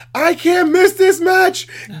I can't miss this match.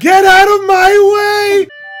 Get out of my way.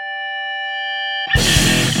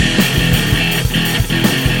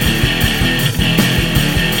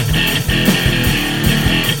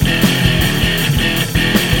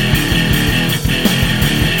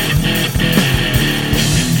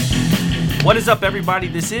 What is up, everybody?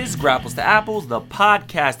 This is Grapples to Apples, the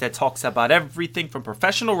podcast that talks about everything from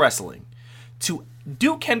professional wrestling to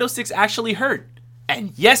do kendo sticks actually hurt?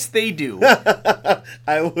 And yes, they do.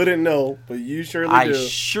 I wouldn't know, but you surely do. I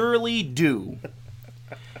surely do.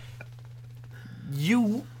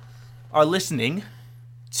 You are listening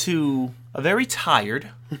to a very tired,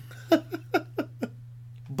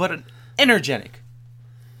 but an energetic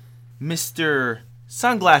Mr.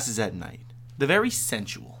 Sunglasses at Night, the very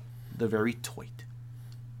sensual, the very toit,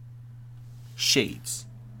 Shades,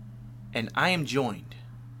 and I am joined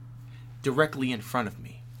directly in front of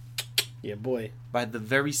me. Yeah, boy. By the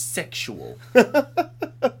very sexual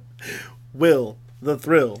Will, the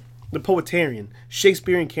Thrill, the Poetarian,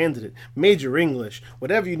 Shakespearean candidate, Major English,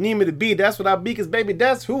 whatever you need me to be, that's what I be, because baby,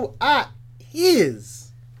 that's who I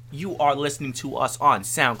is. You are listening to us on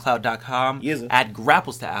SoundCloud.com at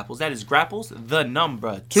Grapples to Apples. That is Grapples, the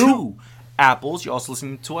number 2 Apples. You're also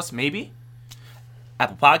listening to us, maybe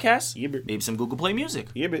Apple Podcasts, maybe some Google Play Music.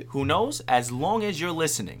 Who knows? As long as you're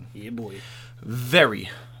listening. Yeah, boy. Very,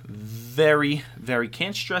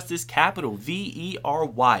 can't stress this, capital Very,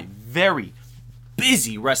 very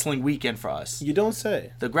busy wrestling weekend for us. You don't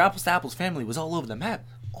say. The Grapples to Apples family was all over the map.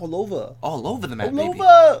 All over the map, all baby.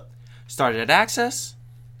 Over. Started at Access.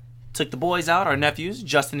 Took the boys out, our nephews,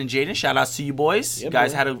 Justin and Jaden. Shout outs to you boys. Yeah, you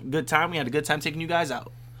guys boy. had a good time. We had a good time taking you guys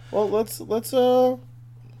out. Well, let's hold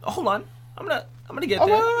on. I'm gonna get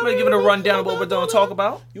there. I'm gonna give it a rundown of what we're gonna talk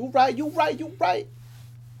about. You right.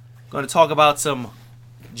 Gonna talk about some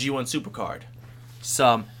G1 Supercard,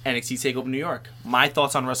 some NXT TakeOver New York, my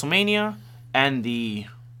thoughts on WrestleMania, and the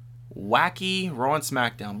wacky Raw and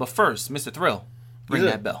SmackDown. But first, Mr. Thrill, ring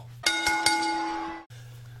that bell.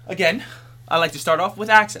 Again, I like to start off with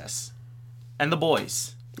Access and the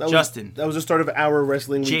boys. Justin. That was the start of our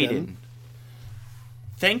wrestling weekend. Jaden.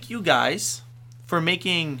 Thank you guys for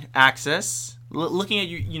making Access, looking at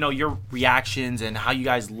your reactions and how you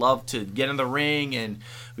guys love to get in the ring, and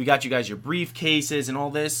we got you guys your briefcases and all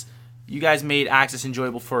this. You guys made Access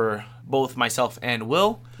enjoyable for both myself and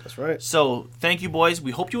Will. That's right. So thank you, boys.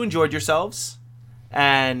 We hope you enjoyed yourselves.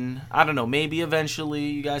 And I don't know, maybe eventually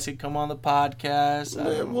you guys could come on the podcast.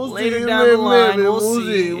 Later down the line, we'll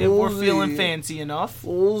see if we're feeling fancy enough.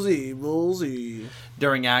 We'll see.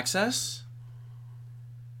 During Access,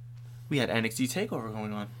 we had NXT TakeOver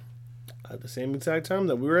going on. At the same exact time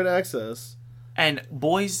that we were at Access. And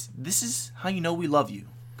boys, this is how you know we love you.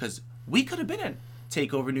 Because we could have been at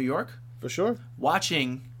TakeOver New York. For sure.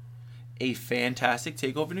 Watching a fantastic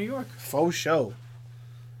TakeOver New York. Faux show.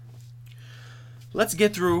 Let's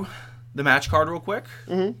get through the match card real quick.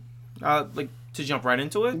 Mm-hmm. To jump right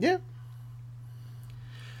into it. Yeah.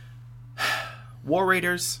 War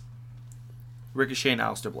Raiders, Ricochet, and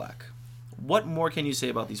Aleister Black. What more can you say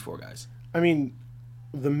about these 4 guys? I mean,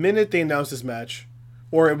 the minute they announced this match,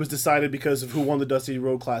 or it was decided because of who won the Dusty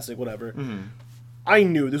Road Classic, whatever, I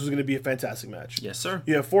knew this was going to be a fantastic match. Yes, sir.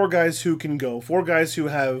 You have 4 guys who can go, 4 guys who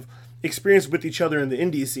have experience with each other in the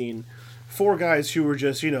indie scene, 4 guys who were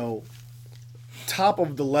just, top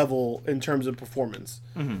of the level in terms of performance.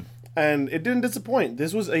 Mm-hmm. And it didn't disappoint.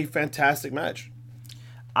 This was a fantastic match.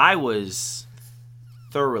 I was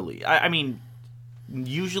thoroughly... I mean,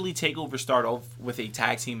 usually TakeOver start off with a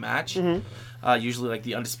tag team match. Mm-hmm. Usually like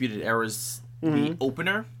the Undisputed Era's the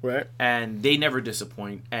opener. Right. And they never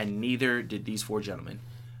disappoint, and neither did these 4 gentlemen.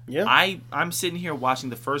 Yeah. I'm sitting here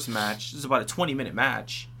watching the first match. This is about a 20-minute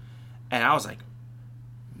match. And I was like,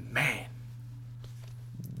 man,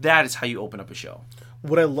 that is how you open up a show.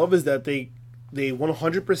 What I love is that they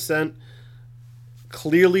 100%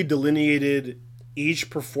 clearly delineated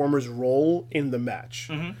each performer's role in the match.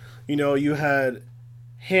 Mm-hmm. You had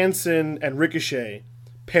Hanson and Ricochet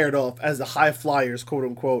paired off as the high flyers, quote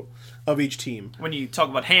unquote, of each team. When you talk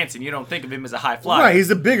about Hanson, you don't think of him as a high flyer. Right, he's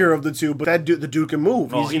the bigger of the two, but the dude can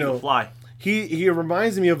move. Oh, he can fly. He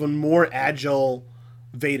reminds me of a more agile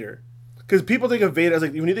Vader. Because people think of Vader as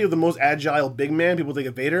when you think of the most agile big man, people think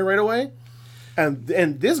of Vader right away. And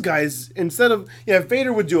this guy's, instead of,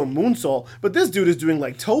 Vader would do a moonsault, but this dude is doing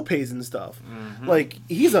like topes and stuff. Mm-hmm.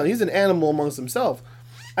 He's an animal amongst himself.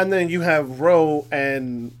 And then you have Rowe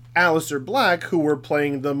and Aleister Black, who were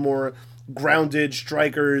playing the more grounded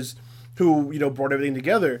strikers who, brought everything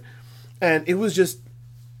together. And it was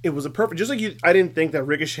a perfect, just like I didn't think that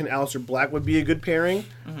Ricochet and Aleister Black would be a good pairing,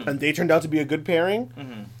 and they turned out to be a good pairing.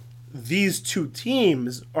 these two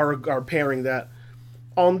teams are pairing that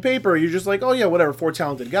on paper you're just like, oh yeah, whatever, 4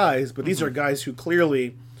 talented guys, but these are guys who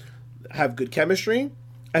clearly have good chemistry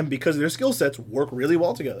and because of their skill sets work really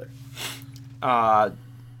well together.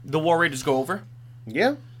 The War Raiders go over.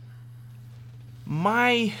 Yeah.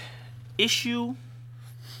 My issue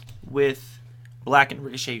with Black and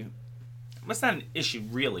Ricochet, that's not an issue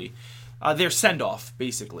really. Their send-off,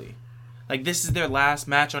 basically. Like, this is their last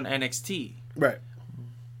match on NXT. Right.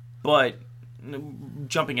 But,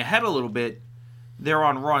 jumping ahead a little bit, they're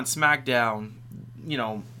on Raw and SmackDown,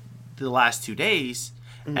 the last 2 days,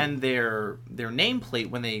 and their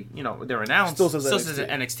nameplate when they're announced still says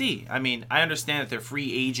NXT. I mean, I understand that they're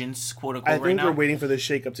free agents, quote unquote. I think they're waiting for this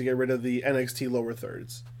shakeup to get rid of the NXT lower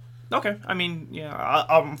thirds. Okay, I mean, yeah,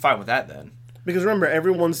 I'm fine with that then. Because remember,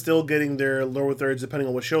 everyone's still getting their lower thirds depending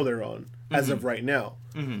on what show they're on, as of right now.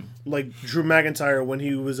 Mm-hmm. Like Drew McIntyre, when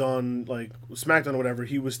he was on like SmackDown or whatever,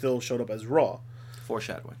 he was still showed up as Raw.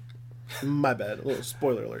 Foreshadowing. My bad. A little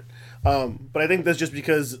spoiler alert. But I think that's just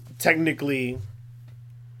because technically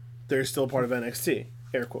they're still part of NXT.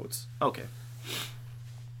 Air quotes. Okay.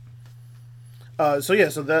 So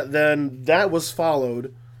that was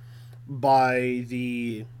followed by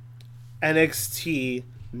the NXT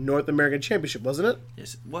North American Championship, wasn't it?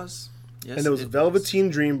 Yes, it was. Yes, and it was Velveteen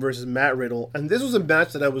Dream versus Matt Riddle. And this was a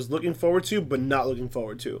match that I was looking forward to, but not looking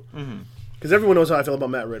forward to. Because everyone knows how I feel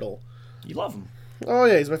about Matt Riddle. You love him. Oh,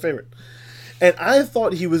 yeah, he's my favorite. And I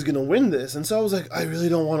thought he was going to win this. And so I was like, I really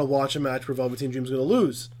don't want to watch a match where Velveteen Dream's going to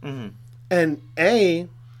lose. And it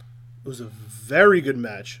was a very good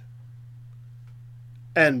match.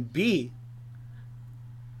 And B,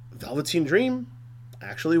 Velveteen Dream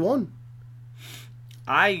actually won.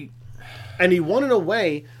 And he won in a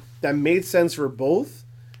way that made sense for both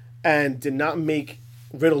and did not make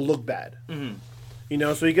Riddle look bad.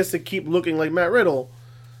 So he gets to keep looking like Matt Riddle,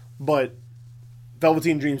 but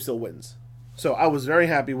Velveteen Dream still wins. So I was very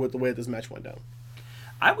happy with the way this match went down.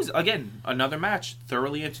 I was, again, another match,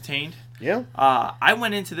 thoroughly entertained. Yeah. I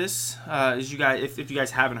went into this, as you guys, if you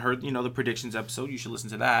guys haven't heard, the predictions episode, you should listen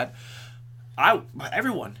to that.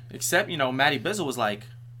 Everyone, except, Matty Bizzle was like,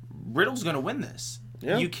 Riddle's going to win this.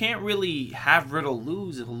 Yeah. You can't really have Riddle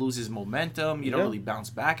lose. It'll lose his momentum. You don't really bounce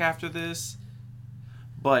back after this.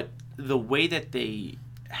 But the way that they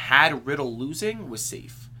had Riddle losing was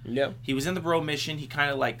safe. Yeah. He was in the bro mission. He kind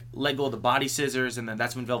of let go of the body scissors, and then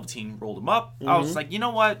that's when Velveteen rolled him up. I was like, you know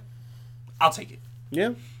what? I'll take it.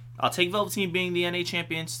 Yeah. I'll take Velveteen being the NA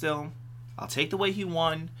champion still. I'll take the way he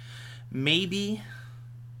won. Maybe,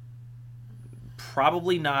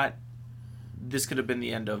 probably not, this could have been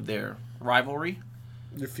the end of their rivalry.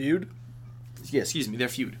 Their feud? Yeah, their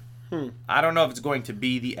feud. I don't know if it's going to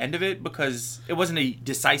be the end of it because it wasn't a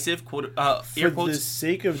decisive quote. For the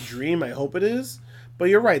sake of Dream, I hope it is. But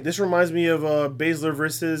you're right. This reminds me of Baszler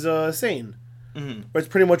versus Sane. It's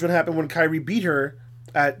pretty much what happened when Kyrie beat her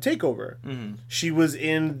at TakeOver. She was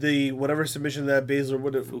in the whatever submission that Baszler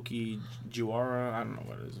would have. Fujiwara? I don't know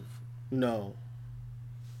what it is. No.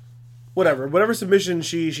 Whatever submission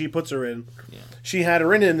she puts her in. Yeah. She had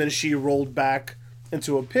her in it, and then she rolled back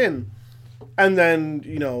into a pin. And then,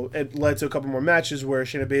 it led to a couple more matches where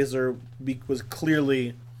Shayna Baszler was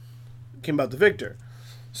clearly came out the victor.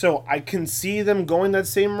 So I can see them going that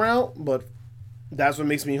same route, but that's what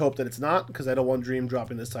makes me hope that it's not, because I don't want Dream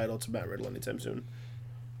dropping this title to Matt Riddle anytime soon.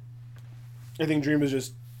 I think Dream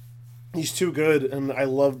is he's too good, and I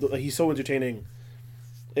love he's so entertaining.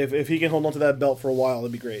 If he can hold on to that belt for a while,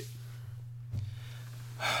 it'd be great.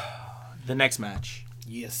 The next match.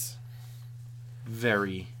 Yes.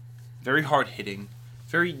 Very, very hard hitting.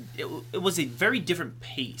 It was a very different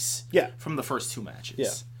pace. From the first two matches.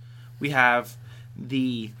 Yeah. We have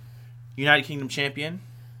the United Kingdom champion,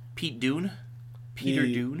 Peter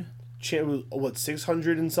Dunne.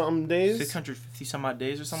 600 and something days? 650 some odd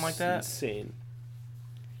days or something like that. Insane.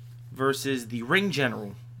 Versus the ring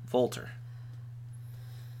general, Walter.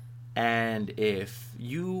 And if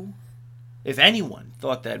anyone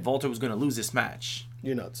thought that Walter was going to lose this match,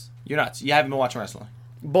 you're nuts. You haven't been watching wrestling.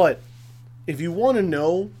 But if you want to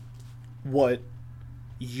know what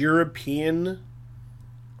European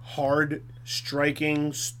hard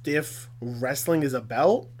striking, stiff wrestling is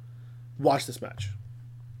about, watch this match.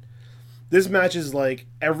 This match is like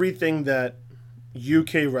everything that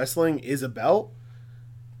UK wrestling is about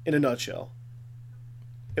in a nutshell.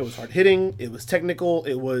 It was hard hitting, it was technical,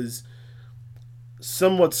 it was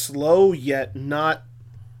somewhat slow yet not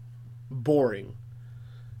boring.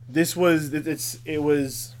 It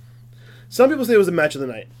was some people say it was a match of the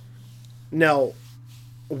night. Now,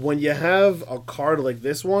 when you have a card like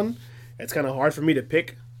this one, it's kind of hard for me to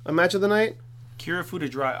pick a match of the night. Kira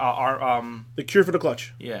Fujijara, The cure for the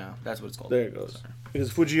clutch. yeah, that's what it's called. There it goes.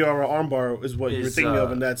 Because Fujiwara armbar is what you're thinking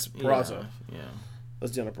of, and that's Purrazzo. Yeah.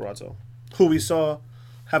 That's Deonna Purrazzo, who we saw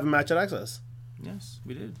have a match at Access. Yes,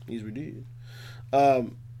 we did. Yes, we did.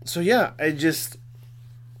 So yeah,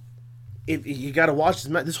 you got to watch this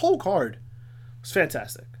match. This whole card was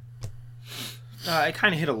fantastic. It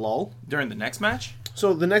kind of hit a lull during the next match.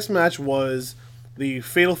 So the next match was the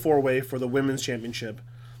Fatal 4-Way for the Women's Championship.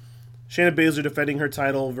 Shayna Baszler defending her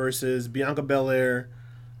title versus Bianca Belair,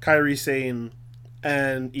 Kairi Sane,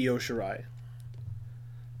 and Io Shirai.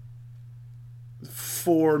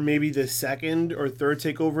 For maybe the second or third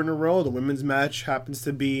takeover in a row, the women's match happens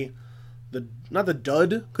to be not the dud,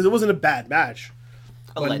 because it wasn't a bad match.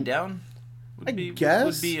 A letdown? I guess.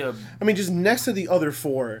 Would be a... I mean, just next to the other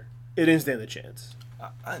four, it didn't stand a chance.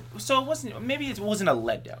 So it wasn't... Maybe it wasn't a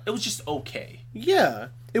letdown. It was just okay. Yeah,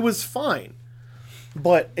 it was fine.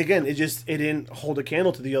 But, again, it didn't hold a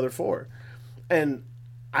candle to the other four. And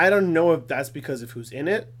I don't know if that's because of who's in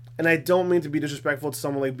it. And I don't mean to be disrespectful to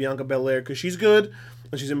someone like Bianca Belair, because she's good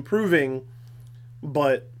and she's improving,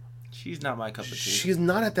 but... She's not my cup of tea. She's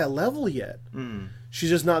not at that level yet. Mm. She's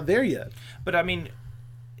just not there yet. But, I mean,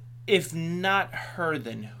 if not her,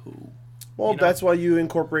 then who? Well, that's why you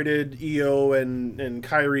incorporated Io and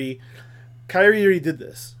Kairi. Kairi already did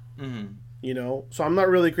this. Mm-hmm. You know? So I'm not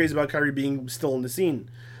really crazy about Kairi being still in the scene.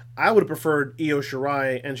 I would have preferred Io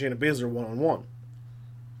Shirai and Shayna Baszler one-on-one.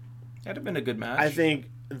 That'd have been a good match. I think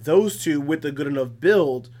those two, with the good enough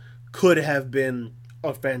build, could have been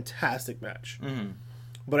a fantastic match. Mm-hmm.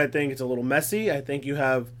 But I think it's a little messy. I think you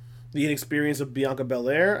have the inexperience of Bianca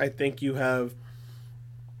Belair. I think you have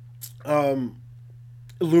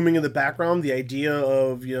looming in the background the idea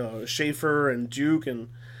of, Schaefer and Duke, and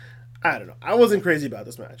I don't know. I wasn't crazy about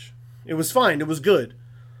this match. It was fine. It was good.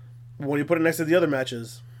 But when you put it next to the other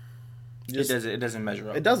matches, it doesn't measure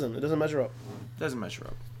up. It doesn't. It doesn't measure up. It doesn't measure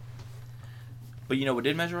up. But you know what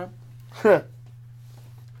did measure up?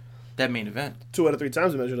 That main event. 2 out of 3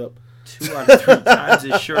 times it measured up. 2 out of 3 times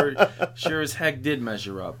it sure as heck did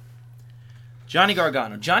measure up. Johnny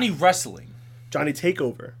Gargano. Johnny Wrestling. Johnny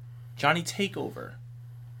Takeover. Johnny Takeover.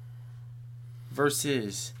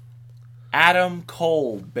 Versus Adam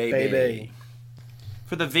Cole, baby.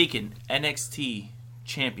 For the vacant NXT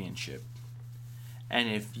Championship. And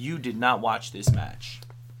if you did not watch this match,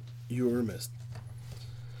 you were remiss.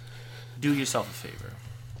 Do yourself a favor.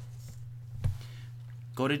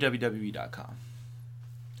 Go to WWE.com.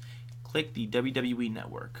 Click the WWE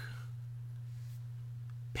Network.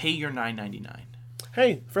 Pay your $9.99.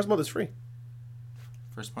 Hey, first month is free.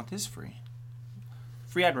 First month is free.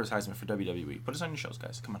 Free advertisement for WWE. Put us on your shows,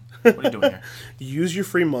 guys. Come on. What are you doing here? Use your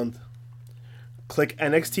free month. Click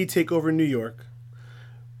NXT TakeOver New York.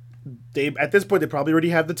 At this point, they probably already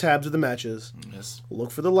have the tabs of the matches. Yes.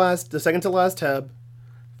 Look for the second to last tab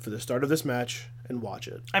for the start of this match and watch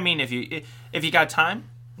it. I mean, if you got time,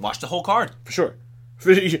 watch the whole card. For sure.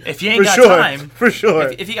 If you ain't got time, for sure.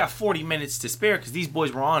 If you got 40 minutes to spare, because these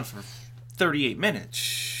boys were on for 38 minutes.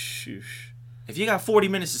 Shh. If you got 40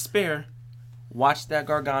 minutes to spare, watch that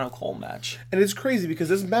Gargano Cole match. And it's crazy because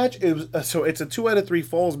this match it's a 2 out of 3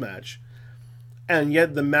 falls match, and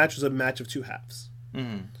yet the match was a match of 2 halves.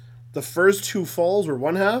 Mm-hmm. The first 2 falls were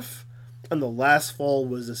 1 half, and the last fall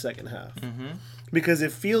was the second half. Mm-hmm. Because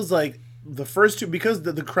it feels like the first 2, because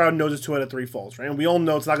the crowd knows it's 2 out of 3 falls, right? And we all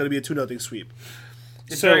know it's not going to be a 2-0 sweep.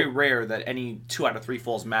 It's very rare that any 2 out of 3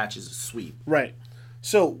 falls match is a sweep. Right.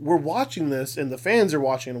 So we're watching this, and the fans are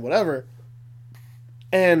watching, and whatever,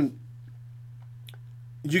 and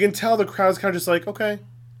you can tell the crowd's kind of just like, okay,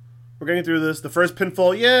 we're getting through this. The first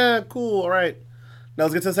pinfall, yeah, cool, all right. Now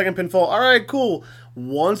let's get to the second pinfall. All right, cool.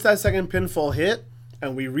 Once that second pinfall hit,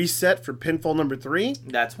 and we reset for pinfall number 3,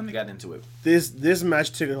 that's when they got into it. This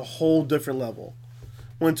match took a whole different level.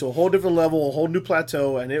 Went to a whole different level, a whole new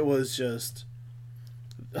plateau, and it was just,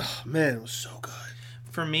 oh man, it was so good.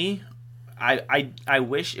 For me, I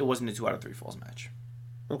wish it wasn't a 2 out of 3 falls match.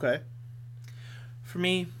 Okay. For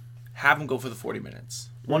me, have them go for the 40 minutes.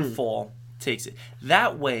 1 fall takes it.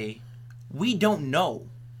 That way, we don't know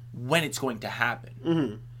when it's going to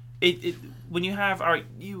happen. Mm-hmm. When you have, all right,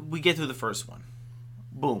 we get through the first one.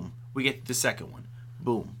 Boom. We get the second one.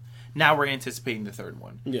 Boom. Now we're anticipating the third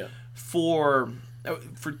one. Yeah. For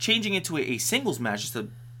changing it to a singles match, just a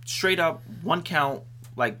straight up 1 count,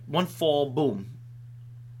 like 1 fall, boom.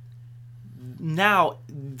 Now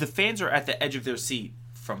the fans are at the edge of their seat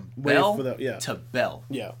from bell to bell.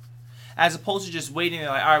 Yeah. As opposed to just waiting,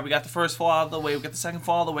 like, all right, we got the first fall out of the way, we got the second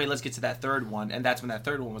fall out of the way, let's get to that third one. And that's when that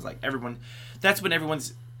third one was like that's when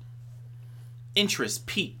everyone's interest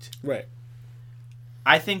peaked. Right.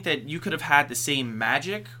 I think that you could have had the same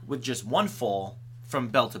magic with just one fall from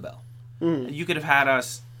bell to bell. You could have had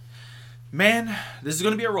us, man, this is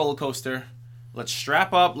going to be a roller coaster. Let's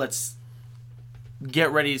strap up. Let's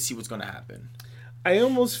get ready to see what's going to happen. I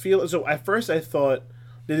almost feel so. At first, I thought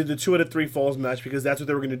they did the 2 out of 3 falls match because that's what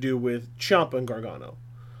they were going to do with Ciampa and Gargano.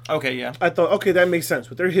 Okay, yeah. I thought, okay, that makes sense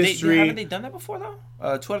with their history. Haven't they done that before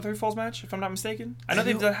though? 2 out of 3 falls match, if I'm not mistaken. I know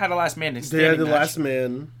they've had a last man They standing had the match. last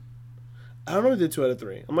man. I don't know if they did 2 out of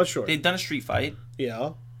 3. I'm not sure. They've done a street fight,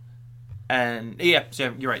 Yeah. and yeah,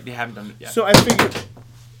 so you're right. They haven't done it yet. So I figured.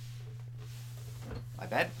 My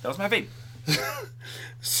bad. That was my vape.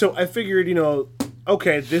 So I figured,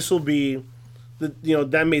 okay, this will be,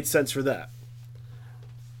 that made sense for that.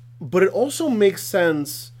 But it also makes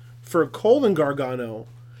sense for Cole and Gargano,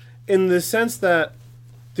 in the sense that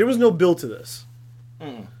there was no build to this.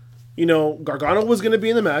 Gargano was going to be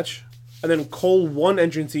in the match, and then Cole won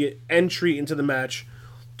entry into the match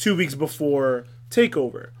 2 weeks before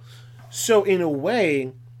TakeOver. So in a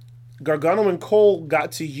way, Gargano and Cole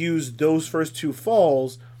got to use those first 2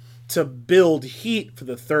 falls to build heat for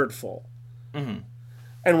the third fall. And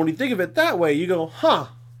when you think of it that way, you go,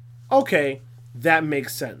 okay, that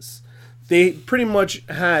makes sense. They pretty much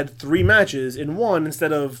had 3 matches in one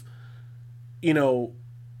instead of,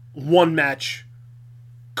 1 match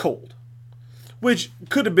cold. Which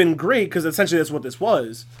could have been great, because essentially that's what this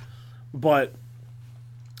was. But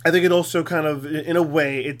I think it also kind of, in a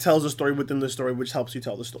way, it tells a story within the story, which helps you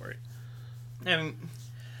tell the story. I mean,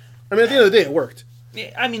 at the end of the day, it worked.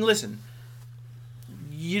 I mean, listen.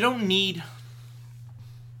 You don't need...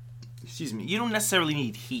 Excuse me. You don't necessarily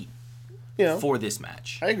need heat for this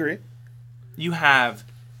match. I agree. You have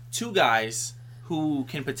 2 guys who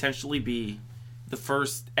can potentially be the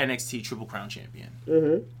first NXT Triple Crown champion.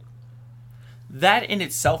 Mm-hmm. That in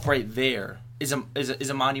itself, right there, is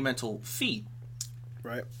a monumental feat.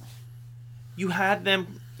 Right. You had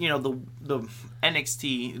them, the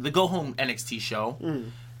NXT, the Go Home NXT show.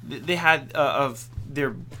 They had of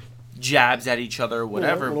their jabs at each other, or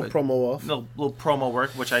whatever. A little promo off. Little promo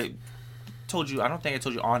work, which I told you. I don't think I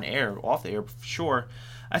told you on air, off the air, for sure.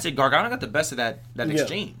 I said Gargano got the best of that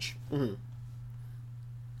exchange. Mm-hmm.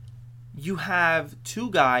 You have 2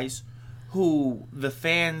 guys who the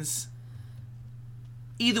fans.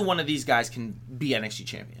 Either one of these guys can be NXT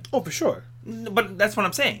champion. Oh, for sure. But that's what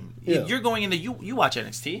I'm saying. Yeah. You're going in there. You watch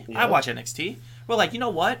NXT. Yeah. I watch NXT. We're like, you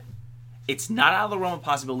know what? It's not out of the realm of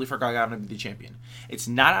possibility for Gargano to be the champion. It's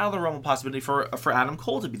not out of the realm of possibility for Adam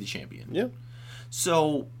Cole to be the champion. Yeah.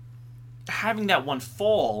 So having that one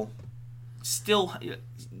fall, still,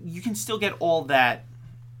 you can still get all that.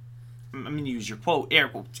 I'm going to use your quote, air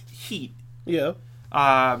quote, heat. Yeah.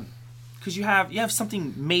 Because you have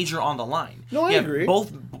something major on the line. No, I agree.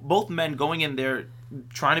 Both men going in there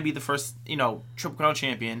trying to be the first, Triple Crown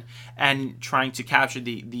champion and trying to capture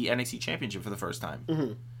the NXT championship for the first time.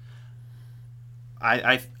 Mm-hmm.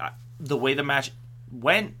 I the way the match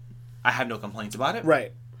went, I have no complaints about it.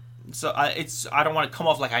 Right. So I don't want to come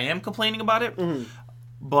off like I am complaining about it,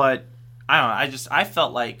 but I don't know. I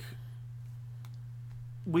felt like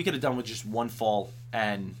we could have done with just one fall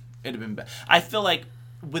and it'd have been better. I feel like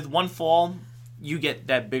with one fall, you get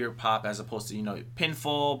that bigger pop as opposed to,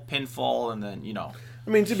 pinfall, and then, I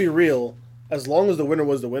mean, to be real, as long as the winner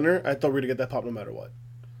was the winner, I thought we were going to get that pop no matter what.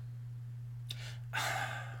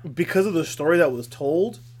 Because of the story that was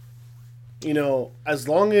told, as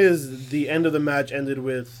long as the end of the match ended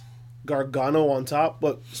with Gargano on top,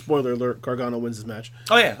 look, spoiler alert, Gargano wins his match.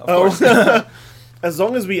 Oh, yeah, of course. As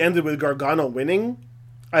long as we ended with Gargano winning,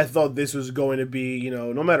 I thought this was going to be,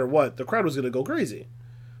 no matter what, the crowd was going to go crazy.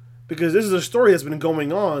 Because this is a story that's been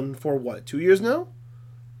going on for, 2 years now?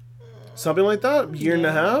 Something like that? Year and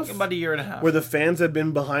a half? About a year and a half. Where the fans have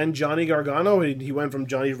been behind Johnny Gargano. He went from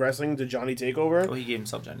Johnny Wrestling to Johnny Takeover. Oh, he gave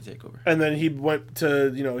himself Johnny Takeover. And then he went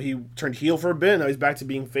to, he turned heel for a bit. Now he's back to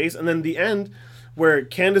being face. And then the end, where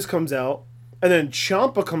Candice comes out, and then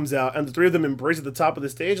Ciampa comes out, and the 3 of them embrace at the top of the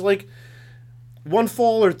stage. Like, 1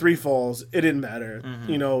 fall or 3 falls, it didn't matter.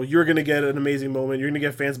 Mm-hmm. You're going to get an amazing moment. You're going to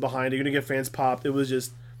get fans behind it. You're going to get fans popped. It was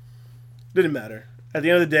just... didn't matter. At the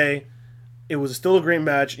end of the day, it was still a great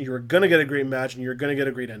match. You were going to get a great match, and you're going to get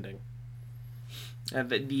a great ending. I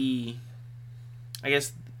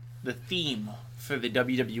guess the theme for the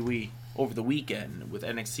WWE over the weekend with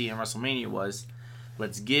NXT and WrestleMania was,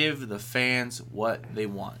 let's give the fans what they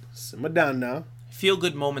want. Simmer down now.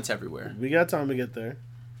 Feel-good moments everywhere. We got time to get there.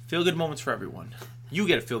 Feel-good moments for everyone. You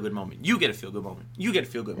get a feel-good moment. You get a feel-good moment. You get a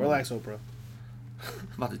feel-good moment. Relax, Oprah. I'm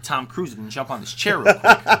about to Tom Cruise it and jump on this chair real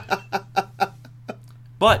quick.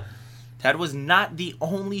 But that was not the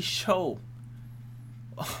only show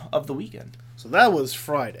of the weekend. So that was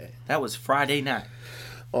Friday. That was Friday night.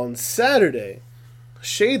 On Saturday,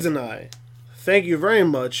 Shades and I, thank you very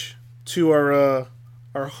much to our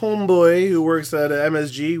homeboy who works at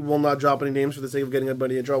MSG. Will not drop any names for the sake of getting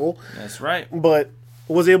everybody in trouble. That's right. But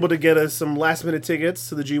was able to get us some last minute tickets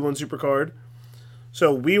to the G1 Supercard.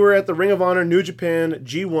 So we were at the Ring of Honor New Japan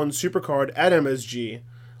G1 Supercard at MSG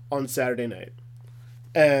on Saturday night.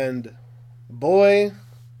 And boy,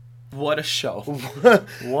 what a show.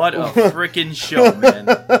 What a freaking show, man.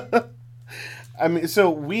 I mean, so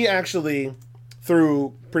we actually,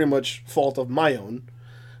 through pretty much fault of my own,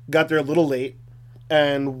 got there a little late.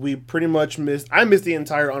 And we pretty much I missed the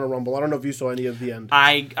entire Honor Rumble. I don't know if you saw any of the end.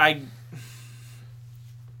 I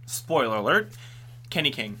spoiler alert,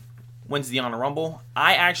 Kenny King wins the Honor Rumble.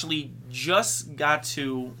 I actually just got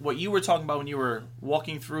to what you were talking about when you were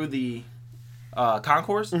walking through the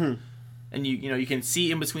concourse, and you can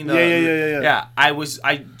see in between the yeah.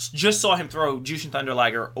 I just saw him throw Jushin Thunder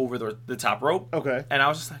Liger over the top rope. Okay, and I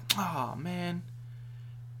was just like, oh man,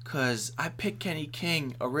 because I picked Kenny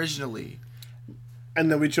King originally. And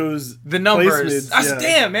then we chose the numbers. Placements, I was,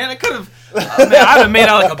 damn, man, I could have. I'd have made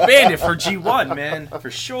out like a bandit for G1, man, for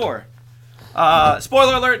sure.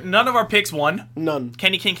 Spoiler alert: none of our picks won. None.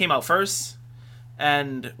 Kenny King came out first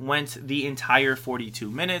and went the entire 42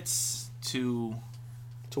 minutes to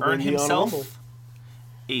earn himself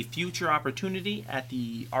a future opportunity at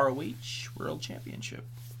the ROH World Championship.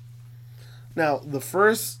 Now, the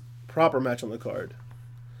first proper match on the card.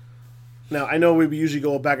 Now, I know we usually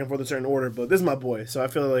go back and forth in a certain order, but this is my boy, so I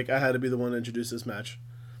feel like I had to be the one to introduce this match.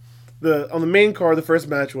 On the main card, the first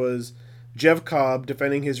match was Jeff Cobb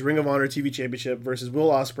defending his Ring of Honor TV Championship versus Will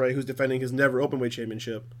Ospreay, who's defending his Never Openweight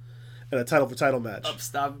Championship in a title-for-title match. I'm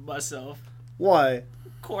stopping myself. Why?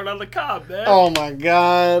 Corn on the cob, man. Oh, my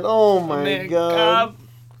God. Oh, my God.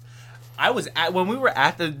 Cobb. When we were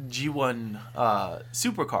at the G1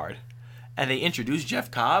 Supercard, and they introduced Jeff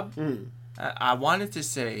Cobb, I wanted to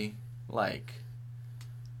say... like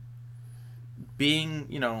being,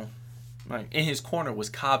 like in his corner was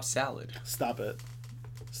Cobb salad. Stop it.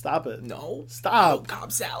 No. Stop. No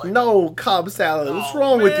Cobb salad. No Cobb salad. What's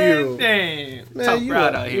wrong with you? Dang. Man,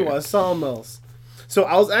 you are something else. So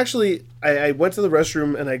I was actually, I went to the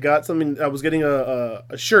restroom and I got something. I was getting a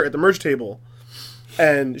shirt at the merch table,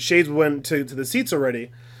 and Shades went to the seats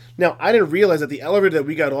already. Now I didn't realize that the elevator that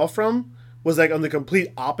we got off from was like on the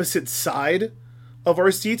complete opposite side of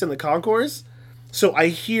our seats in the concourse. So I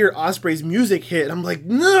hear Ospreay's music hit, and I'm like,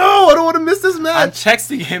 no, I don't want to miss this match. I'm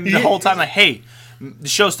texting him the whole time, like, hey, the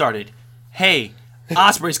show started. Hey,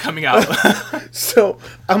 Ospreay's coming out. So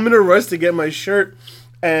I'm in a rush to get my shirt,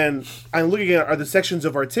 and I'm looking at the sections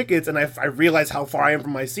of our tickets, and I realize how far I am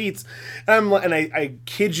from my seats. And I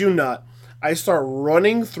kid you not, I start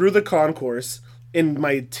running through the concourse in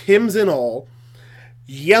my Timbs and all,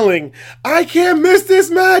 yelling, I can't miss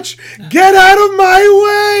this match! Get out of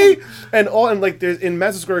my way! And like there's in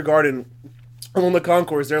Madison Square Garden on the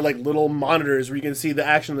concourse, there are like little monitors where you can see the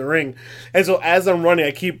action in the ring. And so as I'm running,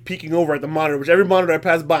 I keep peeking over at the monitor, which every monitor I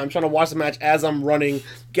pass by, I'm trying to watch the match as I'm running,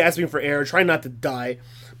 gasping for air, trying not to die.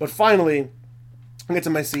 But finally, I get to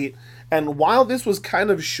my seat, and while this was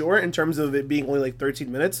kind of short in terms of it being only like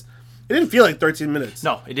 13 minutes, it didn't feel like 13 minutes.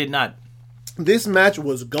 No, it did not. This match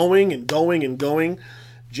was going and going and going.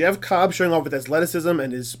 Jeff Cobb showing off with athleticism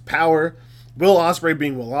and his power. Will Ospreay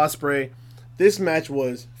being Will Ospreay. This match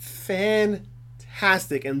was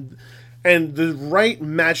fantastic and the right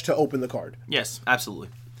match to open the card. Yes, absolutely.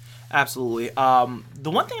 Absolutely.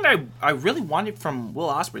 The one thing that I really wanted from Will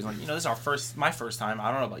Ospreay is, like, this is my first time.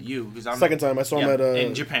 I don't know about you, because I'm second time I saw him at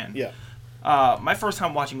in Japan. Yeah. My first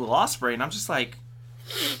time watching Will Ospreay, and I'm just like,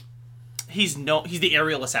 he's the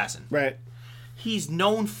aerial assassin. Right. He's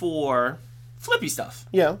known for flippy stuff.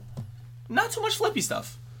 Yeah. Not too much flippy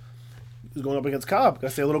stuff. He's going up against Cobb.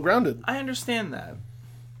 Gotta stay a little grounded. I understand that.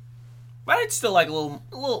 But it's still like a little,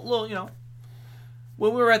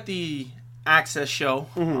 when we were at the Access show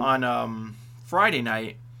on Friday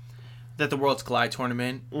night, at the Worlds Collide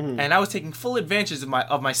tournament, and I was taking full advantage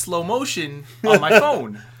of my slow motion on my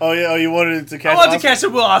phone. Oh yeah, you wanted to catch. I wanted to catch a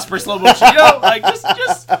Will Ospreay slow motion. Like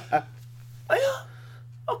just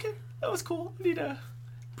okay, that was cool. I need to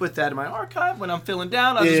put that in my archive when I'm feeling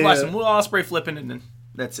down. I'll just watch some Will Ospreay flipping, and then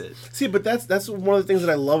that's it. See, but that's one of the things that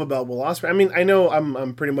I love about Will Ospreay. I mean, I know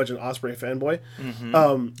I'm pretty much an Ospreay fanboy.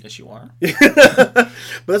 Yes, you are. But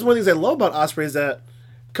that's one of the things I love about Ospreay is that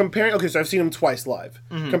comparing. Okay, so I've seen him twice live.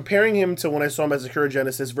 Comparing him to when I saw him as Akira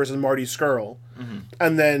Genesis versus Marty Scurll,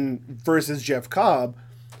 and then versus Jeff Cobb,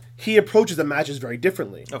 he approaches the matches very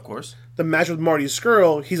differently. Of course. The match with Marty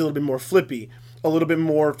Scurll, he's a little bit more flippy. a little bit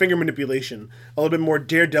more finger manipulation, a little bit more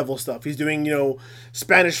daredevil stuff. He's doing,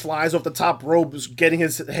 Spanish flies off the top rope, getting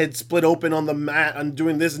his head split open on the mat, and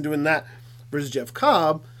doing this and doing that. Versus Jeff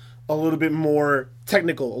Cobb, a little bit more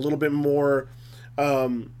technical, a little bit more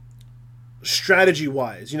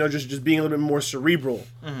strategy-wise. Just being a little bit more cerebral,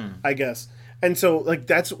 I guess. And so, like,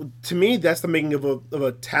 to me, that's the making of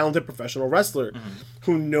a talented professional wrestler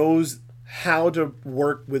who knows how to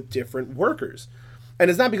work with different workers. And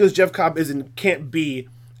it's not because Jeff Cobb can't be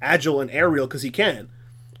agile and aerial, because he can.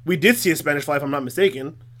 We did see a Spanish fly, if I'm not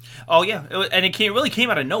mistaken. Oh, yeah. And it really came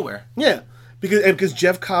out of nowhere. Yeah. Because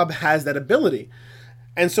Jeff Cobb has that ability.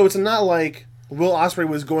 And so it's not like Will Ospreay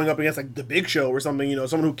was going up against, like, the Big Show or something,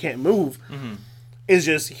 someone who can't move. It's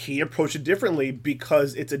just he approached it differently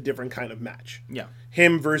because it's a different kind of match. Yeah.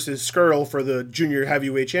 Him versus Skrull for the Junior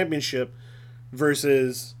Heavyweight Championship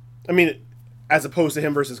versus... as opposed to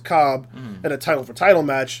him versus Cobb in a title-for-title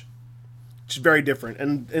match, it's very different.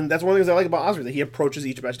 And that's one of the things I like about Ospreay, that he approaches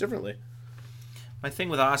each match differently. My thing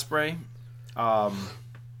with Ospreay,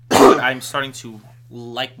 I'm starting to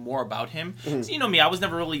like more about him. So, you know me, I was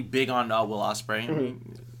never really big on Will Ospreay.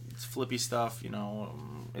 It's flippy stuff,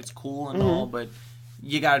 it's cool and all, but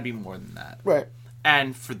you got to be more than that. Right.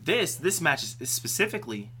 And for this match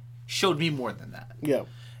specifically showed me more than that. Yeah.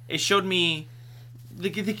 It showed me... The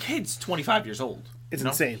kid's 25 years old. It's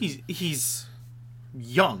insane. He's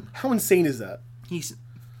young. How insane is that? He's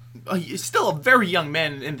still a very young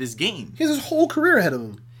man in this game. He has his whole career ahead of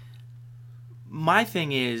him. My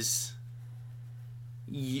thing is,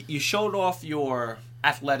 you showed off your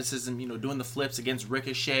athleticism, doing the flips against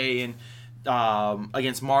Ricochet and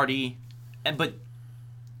against Marty, but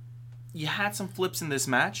you had some flips in this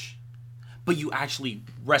match, but you actually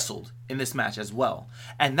wrestled in this match as well.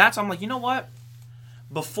 And I'm like, you know what?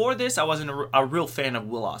 Before this, I wasn't a real fan of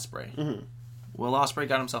Will Ospreay. Will Ospreay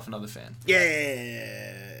got himself another fan.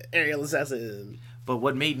 Yeah, Aerial Assassin. But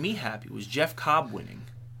what made me happy was Jeff Cobb winning.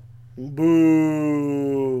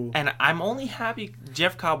 Boo. And I'm only happy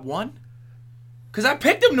Jeff Cobb won because I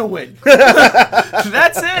picked him to win.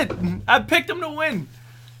 That's it. I picked him to win.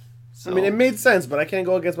 So, it made sense, but I can't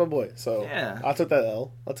go against my boy. So yeah. I took that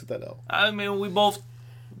L. We both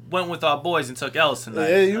went with our boys and took L's tonight.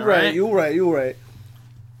 Yeah, you're right.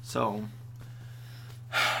 So,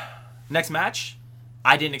 next match,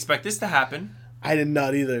 I didn't expect this to happen. I did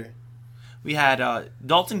not either. We had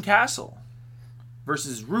Dalton Castle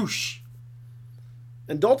versus Roosh.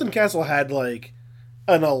 And Dalton Castle had, like,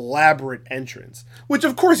 an elaborate entrance. Which,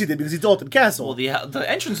 of course, he did, because he's Dalton Castle. Well, the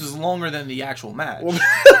entrance was longer than the actual match.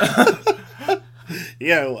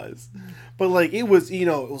 Yeah, it was. But, like, it was, it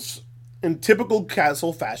was... In typical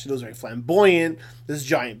Castle fashion, it was very flamboyant. This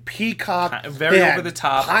giant peacock, very over the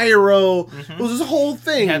top, pyro. It was this whole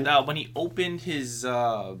thing. He had, when he opened his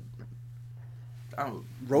robe,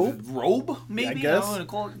 maybe I guess.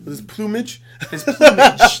 Call it. His plumage. His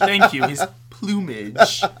plumage. Thank you. His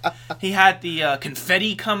plumage. He had the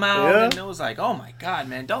confetti come out, and it was like, oh my god,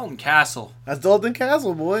 man, Dalton Castle. That's Dalton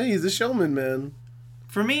Castle, boy. He's a showman, man.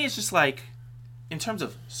 For me, it's just like, in terms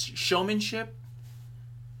of showmanship.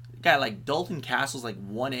 Got like Dalton Castle's like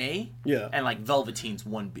 1A, and like Velveteen's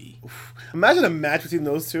 1B. Imagine a match between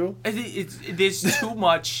those two. There's too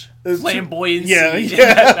much flamboyancy in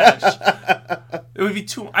that match. It would be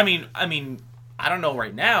too. I mean, I don't know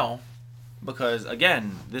right now, because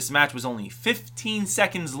again, this match was only 15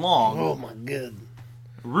 seconds long. Oh my god.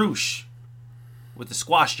 Roosh with the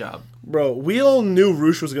squash job, bro. We all knew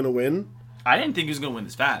Roosh was gonna win. I didn't think he was gonna win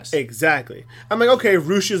this fast. Exactly. I'm like, okay,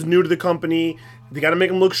 Roosh is new to the company. They got to make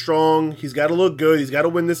him look strong. He's got to look good. He's got to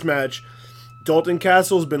win this match. Dalton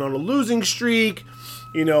Castle's been on a losing streak.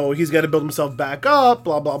 He's got to build himself back up,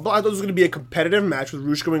 blah, blah, blah. I thought it was going to be a competitive match with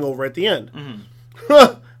Roosh going over at the end.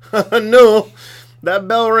 No. That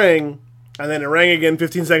bell rang, and then it rang again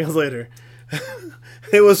 15 seconds later.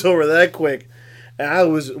 It was over that quick.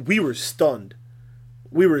 And we were stunned.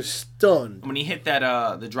 When he hit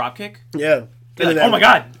that, the drop kick? Yeah. Like, oh my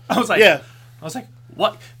god. I was like,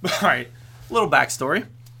 what? All right. Little backstory.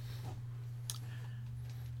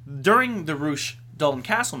 During the Roosh Dalton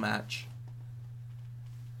Castle match,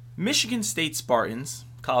 Michigan State Spartans,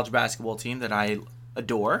 college basketball team that I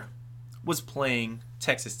adore, was playing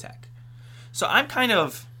Texas Tech. So I'm kind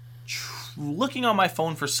of looking on my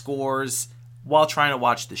phone for scores while trying to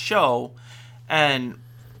watch the show, and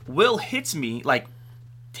Will hits my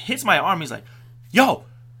arm. He's like, yo,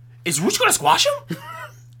 is Roosh gonna squash him?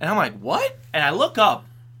 And I'm like, what? And I look up,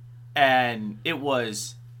 and it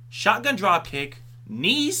was shotgun drop kick,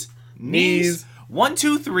 knees, 1,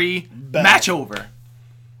 2, 3, match over.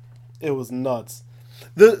 It was nuts.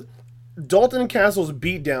 The Dalton Castle's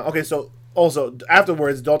beat down. Okay, so also,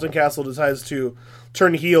 afterwards, Dalton Castle decides to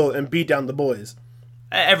turn heel and beat down the boys.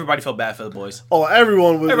 Everybody felt bad for the boys. Oh,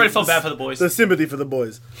 everybody felt bad for the boys. The sympathy for the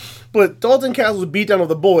boys. But Dalton Castle's beatdown of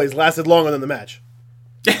the boys lasted longer than the match.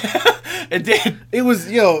 It did. It was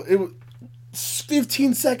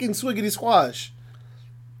 15-second swiggity squash.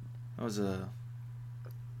 That was a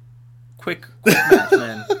quick match,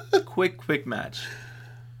 man. quick match.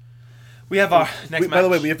 We have our next match. By the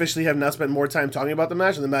way, we officially have now spent more time talking about the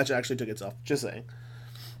match, and the match actually took itself. Just saying.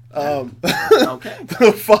 Okay.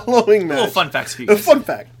 The following match. A little fun facts for you A guys. fun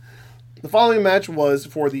fact. The following match was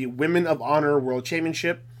for the Women of Honor World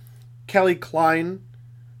Championship. Kelly Klein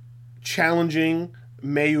challenging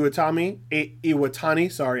Mayu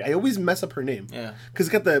Iwatani. Sorry, I always mess up her name. Yeah. Because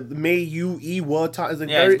it's got the Mayu Iwatani. It's like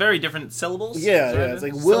It's very different syllables. Yeah. It's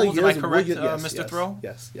like syllables. Am I yes, correct, yes, Mr. yes, Throw?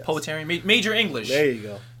 Yes. Poetarian. Major English. There you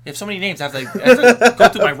go. You have so many names. I have to go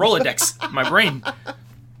through my Rolodex, my brain.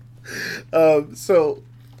 So,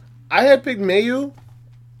 I had picked Mayu,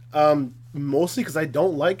 mostly because I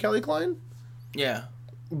don't like Kelly Klein. Yeah.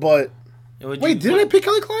 But wait, didn't I pick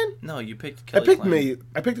Kelly Klein? No, you picked I Kelly picked Klein. Mayu.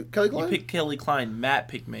 I picked Kelly Klein. You picked Kelly Klein. Matt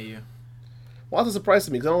picked Mayu. Well, that's a surprise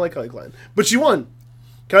to me because I don't like Kelly Klein. But she won.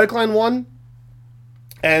 Kelly Klein won,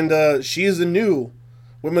 and she is the new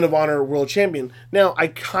Women of Honor World Champion. Now, I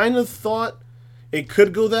kind of thought it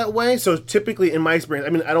could go that way. So typically, in my experience,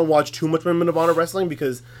 I mean, I don't watch too much Women of Honor wrestling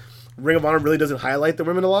because Ring of Honor really doesn't highlight the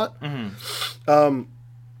women a lot. Mm-hmm.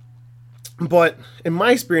 But in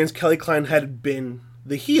my experience, Kelly Klein had been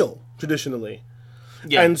the heel traditionally.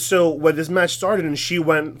 Yeah. And so when this match started and she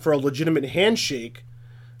went for a legitimate handshake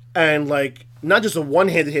and like not just a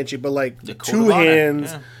one-handed handshake, but like The code two of honor,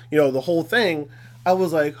 hands, yeah. The whole thing, I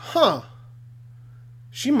was like,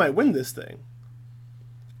 she might win this thing.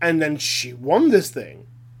 And then she won this thing.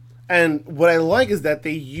 And what I like is that they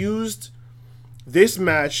used this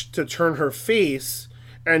match to turn her face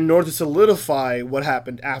and in order to solidify what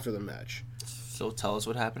happened after the match. So tell us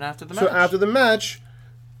what happened after the match. So after the match,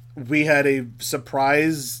 we had a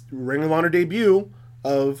surprise Ring of Honor debut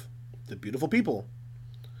of the Beautiful People,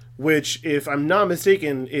 which, if I'm not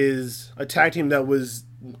mistaken, is a tag team that was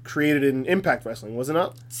created in Impact Wrestling, was it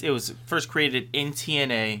not? It was first created in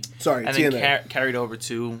TNA. Sorry, and TNA. then carried over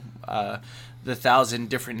to the 1,000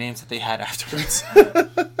 different names that they had afterwards.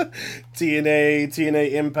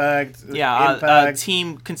 TNA, Impact. Yeah, a Impact.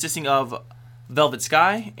 team consisting of Velvet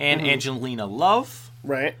Sky and Angelina Love.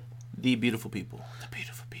 Right. The Beautiful People. The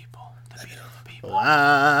Beautiful People. The Beautiful People.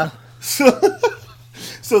 Ah.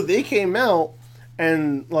 So they came out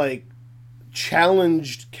and like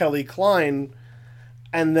challenged Kelly Klein,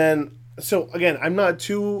 and then so again, I'm not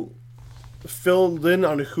too filled in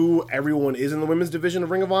on who everyone is in the women's division of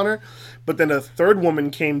Ring of Honor, but then a third woman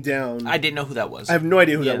came down. I didn't know who that was. I have no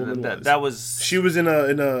idea who that woman was. That was. She was in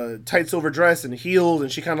a tight silver dress and heels,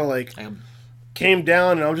 and she kind of like came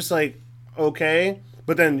down, and I'm just like, okay.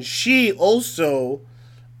 But then she also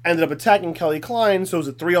ended up attacking Kelly Klein, so it was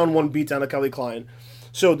a 3-on-1 beatdown of Kelly Klein.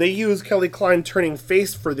 So they used Kelly Klein turning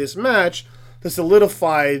face for this match to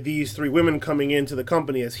solidify these three women coming into the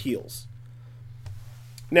company as heels.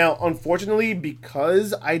 Now, unfortunately,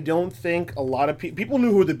 because I don't think a lot of people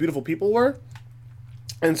knew who the Beautiful People were,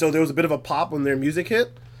 and so there was a bit of a pop when their music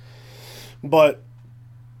hit, but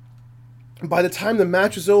by the time the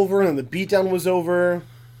match was over and the beatdown was over,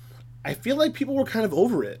 I feel like people were kind of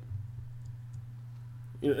over it.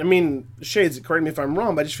 I mean, Shades, correct me if I'm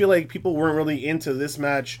wrong, but I just feel like people weren't really into this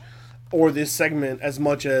match or this segment as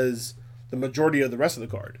much as the majority of the rest of the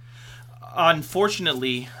card.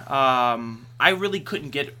 Unfortunately, I really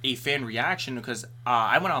couldn't get a fan reaction because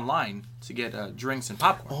I went online to get drinks and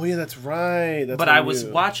popcorn. Oh, yeah, that's right. But I was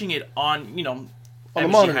watching it on, on the MSG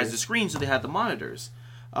monitor. has the screen, so they had the monitors.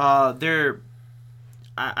 I didn't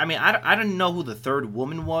know who the third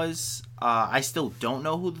woman was. I still don't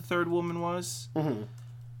know who the third woman was. Mm-hmm.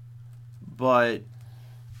 But,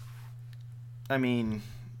 I mean,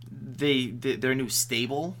 their new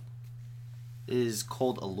stable is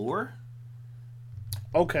called Allure.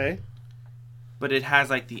 Okay. But it has,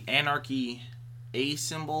 like, the Anarchy A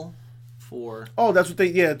symbol for... Oh, that's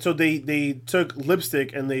what so they took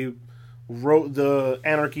lipstick and they wrote the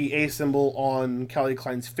Anarchy A symbol on Kelly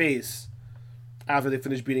Klein's face after they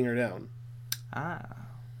finished beating her down. Ah.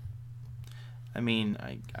 I mean,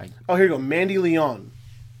 Oh, here you go. Mandy Leon,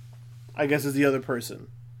 I guess, is the other person.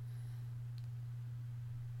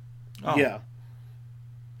 Oh. Yeah.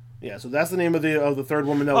 Yeah, so that's the name of the third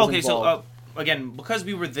woman that was involved. Okay, so, again, because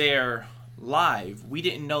we were there live, we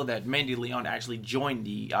didn't know that Mandy Leon actually joined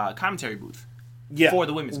the commentary booth for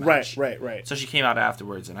the women's match. Right. So she came out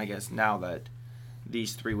afterwards, and I guess now that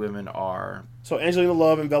these three women are. So Angelina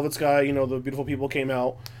Love and Velvet Sky, the beautiful people came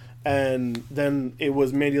out, and then it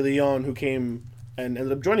was Mandy Leon who came and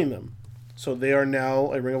ended up joining them. So they are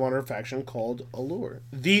now a Ring of Honor faction called Allure.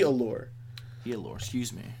 The Allure. The Allure,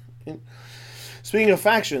 excuse me. Speaking of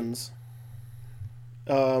factions,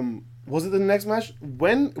 was it the next match?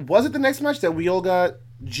 When was it the next match that we all got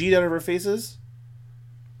G'd out of our faces?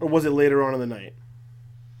 Or was it later on in the night?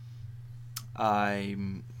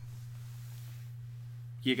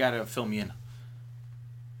 You gotta fill me in.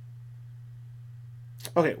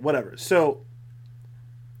 Okay, whatever. So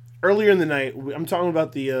earlier in the night, I'm talking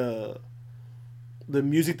about the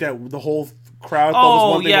music that the whole crowd thought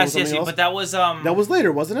was one thing. Yes, but that was that was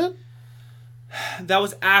later, wasn't it? That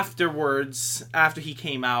was afterwards. After he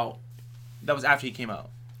came out. That was after he came out.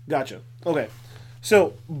 Gotcha. Okay,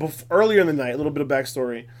 so earlier in the night, a little bit of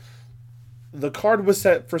backstory. The card was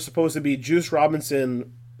set for supposed to be Juice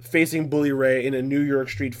Robinson facing Bully Ray in a New York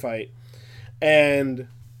street fight, and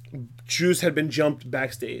Juice had been jumped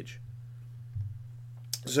backstage.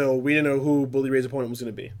 So we didn't know who Bully Ray's opponent was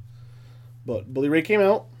going to be. But Bully Ray came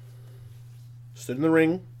out, stood in the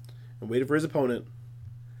ring, and waited for his opponent.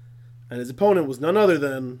 And his opponent was none other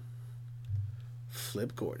than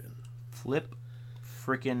Flip Gordon. Flip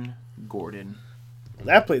frickin' Gordon.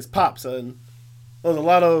 That place popped, son. There's a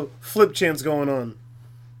lot of flip chants going on.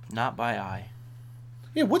 Not by eye.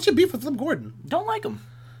 Yeah, what's your beef with Flip Gordon? Don't like him.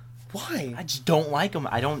 Why? I just don't like him.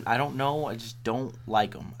 I don't know. I just don't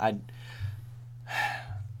like him.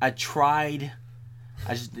 I tried.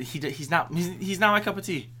 He's not my cup of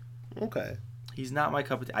tea. Okay. He's not my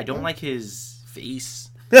cup of tea. I don't like his face.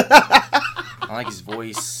 I don't like his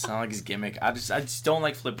voice. I don't like his gimmick. I just don't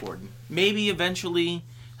like Flip Gordon. Maybe eventually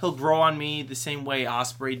he'll grow on me the same way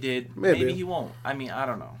Ospreay did. Maybe he won't. I mean, I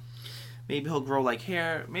don't know. Maybe he'll grow like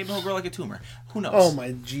hair. Maybe he'll grow like a tumor. Who knows? Oh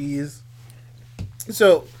my jeez.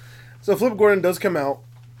 So Flip Gordon does come out,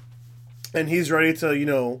 and he's ready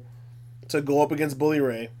to to go up against Bully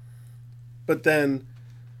Ray, but then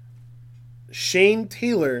Shane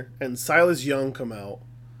Taylor and Silas Young come out,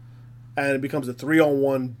 and it becomes a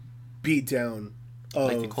 3-on-1 beatdown. I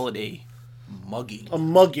like to call it a mugging. A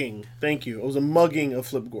mugging. Thank you. It was a mugging of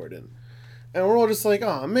Flip Gordon, and we're all just like,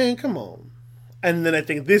 "Oh man, come on!" And then I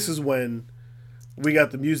think this is when we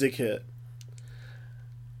got the music hit,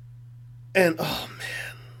 and oh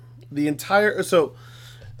man, the entire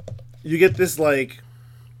you get this like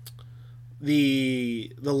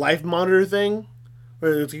the life monitor thing,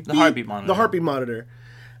 where it's like, the heartbeat monitor. The heartbeat monitor.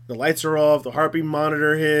 The lights are off. The heartbeat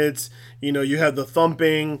monitor hits. You have the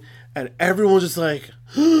thumping, and everyone's just like,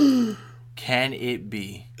 "Can it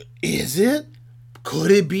be? Is it? Could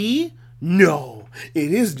it be? No,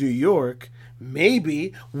 it is New York.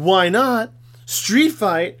 Maybe. Why not? Street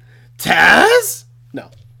fight. Taz? No.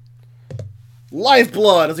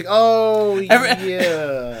 Lifeblood." I was like, oh,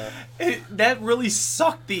 yeah. That really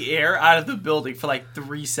sucked the air out of the building for like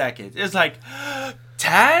 3 seconds. It's like,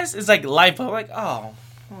 Taz? It's like Lifeblood. I'm like, oh,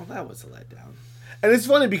 well, that was a letdown. And it's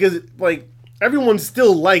funny because, like, everyone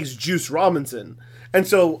still likes Juice Robinson. And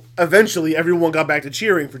so, eventually, everyone got back to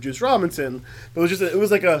cheering for Juice Robinson. But it was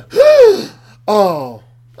like a, oh,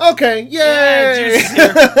 okay, yay! Yeah, Juice is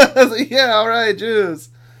here. I was like, yeah, all right, Juice.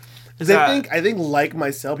 Because I think, like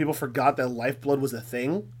myself, people forgot that Lifeblood was a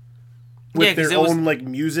thing with their own like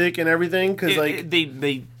music and everything. Because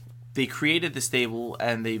they created the stable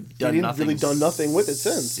and they've done nothing. Really done nothing with it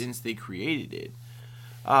since they created it.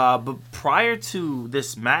 But prior to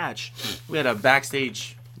this match, we had a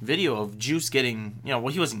backstage video of Juice getting,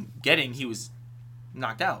 he wasn't getting, he was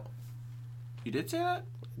knocked out. You did say that?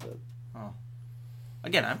 Oh.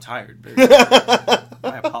 Again, I'm tired.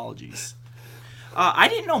 My apologies. I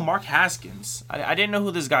didn't know Mark Haskins. I didn't know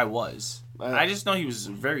who this guy was. I just know he was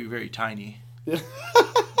very, very tiny.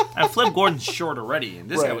 And Flip Gordon's short already, and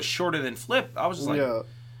this guy was shorter than Flip. I was just like, all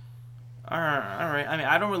right. I mean,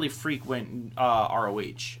 I don't really frequent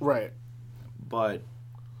ROH. Right. But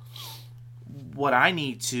what I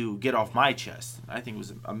need to get off my chest, I think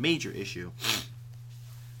was a major issue.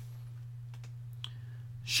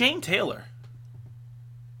 Shane Taylor.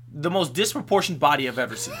 The most disproportionate body I've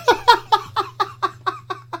ever seen.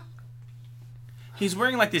 He's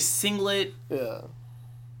wearing like this singlet. Yeah.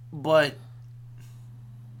 But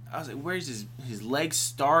I was like, where's his legs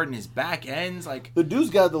start and his back ends? Like, the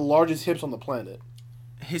dude's got the largest hips on the planet.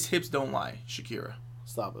 His hips don't lie, Shakira.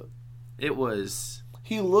 Stop it. It was.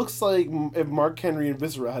 He looks like if Mark Henry and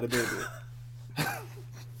Viscera had a baby.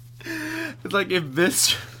 It's like if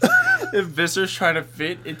Viscera's trying to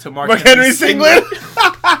fit into Mark Henry's singlet.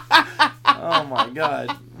 Oh my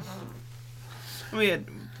god. I mean,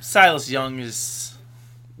 Silas Young is.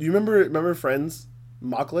 You remember Friends?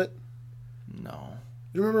 Mocklet? No.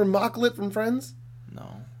 You remember Mocklet from Friends? No.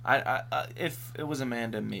 I if it was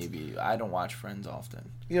Amanda, maybe. I don't watch Friends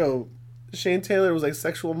often. Yo, Shane Taylor was like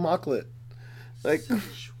sexual Mocklet. Like,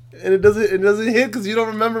 and it doesn't hit because you don't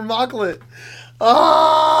remember Mocklet.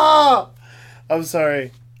 Ah! I'm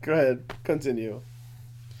sorry. Go ahead. Continue.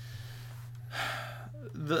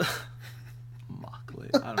 The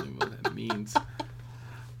Mocklet. I don't even know what that means.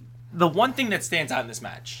 The one thing that stands out in this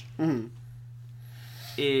match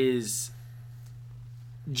is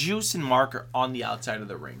Juice and Mark are on the outside of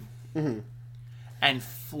the ring. And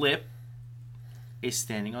Flip is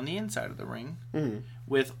standing on the inside of the ring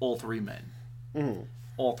with all three men.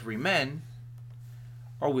 All three men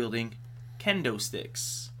are wielding kendo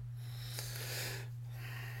sticks.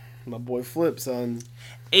 My boy Flip, son.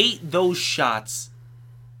 Ate those shots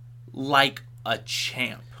like a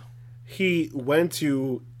champ. He went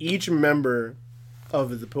to each member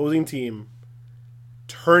of his opposing team,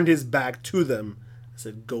 turned his back to them, and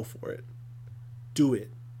said, go for it. Do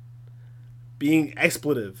it. Being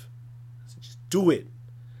expletive. Said, just do it.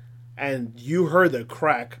 And you heard the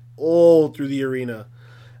crack all through the arena.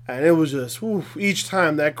 And it was just, each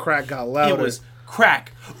time that crack got louder. It was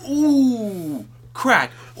crack. Ooh.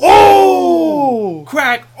 Crack. Oh!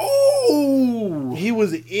 Crack. Oh! He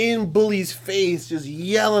was in Bully's face just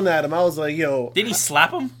yelling at him. I was like, yo. Did he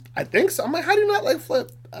slap him? I think so. I'm like, how do you not like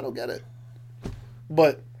Flip? I don't get it.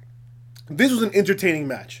 But this was an entertaining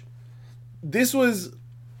match. This was,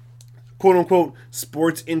 quote unquote,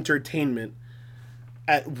 sports entertainment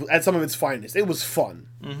at some of its finest. It was fun.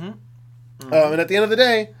 And at the end of the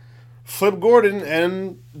day, Flip Gordon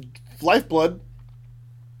and Lifeblood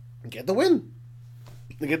get the win.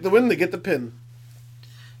 They get the win, they get the pin.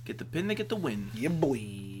 Get the pin, they get the win. Yeah,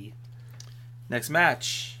 boy. Next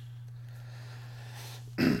match.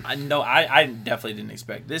 I definitely didn't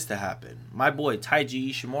expect this to happen. My boy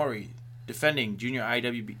Taiji Ishimori defending junior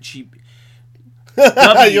IWGP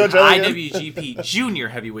Junior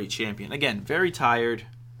Heavyweight Champion. Again, very tired.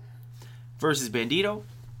 Versus Bandito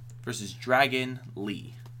versus Dragon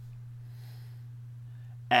Lee.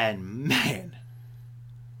 And man,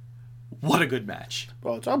 what a good match.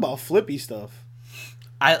 Bro, talking about flippy stuff.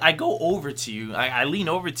 I go over to you, I lean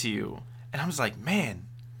over to you, and I'm just like, man,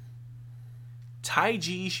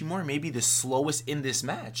 Taiji Ishimori may be the slowest in this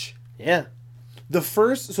match. Yeah.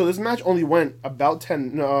 So this match only went about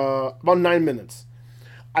 9 minutes.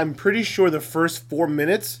 I'm pretty sure the first 4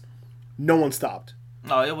 minutes, no one stopped.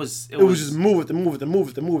 No, it was just move it.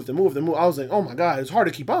 I was like, oh my God, it's hard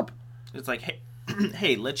to keep up. It's like,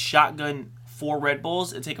 hey, let's shotgun 4 Red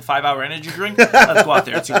Bulls and take a 5-hour energy drink. Let's go out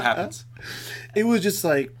there and see what happens. It was just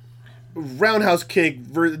like roundhouse kick,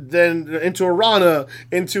 then into a Rana,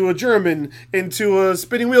 into a German, into a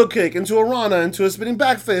spinning wheel kick, into a Rana, into a spinning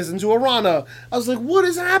back fist, into a Rana. I was like, what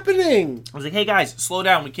is happening? I was like, hey guys, slow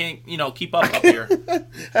down. We can't, keep up here.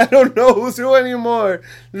 I don't know who's who anymore.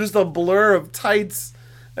 Just a blur of tights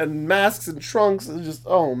and masks and trunks. And just,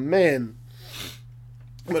 oh man.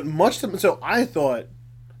 But so I thought,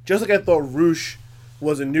 just like I thought Roosh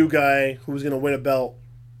was a new guy who was going to win a belt.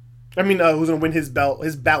 I mean, who was going to win his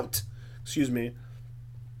bout. Excuse me.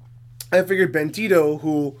 I figured Bandito,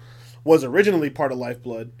 who was originally part of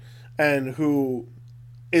Lifeblood and who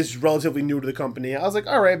is relatively new to the company, I was like,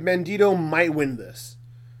 all right, Bandito might win this.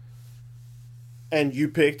 And you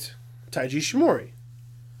picked Taiji Ishimori.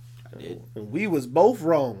 I did. And we was both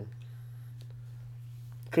wrong.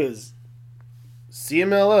 Because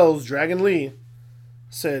CMLL's Dragon Lee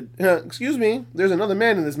said, excuse me, there's another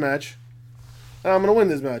man in this match. I'm going to win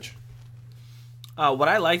this match. What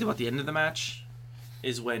I liked about the end of the match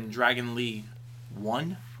is when Dragon Lee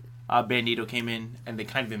won, Bandito came in and they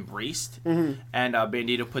kind of embraced, and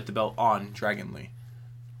Bandito put the belt on Dragon Lee.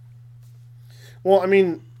 Well, I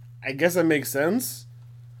mean, I guess that makes sense.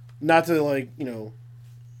 Not to,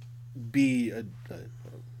 be a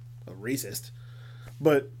racist,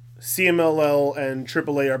 but CMLL and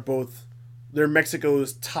AAA are both, they're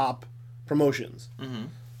Mexico's top promotions.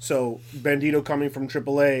 So Bandito coming from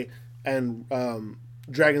AAA and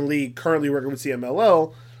Dragon Lee currently working with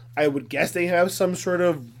CMLL, I would guess they have some sort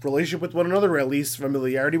of relationship with one another, or at least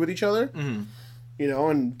familiarity with each other. And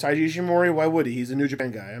Taiji Ishimori, why would he? He's a New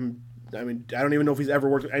Japan guy. I don't even know if he's ever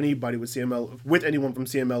worked with anybody with anyone from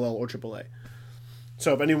CMLL or AAA.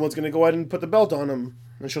 So if anyone's going to go ahead and put the belt on him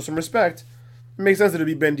and show some respect, it makes sense that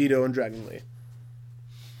it'd be Bandito and Dragon Lee.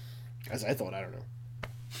 As I thought, I don't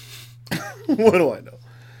know. What do I know?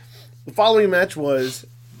 The following match was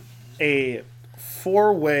a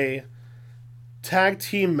 4-way tag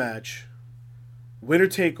team match, winner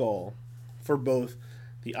take all, for both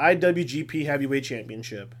the IWGP Heavyweight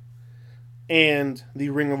Championship and the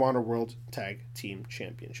Ring of Honor World Tag Team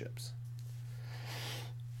Championships.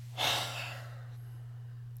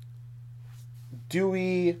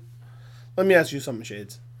 Let me ask you something,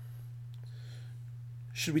 Shades.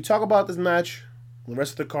 Should we talk about this match, the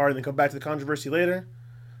rest of the card, and then come back to the controversy later?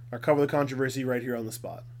 Or cover the controversy right here on the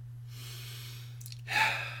spot?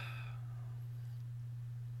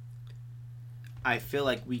 I feel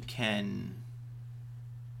like we can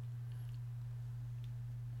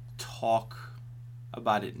talk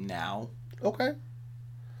about it now. Okay.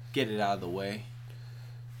 Get it out of the way.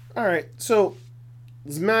 All right. So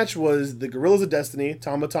this match was the Gorillas of Destiny,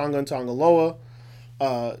 Tama Tonga and Tonga Loa,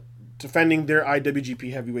 defending their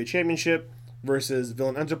IWGP Heavyweight Championship versus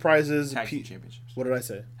Villain Enterprises. Tag Team Championships. What did I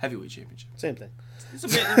say? Heavyweight Championship. Same thing. It's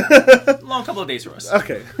a bit long couple of days for us.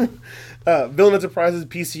 Okay. Villain Enterprises,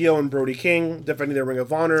 PCO, and Brody King defending their Ring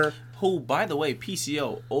of Honor. Who, by the way,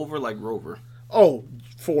 PCO over like Rover. Oh,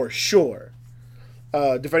 for sure.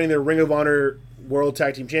 Defending their Ring of Honor World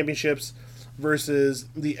Tag Team Championships versus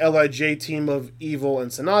the LIJ team of Evil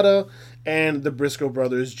and Sonata and the Briscoe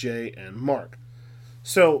brothers, Jay and Mark.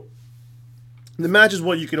 So, the match is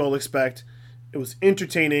what you could all expect. It was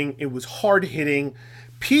entertaining. It was hard-hitting.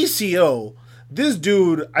 PCO, this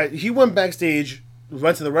dude, he went backstage,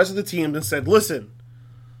 went to the rest of the team and said, listen,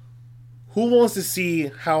 who wants to see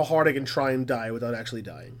how hard I can try and die without actually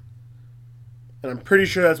dying? And I'm pretty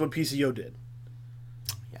sure that's what PCO did.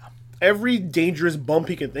 Yeah. Every dangerous bump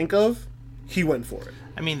he can think of, he went for it.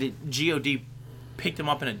 I mean, the GOD picked him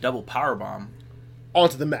up in a double powerbomb.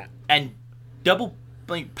 Onto the mat. And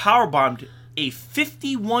powerbombed a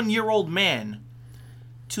 51-year-old man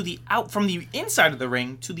from the inside of the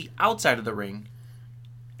ring to the outside of the ring.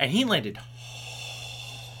 And he landed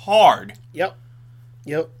hard. Yep.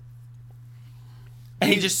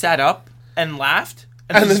 And he just sat up and laughed.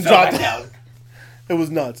 And then dropped back down. It was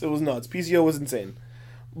nuts. PCO was insane.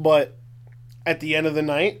 But at the end of the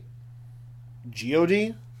night,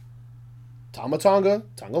 GOD, Tama Tonga,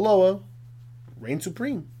 Tonga Loa, reign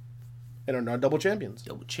supreme. And are now double champions.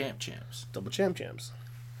 Double champs. Double champs.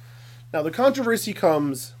 Now, the controversy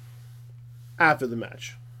comes after the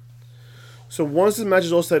match. So once the match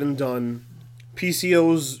is all said and done,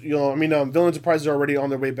 PCO's, Villain Enterprises are already on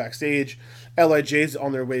their way backstage. LIJ's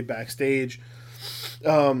on their way backstage.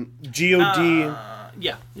 GOD...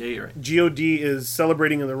 Yeah, you're right. GOD is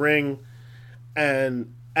celebrating in the ring,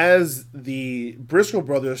 and as the Briscoe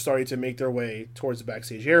brothers started to make their way towards the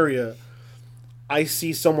backstage area, I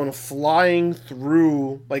see someone flying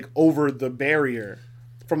through, over the barrier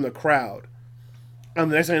from the crowd. And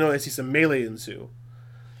the next thing I know, I see some melee ensue.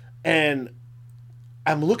 And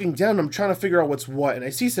I'm looking down, and I'm trying to figure out what's what, and I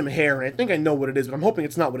see some hair, and I think I know what it is, but I'm hoping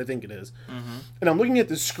it's not what I think it is. Mm-hmm. And I'm looking at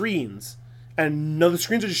the screens, and no, the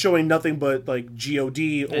screens are just showing nothing but GOD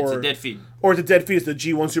It's a dead feed. Or it's a dead feed. It's the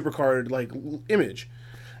G1 Supercard image.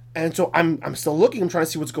 And so I'm still looking. I'm trying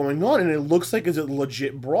to see what's going on, and it looks like it's a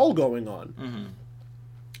legit brawl going on. Mm-hmm.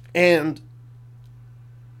 And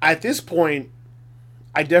at this point,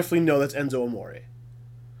 I definitely know that's Enzo Amore,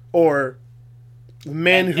 or the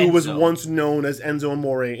man who was once known as Enzo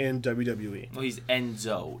Amore in WWE. Well, he's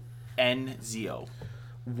Enzo. N-Z-O.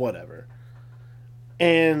 Whatever.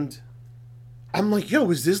 And I'm like, yo,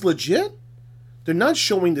 is this legit? They're not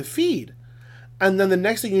showing the feed. And then the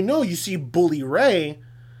next thing you know, you see Bully Ray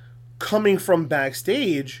coming from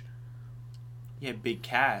backstage. Yeah, Big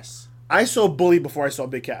Cass. I saw Bully before I saw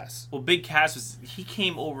Big Cass. Well, Big Cass he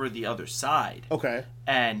came over the other side. Okay.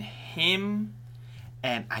 And him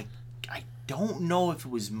and I don't know if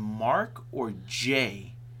it was Mark or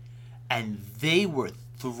Jay, and they were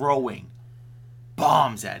throwing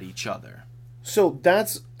bombs at each other. So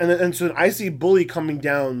so I see Bully coming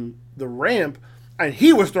down the ramp, and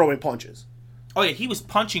he was throwing punches. Oh yeah, he was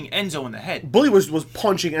punching Enzo in the head. Bully was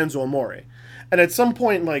punching Enzo Amore. And at some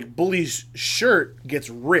point, Bully's shirt gets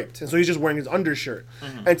ripped, and so he's just wearing his undershirt.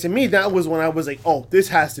 Mm-hmm. And to me, that was when I was like, oh, this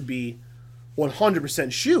has to be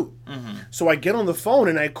 100% shoot. Mm-hmm. So I get on the phone,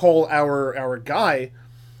 and I call our guy,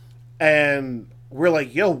 and we're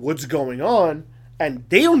like, yo, what's going on? And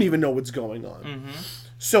they don't even know what's going on. Mm-hmm.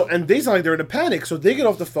 So, and they sound like they're in a panic, so they get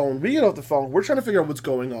off the phone, we get off the phone, we're trying to figure out what's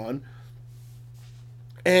going on.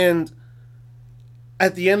 And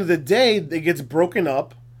at the end of the day, it gets broken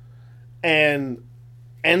up, and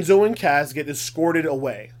Enzo and Cass get escorted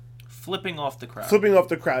away. Flipping off the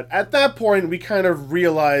crowd. At that point, we kind of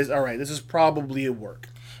realize, all right, this is probably a work.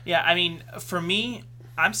 Yeah, I mean, for me,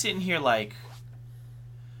 I'm sitting here like,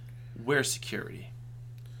 where's security?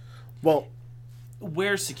 Well,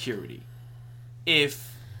 where's security?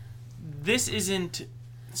 If this isn't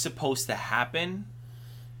supposed to happen,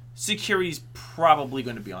 security's probably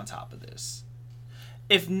going to be on top of this.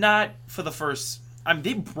 If not for the first... I mean,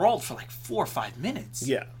 they brawled for like 4 or 5 minutes.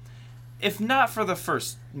 Yeah. If not for the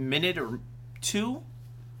first minute or two,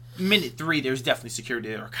 minute 3, there's definitely security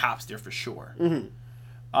there or cops there for sure.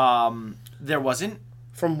 Mm-hmm. There wasn't.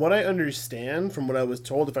 From what I understand, from what I was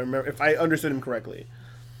told, if I understood him correctly,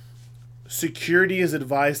 security is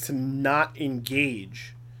advised to not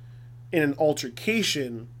engage in an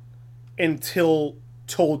altercation until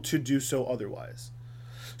told to do so otherwise.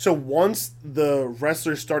 So once the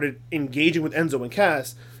wrestlers started engaging with Enzo and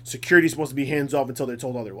Cass, security is supposed to be hands off until they're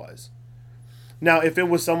told otherwise. Now, if it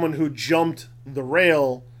was someone who jumped the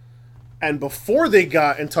rail and before they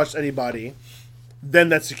got and touched anybody, then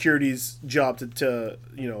that's security's job to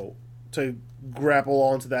grapple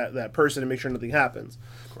onto that person and make sure nothing happens.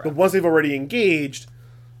 Correct. But once they've already engaged,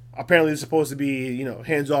 apparently it's supposed to be,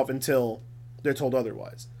 hands off until they're told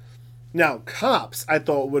otherwise. Now, cops, I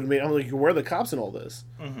thought would make... I'm like, where are the cops in all this?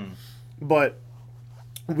 Mm-hmm. But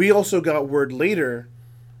we also got word later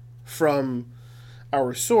from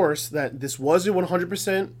our source that this wasn't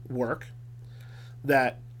 100% work,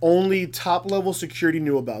 that only top-level security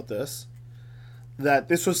knew about this, that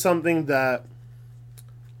this was something that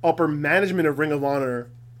upper management of Ring of Honor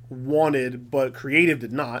wanted, but creative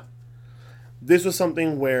did not. This was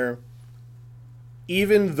something where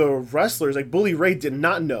even the wrestlers, like Bully Ray, did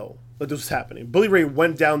not know that this was happening. Bully Ray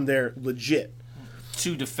went down there legit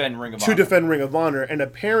to defend Ring of Honor, and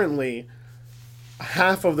apparently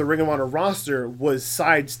half of the Ring of Honor roster was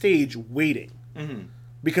side stage waiting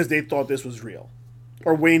because they thought this was real,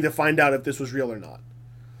 or waiting to find out if this was real or not.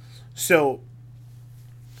 So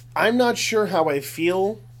I'm not sure how I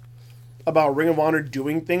feel about Ring of Honor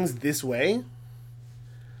doing things this way,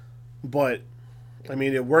 but I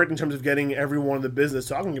mean, it worked in terms of getting everyone in the business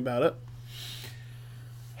talking about it.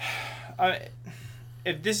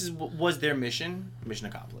 If this was their mission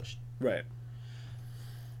accomplished. Right.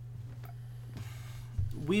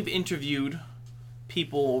 We've interviewed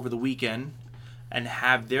people over the weekend and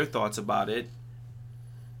have their thoughts about it,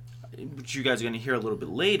 which you guys are going to hear a little bit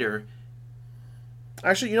later.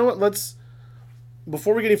 Actually, you know what?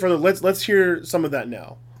 Before we get any further, let's hear some of that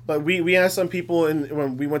now. But we asked some people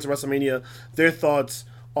when we went to WrestleMania their thoughts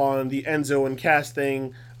on the Enzo and Cass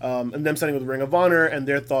thing, and them signing with Ring of Honor, and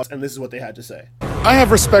their thoughts, and this is what they had to say. I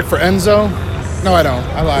have respect for Enzo. No, I don't.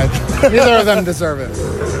 I lied. Neither of them deserve it.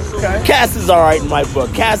 Okay. Cass is all right in my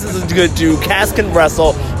book. Cass is a good dude. Cass can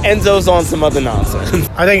wrestle. Enzo's on some other nonsense.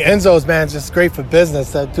 I think Enzo's, man, just great for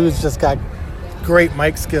business. That dude's just got great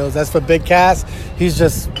mic skills. As for Big Cass,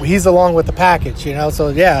 he's along with the package, So,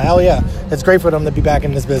 yeah, hell yeah. It's great for them to be back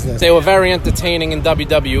in this business. They were very entertaining in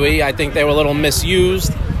WWE. I think they were a little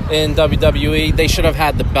misused in WWE. They should have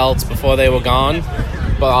had the belts before they were gone.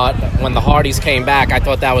 But when the Hardys came back, I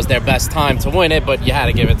thought that was their best time to win it, but you had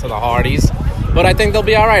to give it to the Hardys. But I think they'll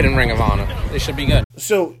be all right in Ring of Honor. They should be good.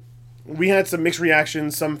 So, we had some mixed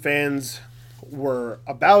reactions. Some fans were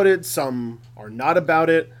about it. Some are not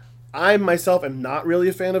about it. I, myself, am not really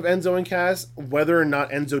a fan of Enzo and Cass. Whether or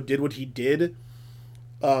not Enzo did what he did,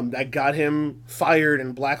 that got him fired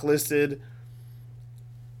and blacklisted,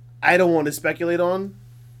 I don't want to speculate on.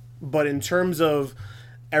 But in terms of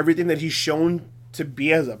everything that he's shown to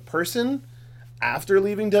be as a person after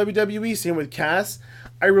leaving WWE, same with Cass,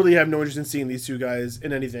 I really have no interest in seeing these two guys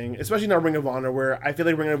in anything, especially not Ring of Honor, where I feel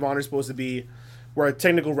like Ring of Honor is supposed to be where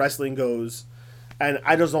technical wrestling goes, and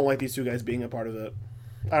I just don't like these two guys being a part of it.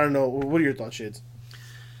 I don't know. What are your thoughts, Shades?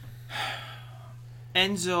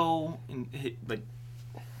 Enzo,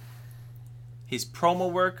 his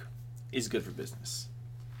promo work is good for business.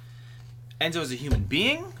 Enzo as a human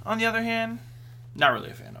being, on the other hand, not really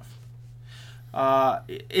a fan of.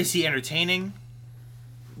 Is he entertaining?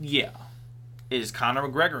 Yeah. Is Conor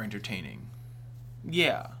McGregor entertaining?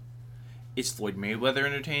 Yeah. Is Floyd Mayweather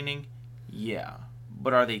entertaining? Yeah.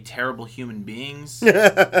 But are they terrible human beings?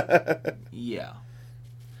 Yeah.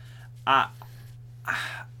 I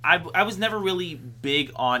was never really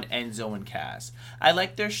big on Enzo and Cass. I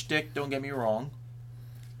like their shtick, don't get me wrong.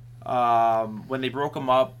 When they broke him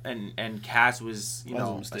up and Cass was,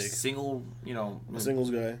 a single, a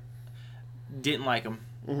singles guy. Didn't like him.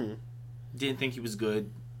 Mm-hmm. Didn't think he was good.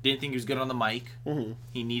 Didn't think he was good on the mic. Mm-hmm.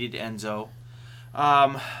 He needed Enzo.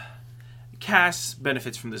 Cass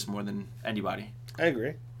benefits from this more than anybody. I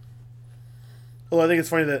agree. Well, I think it's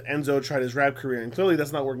funny that Enzo tried his rap career, and clearly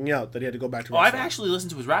that's not working out, that he had to go back to wrestling. I've actually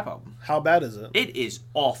listened to his rap album. How bad is it? It is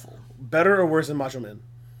awful. Better or worse than Macho Man?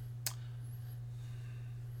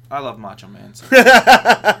 I love Macho Man. So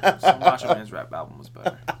Macho Man's rap album was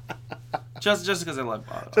better. Just because I love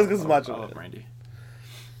Macho Man. I love Randy.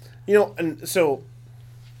 And so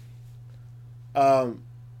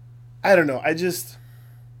I don't know.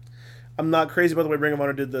 I'm not crazy about the way Ring of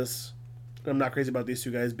Honor did this. I'm not crazy about these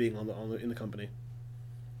two guys being in the company.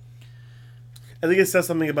 I think it says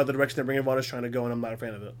something about the direction that Ring of Honor is trying to go, and I'm not a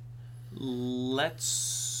fan of it.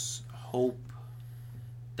 Let's hope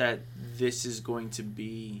that this is going to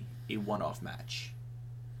be a one-off match.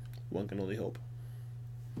 One can only hope.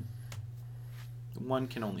 One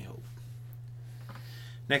can only hope.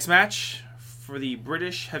 Next match for the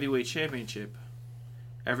British Heavyweight Championship.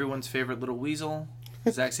 Everyone's favorite little weasel,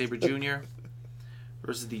 Zack Sabre Jr.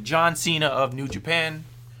 versus the John Cena of New Japan,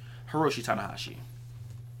 Hiroshi Tanahashi.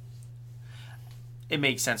 It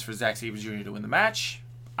makes sense for Zack Sabre Jr. to win the match.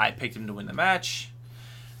 I picked him to win the match.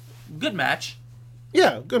 Good match.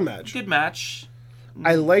 Yeah, good match. Good match.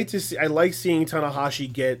 I like seeing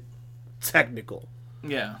Tanahashi get technical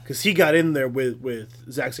Yeah. because he got in there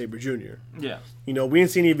with Zack Sabre Jr. Yeah. You know, we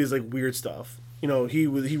didn't see any of his like weird stuff. You know, he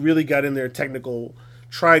really got in there technical,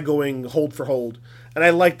 try going hold for hold, and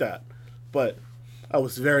I like that. But I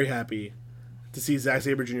was very happy to see Zack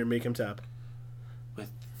Sabre Jr. make him tap. With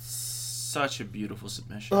such a beautiful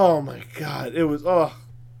submission. Oh my god, it was a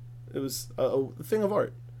thing of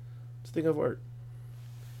art. It's a thing of art.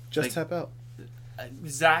 Just Like- tap out.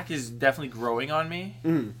 Zach is definitely growing on me,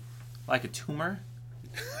 like a tumor.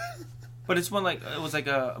 But it was like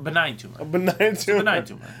a benign tumor. A benign tumor. Benign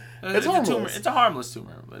tumor. It's a harmless. tumor. It's a harmless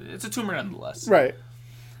tumor, but it's a tumor nonetheless. Right.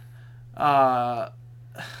 I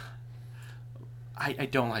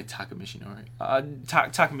don't like Taka Mishinori.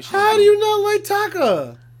 Taka Mishinori. How do you not like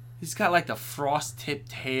Taka? He's got like the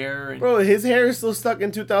frost-tipped hair, and Bro, his hair is still stuck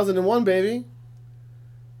in 2001, baby.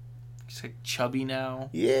 he's like chubby now.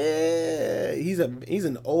 Yeah, he's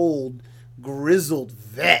an old grizzled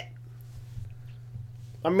vet.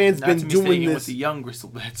 My man's Not been to be doing mistaken this. with the young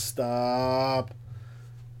Gristlebits. Stop.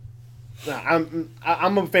 Nah,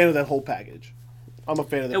 I'm a fan of that whole package. I'm a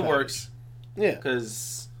fan of that. It package. works Yeah,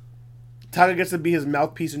 because Taka gets to be his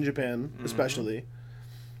mouthpiece in Japan, Mm-hmm. especially,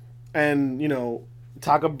 and you know,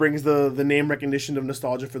 Taka brings the name recognition of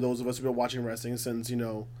nostalgia for those of us who've been watching wrestling since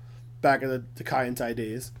back in the Takai and Tai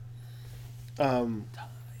days.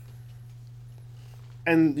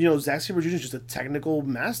 And Zack Sabre Jr. is just a technical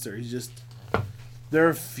master. There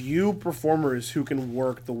are few performers who can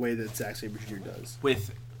work the way that Zack Sabre Jr. does.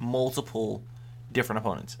 with multiple different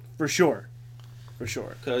opponents. For sure.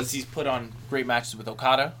 Because he's put on great matches with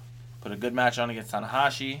Okada, put a good match on against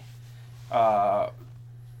Tanahashi, Tomohiro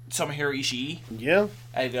Ishii Yeah.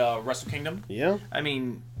 at Wrestle Kingdom. Yeah. I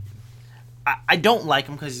mean, I don't like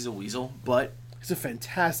him because he's a weasel, but He's a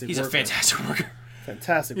fantastic he's worker. a fantastic worker.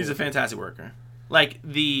 Fantastic He's a worker. fantastic worker. Like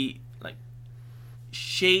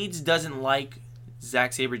Shades doesn't like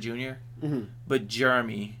Zack Sabre Jr., but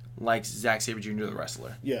Jeremy likes Zack Sabre Jr. the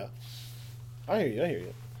wrestler. Yeah. I hear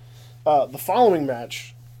you. The following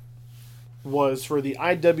match was for the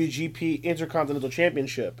IWGP Intercontinental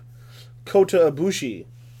Championship. Kota Ibushi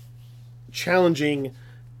challenging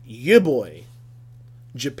ya boy,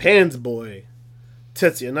 Japan's boy,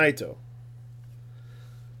 Tetsuya Naito.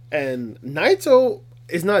 And Naito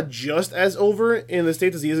is not just as over in the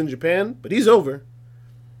States as he is in Japan, but he's over.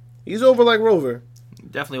 He's over like Rover.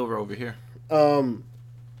 Definitely over here.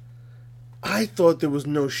 I thought there was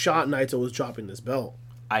no shot Naito was dropping this belt.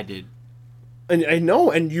 I did. And I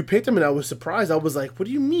know, and you picked him, and I was surprised. I was like, what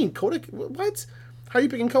do you mean? Kota? What? How are you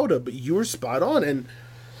picking Kota? But you were spot on, and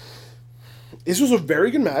this was a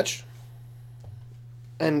very good match.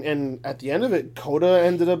 And at the end of it, Kota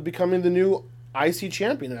ended up becoming the new IC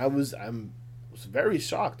champion, and I was very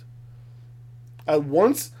shocked.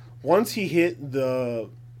 Once he hit the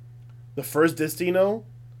first Destino,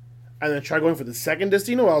 and then tried going for the second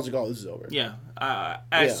Destino, I was like, oh, this is over. Yeah. Yeah.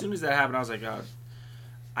 As soon as that happened, I was like,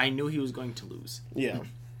 I knew he was going to lose. Yeah.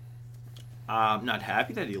 I'm not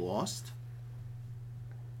happy that he lost.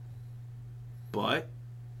 But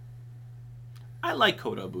I like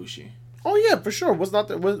Kota Ibushi. Oh yeah, for sure.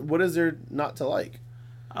 What is there not to like?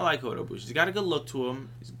 I like Kota Ibushi. He's got a good look to him.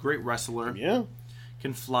 He's a great wrestler. Yeah.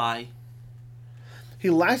 Can fly. He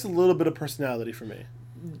lacks a little bit of personality for me.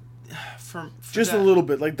 For Just that, a little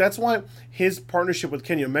bit. Like, that's why his partnership with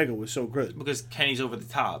Kenny Omega was so good. because Kenny's over the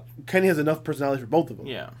top. Kenny has enough personality for both of them.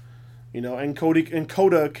 Yeah. And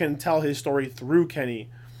Kota can tell his story through Kenny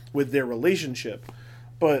with their relationship.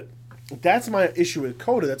 But that's my issue with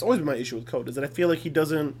Kota. That's always been my issue with Kota, is that I feel like he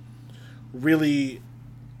doesn't really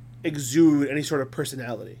exude any sort of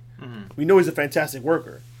personality. Mm-hmm. We know he's a fantastic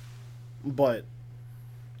worker, but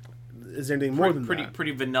is there anything more than that?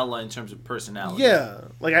 Pretty vanilla in terms of personality. Yeah,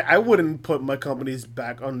 like I wouldn't put my company's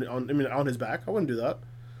back on his back. I wouldn't do that.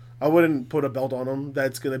 I wouldn't put a belt on him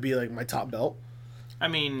that's gonna be like my top belt. I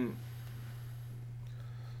mean,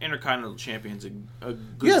 Intercontinental Champion's a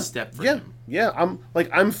good step for him. Yeah,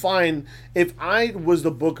 I'm fine if I was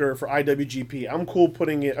the booker for IWGP. I'm cool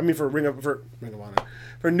putting it. I mean, for Ring of Honor,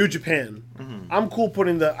 for New Japan, I'm cool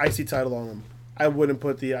putting the IC title on him. I wouldn't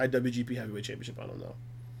put the IWGP Heavyweight Championship on him though.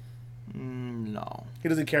 No, he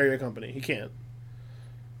doesn't carry a company. He can't.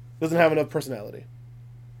 Doesn't have enough personality.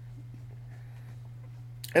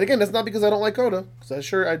 And again, that's not because I don't like Kota,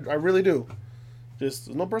 because I really do. Just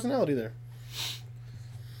there's no personality there.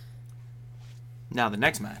 Now the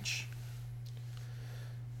next match.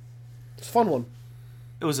 It's a fun one.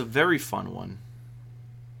 It was a very fun one.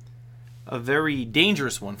 A very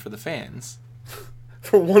dangerous one for the fans.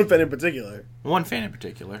 For one fan in particular. One fan in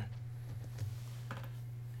particular.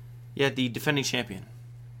 You had the defending champion.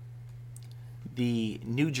 The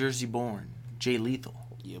New Jersey born Jay Lethal.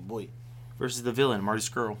 Yeah, boy. Versus the villain, Marty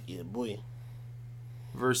Scurll. Yeah, boy.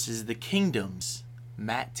 Versus the Kingdom's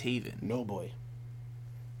Matt Taven. No, boy.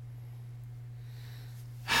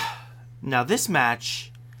 Now, this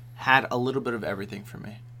match had a little bit of everything for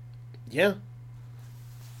me. Yeah.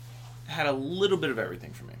 Had a little bit of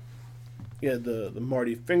everything for me. We had the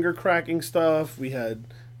Marty finger cracking stuff. We had,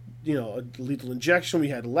 a lethal injection. We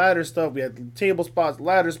had ladder stuff. We had table spots,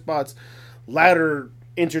 ladder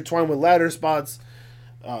intertwined with ladder spots.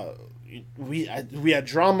 We had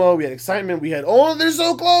drama. We had excitement. We had, oh, they're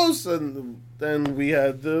so close. And then we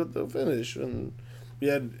had the finish. And we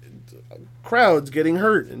had crowds getting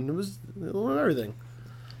hurt. And it was everything.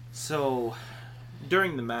 So,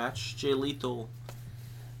 during the match, Jay Lethal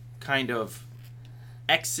kind of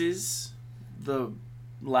X's the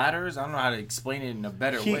ladders. I don't know how to explain it in a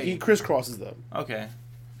better way. He crisscrosses them. Okay.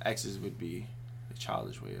 X's would be a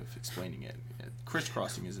childish way of explaining it.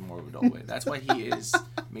 Crisscrossing is a more of an adult way. That's why he is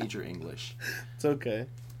major English. It's okay.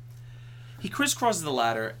 He crisscrosses the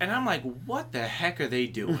ladder, and I'm like, what the heck are they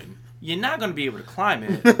doing? You're not going to be able to climb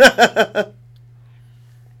it.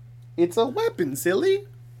 It's a weapon, silly.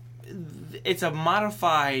 It's a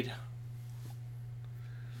modified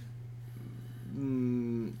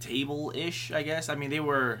table-ish, I guess. I mean, they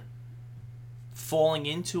were falling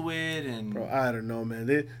into it, and bro, I don't know, man.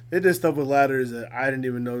 They did stuff with ladders that I didn't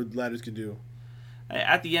even know ladders could do.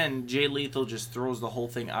 At the end, Jay Lethal just throws the whole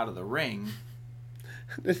thing out of the ring.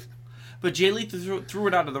 But Jay Lethal threw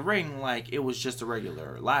it out of the ring like it was just a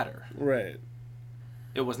regular ladder. Right.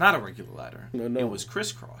 It was not a regular ladder. No. It was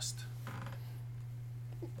crisscrossed.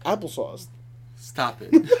 Applesauce. Stop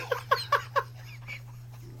it.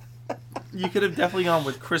 You could have definitely gone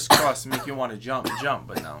with crisscross to make you want to jump,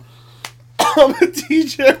 but no. I'm a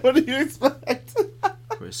teacher. What do you expect?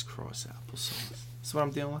 Crisscross applesauce. That's what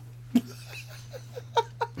I'm dealing with.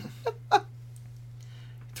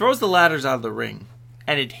 Throws the ladders out of the ring,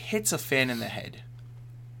 and it hits a fan in the head.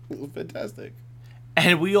 Fantastic.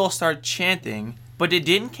 And we all start chanting, but it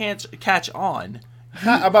didn't catch on.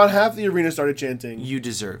 About half the arena started chanting, You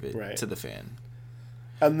deserve it, right, to the fan.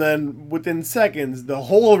 And then within seconds, the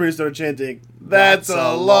whole arena started chanting, that's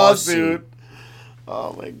a lawsuit.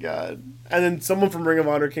 Oh my god. And then someone from Ring of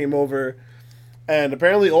Honor came over, and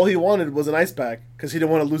apparently all he wanted was an ice pack, because he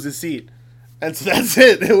didn't want to lose his seat. And so that's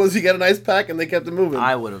it. He got an ice pack, and they kept it moving.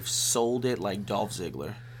 I would have sold it like Dolph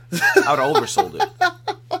Ziggler. I would have oversold it.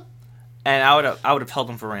 And I would have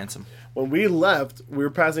held him for ransom. When we left, we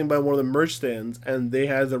were passing by one of the merch stands, and they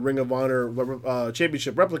had the Ring of Honor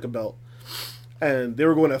Championship replica belt. And they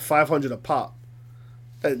were going at $500 a pop.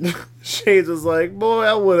 And Shades was like, boy,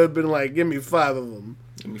 I would have been like, give me 5 of them.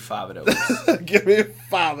 Give me 5 of those. Give me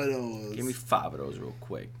 5 of those. Give me 5 of those real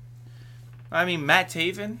quick. I mean, Matt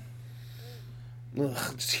Taven. Ugh,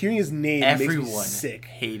 just hearing his name Everyone makes me sick.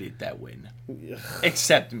 hated that win.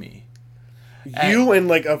 Except me. You and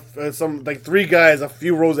like some 3 guys a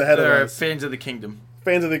few rows ahead of They're us. fans of the Kingdom.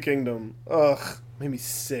 Fans of the Kingdom. Ugh, made me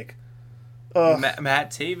sick. Ugh.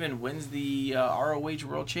 Matt Taven wins the ROH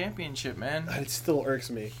World Championship, man. It still irks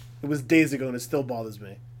me. It was days ago and it still bothers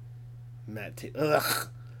me. Matt Taven.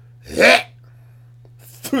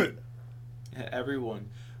 Ugh. Everyone.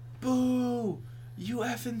 Boo! You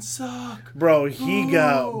effing suck. Bro, he Boo!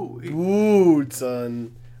 got booed,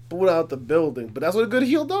 son. Booed out the building. But that's what a good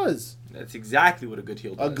heel does. That's exactly what a good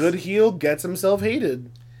heel does. A good heel gets himself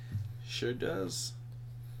hated. Sure does.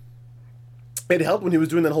 It helped when he was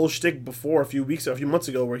doing that whole shtick before a few months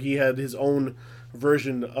ago, where he had his own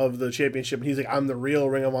version of the championship, and he's like, "I'm the real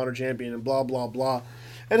Ring of Honor champion," and blah blah blah.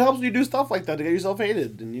 It helps when you do stuff like that to get yourself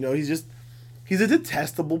hated, and he's a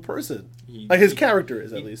detestable person. His character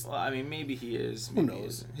is, at least. Well, I mean, maybe he is. Who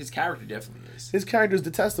knows? His character definitely is. His character is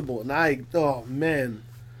detestable, and oh man,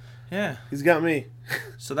 Yeah. he's got me.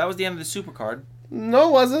 So that was the end of the Supercard. No,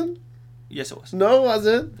 it wasn't. Yes, it was. No, it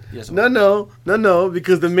wasn't. Yes, it No,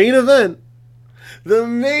 because the main event,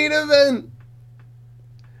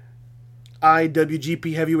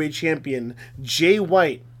 IWGP Heavyweight Champion Jay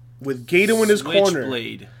White with Gato in his corner.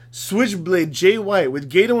 Switchblade Jay White with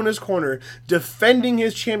Gato in his corner, defending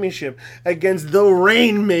his championship against the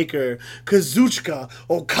Rainmaker, Kazuchika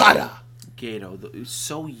Okada. Gato,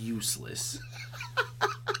 so useless.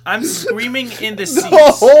 I'm screaming in the The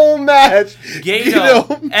seats. whole match. Gato,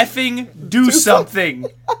 effing do something.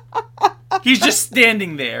 He's just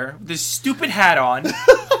standing there with his stupid hat on.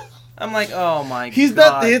 I'm like, oh my god. He's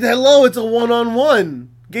not. Hello, it's a one-on-one.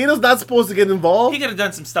 Gato's not supposed to get involved. He could have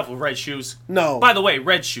done some stuff with red shoes. No. By the way,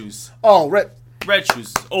 red shoes. Oh, red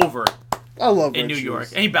Shoes over I love in Red New Shoes. York.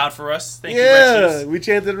 And he bowed for us. Thank you, Red Yeah, Shoes. we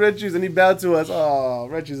chanted Red Shoes and he bowed to us. Oh,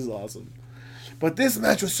 Red Shoes is awesome. But this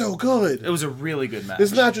match was so good. It was a really good match.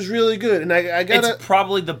 This match was really good, and I gotta. It's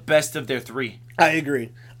probably the best of their three. I agree,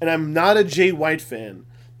 and I'm not a Jay White fan,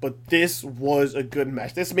 but this was a good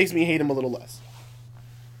match. This makes me hate him a little less.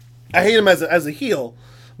 I hate him as a heel,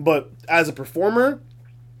 but as a performer,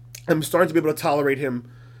 I'm starting to be able to tolerate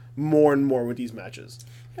him more and more with these matches.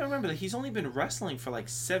 Yeah, remember that he's only been wrestling for like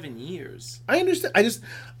 7 years. I understand.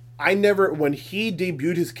 I never, when he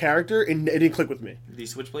debuted his character, it didn't click with me. The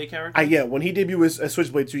Switchblade character? When he debuted as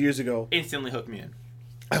Switchblade 2 years ago, Instantly hooked me in.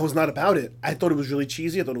 I was not about it. I thought it was really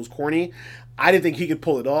cheesy. I thought it was corny. I didn't think he could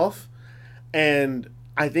pull it off. And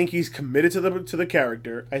I think he's committed to the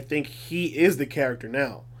character. I think he is the character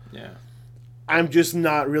now. Yeah. I'm just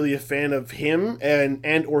not really a fan of him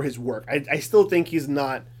and or his work. I still think he's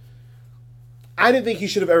not. I didn't think he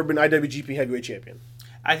should have ever been IWGP Heavyweight Champion.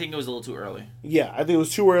 I think it was a little too early. Yeah, I think it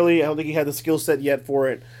was too early. I don't think he had the skill set yet for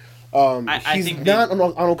it. I he's think not on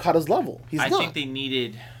Okada's level. He's I not. think they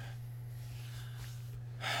needed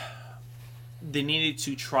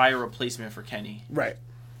to try a replacement for Kenny. Right.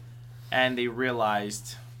 And they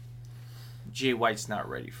realized Jay White's not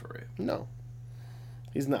ready for it. No.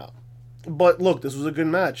 He's not. But look, this was a good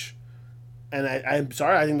match. And I'm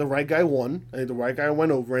sorry, I think the right guy won. I think the right guy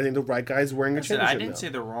went over. I think the right guy's wearing a championship I didn't say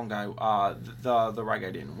the wrong guy. The right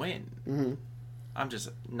guy didn't win. Mm-hmm. I'm just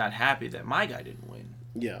not happy that my guy didn't win.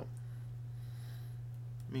 Yeah.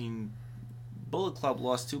 I mean, Bullet Club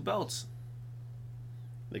lost 2 belts.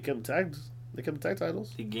 They kept the tag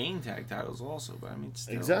titles. They gained tag titles also, but I mean,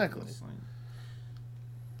 still, Exactly. it's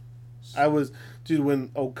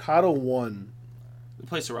When Okada won, the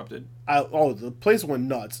place erupted. the place went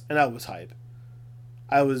nuts, and I was hype.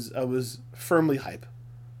 I was firmly hype.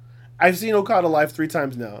 I've seen Okada live 3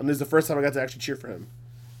 times now, and this is the first time I got to actually cheer for him.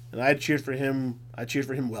 And I cheered for him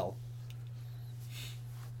well.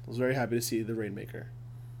 I was very happy to see the Rainmaker.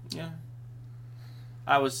 Yeah.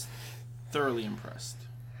 I was thoroughly impressed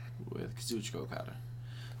with Kazuchika Okada.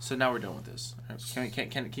 So now we're done with this.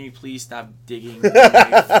 Can you please stop digging?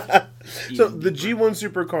 So the G1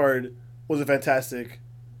 Super card was a fantastic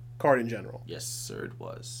card in general. Yes, sir, it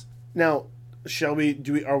was. Now, are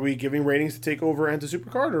we giving ratings to TakeOver and to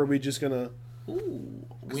Supercard, or are we just gonna? Ooh,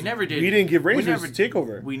 we never did. We didn't give ratings to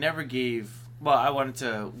TakeOver. We never gave. Well, I wanted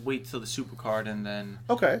to wait till the Supercard, and then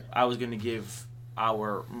Okay. I was gonna give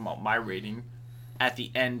my rating at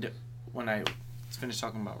the end when I finish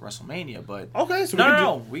talking about WrestleMania. But Okay,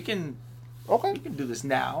 so we can do this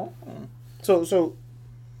now. So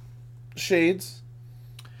Shades.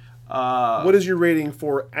 What What is your rating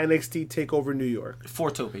for NXT TakeOver New York?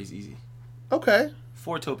 4 topes easy. Okay.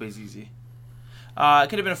 4 topes easy. It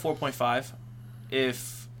could have been a 4.5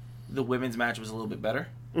 if the women's match was a little bit better.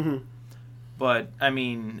 Mm-hmm. But I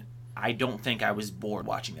mean, I don't think I was bored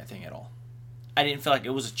watching that thing at all. I didn't feel like it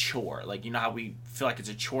was a chore. Like, you know how we feel like it's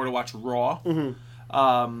a chore to watch Raw.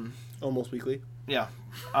 Mm-hmm. Almost weekly. Yeah.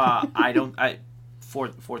 4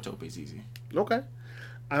 topes easy. Okay.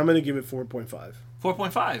 I'm gonna give it 4.5.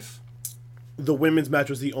 4.5. The women's match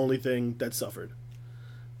was the only thing that suffered.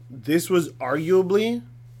 This was arguably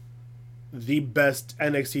the best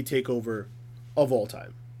NXT TakeOver of all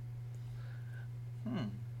time.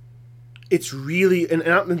 It's really and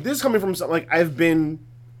this is coming from something like I've been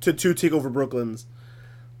to 2 TakeOver Brooklyns.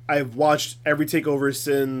 I've watched every TakeOver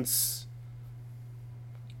since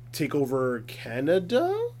TakeOver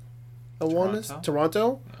Canada.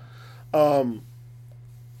 Toronto. Yeah.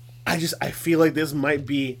 I feel like this might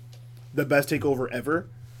be the best TakeOver ever.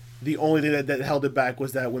 The only thing that held it back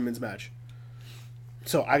was that women's match.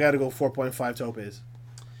 So I got to go 4.5 topes.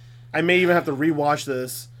 I may even have to rewatch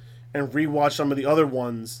this and rewatch some of the other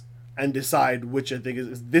ones and decide which I think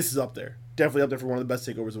this is up there. Definitely up there for one of the best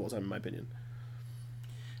TakeOvers of all time, in my opinion.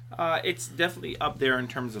 It's definitely up there in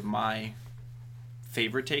terms of my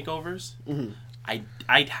favorite TakeOvers. Mm-hmm.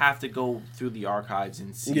 I'd have to go through the archives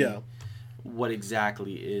and see. Yeah. what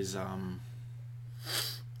exactly is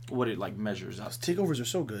what it like measures up. Takeovers are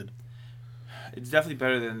so good. It's definitely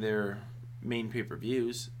better than their main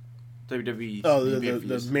pay-per-views. WWE. Oh,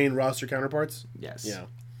 the main roster counterparts? Yes. Yeah.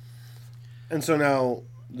 And so now,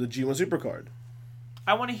 the G1 Supercard.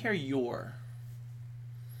 I want to hear your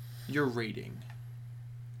rating.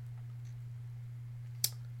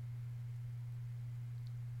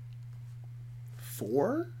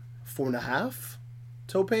 4.5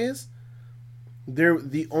 topes. They're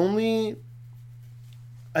the only.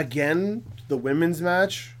 Again, the women's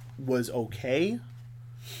match was okay.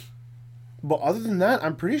 But other than that,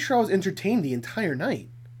 I'm pretty sure I was entertained the entire night.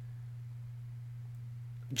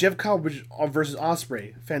 Jeff Cobb versus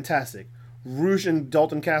Ospreay, fantastic. Rouge and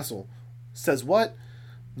Dalton Castle, says what?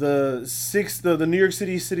 The New York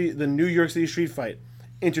City street fight,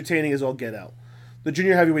 entertaining as all get out. The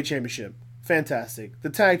Junior Heavyweight Championship, fantastic. The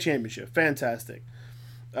Tag Championship, fantastic.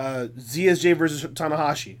 ZSJ versus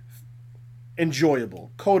Tanahashi,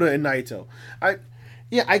 enjoyable. Kota and Naito, I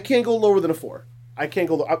can't go lower than a 4. I can't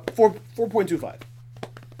go 4.25.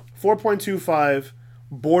 4.25,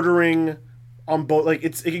 bordering on both. Like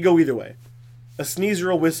it could go either way. A sneeze or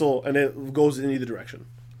a whistle, and it goes in either direction.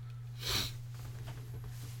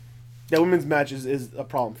 That women's match is a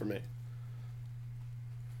problem for me.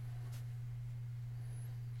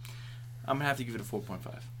 I'm gonna have to give it a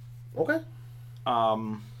 4.5. Okay.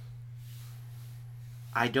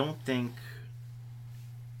 I don't think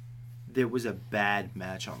there was a bad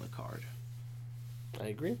match on the card. I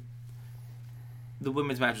agree. The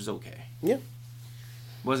women's match was okay. Yeah.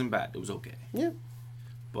 Wasn't bad. It was okay. Yeah.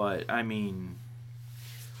 But, I mean,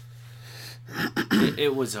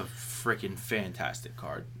 it was a freaking fantastic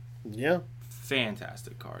card. Yeah.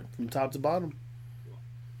 Fantastic card. From top to bottom.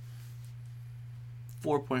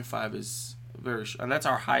 4.5 is and that's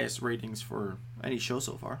our highest ratings for any show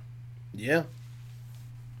so far. Yeah.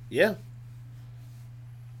 Yeah.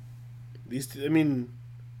 These two, I mean,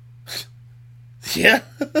 yeah.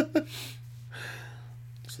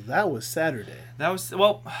 So that was Saturday.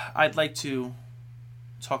 I'd like to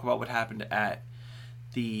talk about what happened at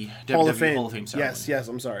the Hall WWE of Fame. Hall of Fame ceremony. Yes,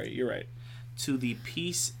 I'm sorry. You're right. To the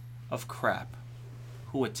piece of crap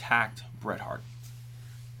who attacked Bret Hart.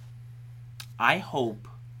 I hope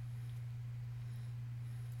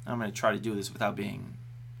I'm going to try to do this without being,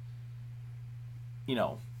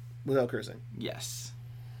 Without cursing. yes.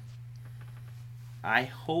 I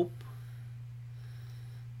hope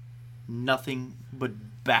nothing but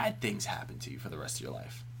bad things happen to you for the rest of your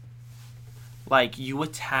life. Like, you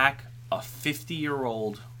attack a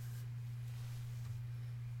 50-year-old,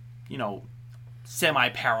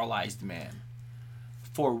 semi-paralyzed man.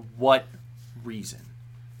 For what reason?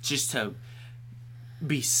 Just to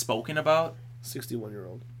be spoken about?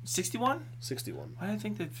 61-year-old. 61? 61. Why do I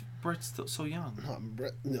think that Brett's still so young?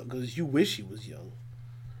 No, because you wish he was young.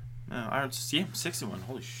 No, I don't see him 61.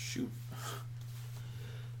 Holy shoot.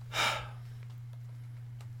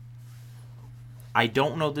 I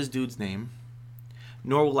don't know this dude's name,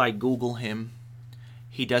 nor will I Google him.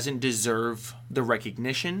 He doesn't deserve the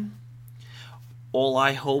recognition. All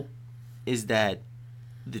I hope is that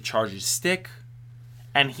the charges stick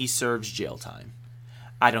and he serves jail time.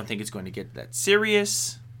 I don't think it's going to get that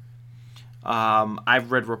serious.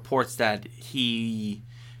 I've read reports that he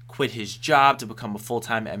quit his job to become a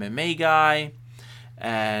full-time MMA guy,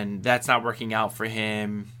 and that's not working out for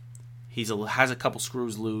him. Has a couple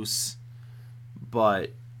screws loose,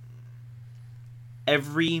 but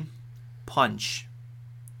every punch,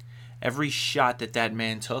 every shot that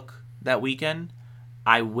man took that weekend,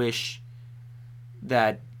 I wish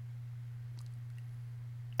that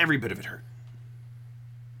every bit of it hurt.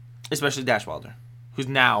 Especially Dash Wilder, who's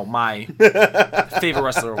now my favorite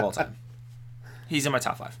wrestler of all time. He's in my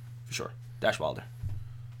top 5, for sure. Dash Wilder.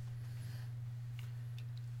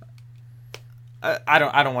 I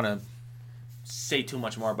don't want to say too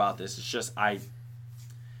much more about this. It's just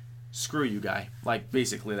screw you, guy. Like,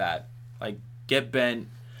 basically that. Like, get bent.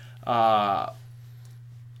 I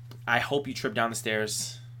hope you trip down the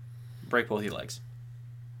stairs, break both your legs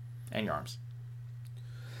and your arms.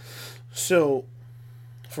 So,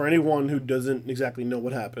 for anyone who doesn't exactly know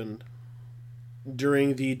what happened,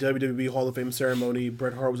 during the WWE Hall of Fame ceremony,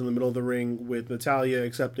 Bret Hart was in the middle of the ring with Natalya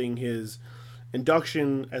accepting his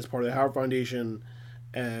induction as part of the Howard Foundation,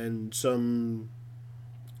 and some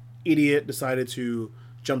idiot decided to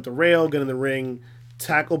jump the rail, get in the ring,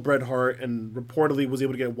 tackle Bret Hart, and reportedly was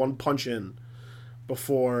able to get one punch in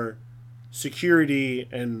before security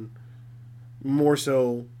and more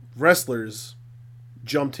so wrestlers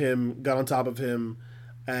jumped him, got on top of him,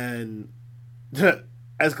 and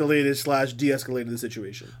escalated/de-escalated the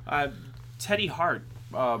situation. Teddy Hart,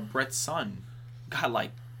 Brett's son, got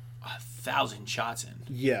like 1,000 shots in.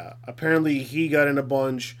 Yeah, apparently he got in a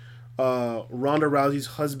bunch. Ronda Rousey's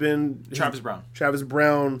husband, Travis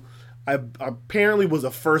Brown, apparently was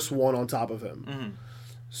the first one on top of him. Mm-hmm.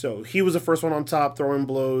 So he was the first one on top, throwing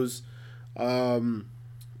blows. I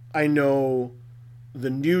know the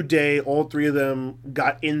New Day, all three of them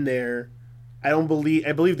got in there. I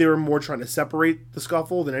believe they were more trying to separate the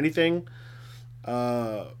scuffle than anything.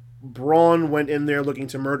 Braun went in there looking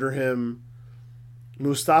to murder him.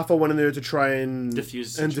 Mustafa went in there to try and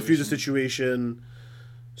defuse the situation.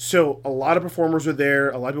 So a lot of performers were there.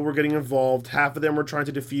 A lot of people were getting involved. Half of them were trying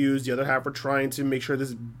to defuse. The other half were trying to make sure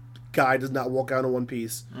this guy does not walk out in one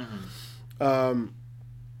piece. Mm-hmm.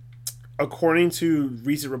 According to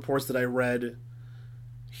recent reports that I read,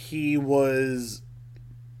 he was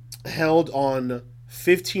held on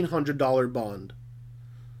 $1,500 bond,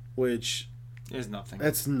 which is nothing.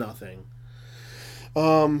 That's nothing.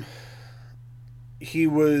 He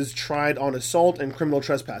was tried on assault and criminal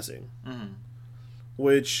trespassing,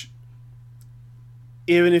 which,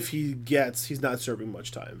 even if he's not serving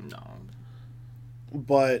much time. No.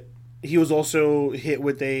 But he was also hit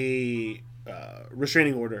with a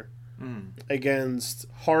restraining order against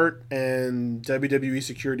Hart and WWE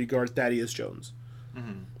security guard Thaddeus Jones.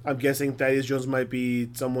 I'm guessing Thaddeus Jones might be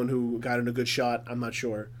someone who got in a good shot. I'm not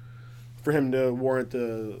sure. For him to warrant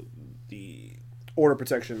the order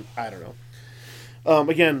protection, I don't know.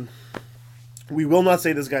 Again, we will not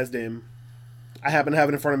say this guy's name. I happen to have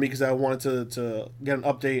it in front of me because I wanted to get an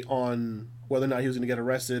update on whether or not he was going to get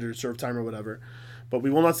arrested or serve time or whatever. But we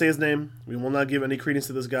will not say his name. We will not give any credence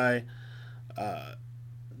to this guy.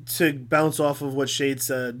 To bounce off of what Shade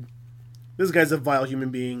said, this guy's a vile human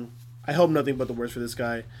being. I hope nothing but the worst for this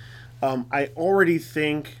guy. I already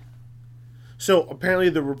think... So, apparently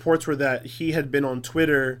the reports were that he had been on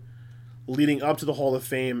Twitter leading up to the Hall of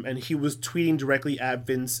Fame, and he was tweeting directly at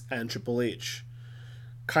Vince and Triple H,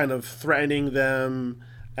 kind of threatening them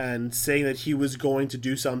and saying that he was going to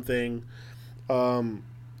do something,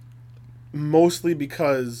 mostly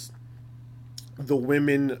because the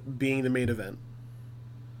women being the main event.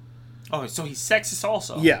 Oh, so he's sexist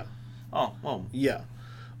also? Yeah. Oh, well. Yeah.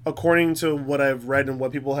 According to what I've read and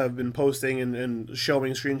what people have been posting and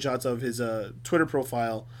showing screenshots of his Twitter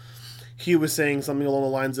profile, he was saying something along the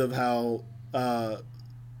lines of how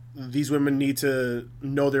these women need to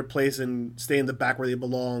know their place and stay in the back where they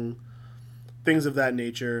belong, things of that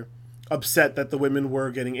nature. Upset that the women were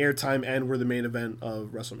getting airtime and were the main event of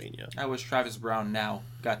WrestleMania. I wish Travis Brown now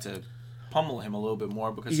got to pummel him a little bit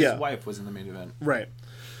more because his wife was in the main event. Right.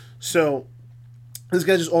 So, this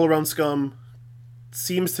guy's just all-around scum.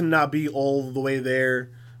 Seems to not be all the way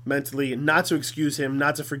there mentally. Not to excuse him,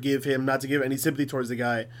 not to forgive him, not to give any sympathy towards the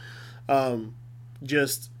guy.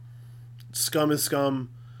 Just scum is scum.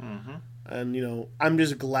 Mm-hmm. And, I'm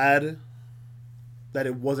just glad that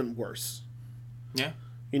it wasn't worse. Yeah.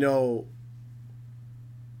 We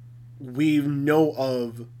know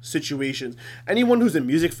of situations. Anyone who's a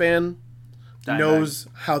music fan knows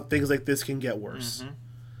how things like this can get worse. Mm-hmm.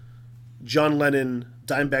 John Lennon,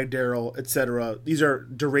 Dimebag Darrell, etc. These are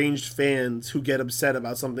deranged fans who get upset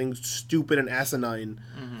about something stupid and asinine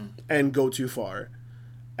and go too far.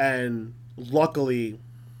 And luckily,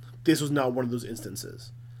 this was not one of those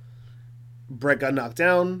instances. Brett got knocked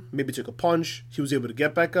down, maybe took a punch. He was able to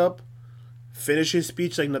get back up, finish his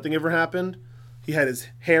speech like nothing ever happened. He had his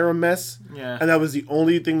hair a mess. Yeah. And that was the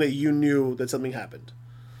only thing that you knew that something happened.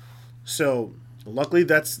 So, luckily,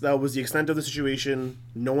 that was the extent of the situation.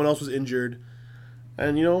 No one else was injured.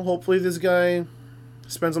 And, hopefully this guy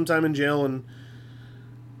spends some time in jail. And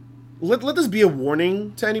let this be a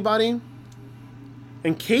warning to anybody.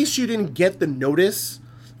 In case you didn't get the notice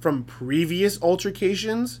from previous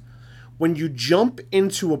altercations, when you jump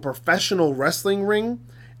into a professional wrestling ring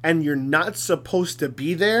and you're not supposed to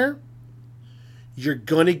be there, you're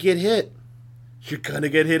going to get hit. You're going to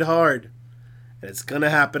get hit hard. And it's going to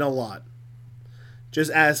happen a lot.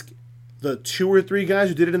 Just ask the 2 or 3 guys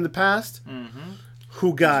who did it in the past,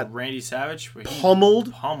 who got Randy Savage pummeled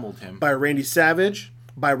him by Randy Savage,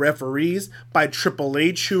 by referees, by Triple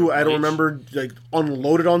H, who I don't remember,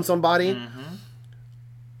 unloaded on somebody. Mm-hmm.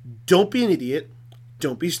 Don't be an idiot.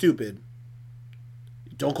 Don't be stupid.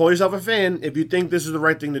 Don't call yourself a fan if you think this is the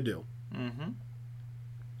right thing to do. Mm-hmm.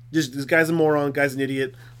 Just, this guy's a moron, guy's an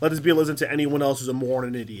idiot. Let this be a lesson to anyone else who's a moron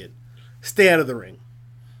and an idiot. Stay out of the ring.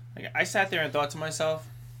 I sat there and thought to myself,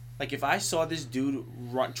 if I saw this dude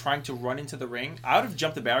trying to run into the ring, I would have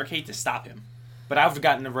jumped the barricade to stop him. But I would have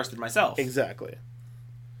gotten arrested myself. Exactly.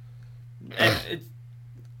 And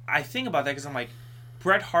I think about that because I'm like,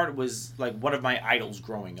 Bret Hart was like one of my idols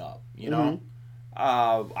growing up. You know,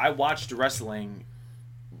 I watched wrestling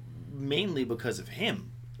mainly because of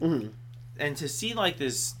him, and to see like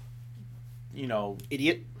this, you know,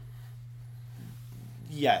 Idiot.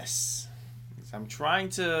 yes, I'm trying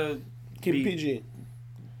to Keep be PG.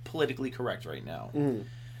 politically correct right now,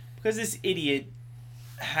 because this idiot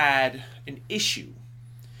had an issue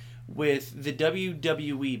with the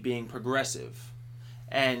WWE being progressive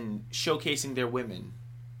and showcasing their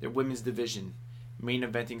women's division, main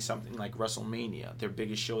eventing something like WrestleMania, their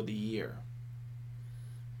biggest show of the year.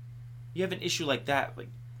 You have an issue like that, like,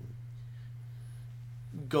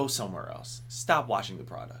 go somewhere else. Stop watching the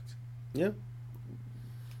product. Yeah.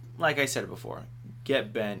 Like I said before,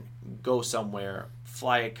 get bent, go somewhere,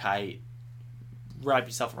 fly a kite, wrap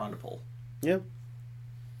yourself around a pole. Yeah.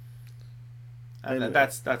 And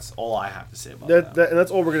that's all I have to say about that. And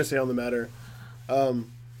that's all we're gonna say on the matter. You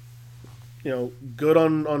know, good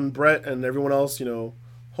on Brett and everyone else. You know,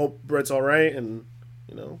 hope Brett's all right, and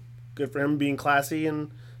you know, good for him being classy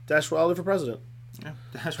and Dash Wilder for president. Yeah,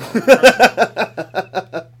 that's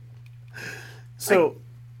right. So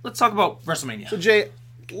Let's talk about WrestleMania. So Jay,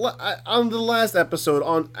 on the last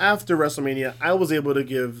episode, after WrestleMania, I was able to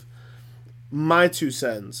give my 2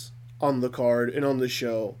 cents on the card and on the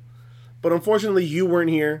show. But unfortunately, you weren't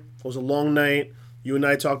here. It was a long night. You and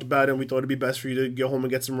I talked about it, and we thought it'd be best for you to go home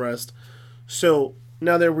and get some rest. So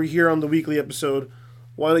now that we're here on the weekly episode,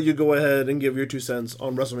 why don't you go ahead and give your 2 cents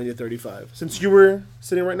on WrestleMania 35, since you were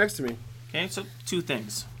sitting right next to me. Okay, so 2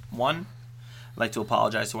 things. 1, I'd like to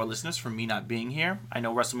apologize to our listeners for me not being here. I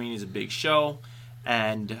know WrestleMania is a big show,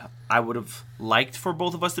 and I would have liked for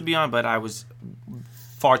both of us to be on, but I was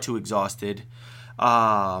far too exhausted.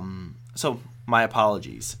 So my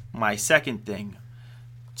apologies. My second thing,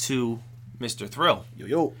 to Mr. Thrill.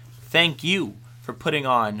 Yo. Thank you for putting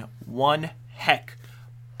on one heck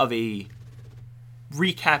of a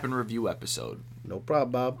recap and review episode. No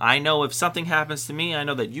problem, Bob. I know if something happens to me, I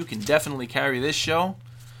know that you can definitely carry this show.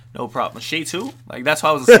 No problem. Shade 2? Like, that's how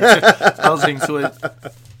I was listening to, I was listening to it.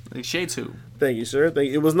 Like, Shade 2. Thank you, sir.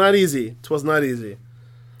 It was not easy. It was not easy.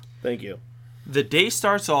 Thank you. The day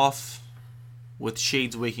starts off with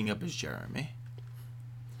Shades waking up as Jeremy.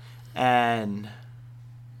 And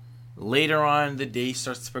later on, the day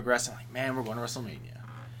starts to progress. I'm like, man, we're going to WrestleMania.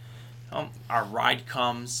 Our ride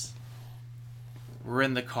comes. We're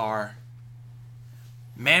in the car.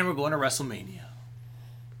 Man, we're going to WrestleMania.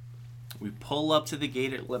 We pull up to the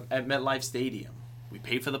gate at MetLife Stadium. We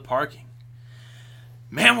pay for the parking.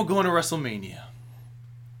 Man, we're going to WrestleMania.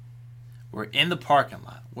 We're in the parking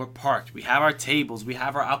lot. We're parked. We have our tables. We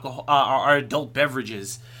have our alcohol, our adult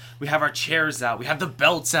beverages. We have our chairs out. We have the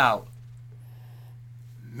belts out.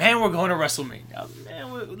 Man, we're going to WrestleMania.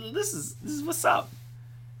 Man, this is what's up.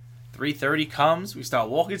 3:30 comes. We start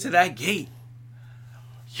walking to that gate.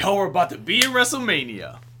 Yo, we're about to be in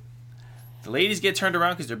WrestleMania. The ladies get turned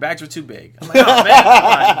around because their bags were too big. I'm like, oh, man,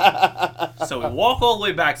 come on. So we walk all the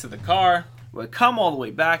way back to the car. We come all the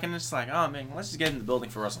way back, and it's like, oh, man, let's just get in the building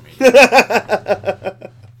for WrestleMania.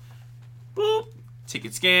 Boop.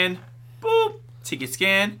 Ticket scan. Boop. Ticket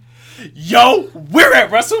scan. Yo, we're at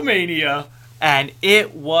WrestleMania. And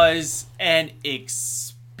it was an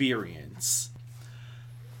experience.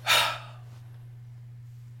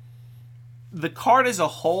 The card as a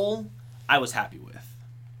whole, I was happy with.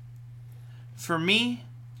 For me,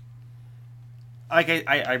 like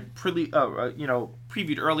I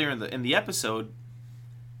previewed earlier in the episode,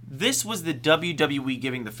 this was the WWE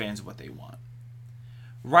giving the fans what they want.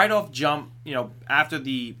 Right off jump, after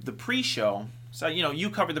the pre-show. So you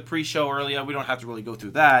covered the pre-show earlier. We don't have to really go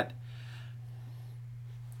through that.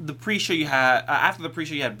 The pre-show you had after the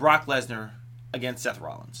pre-show you had Brock Lesnar against Seth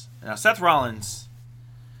Rollins. Now Seth Rollins,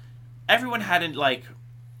 everyone had in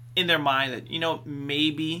their mind that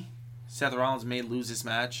maybe Seth Rollins may lose this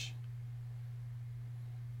match,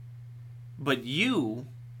 but you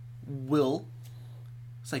will.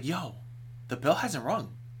 It's like, yo, the bell hasn't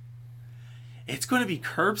rung. It's going to be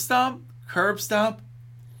curb stomp. 1,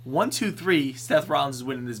 2, 3. Seth Rollins is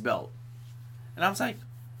winning this belt, and I was like,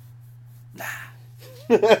 nah.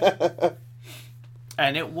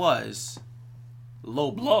 And it was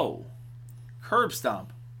low blow, curb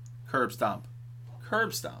stomp, 1,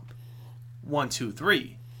 2,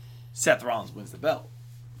 3. Seth Rollins wins the belt.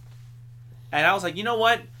 And I was like, you know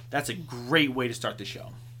what? That's a great way to start the show.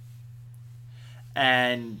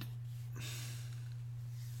 And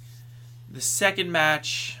the second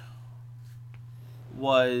match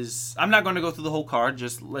was, I'm not going to go through the whole card,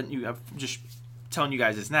 just telling you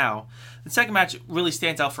guys this now. The second match really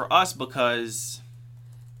stands out for us because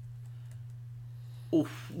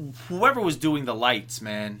whoever was doing the lights,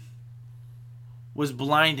 man, was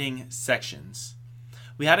blinding sections.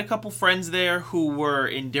 We had a couple friends there who were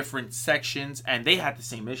in different sections, and they had the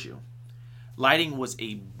same issue. Lighting was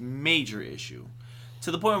a major issue,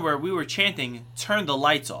 to the point where we were chanting, "Turn the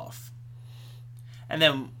lights off." And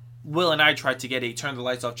then Will and I tried to get a "turn the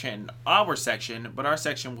lights off" chant in our section, but our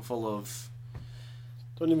section was full of...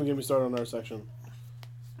 Don't even get me started on our section.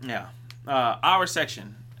 Yeah. Our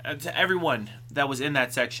section, to everyone that was in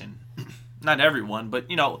that section, not everyone, but,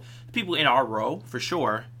 you know, people in our row, for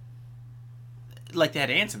sure, like they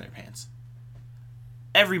had ants in their pants.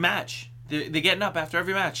 Every match. They're getting up after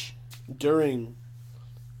every match. During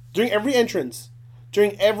every entrance.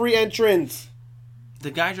 During every entrance.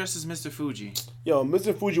 The guy dressed as Mr. Fuji. Yo,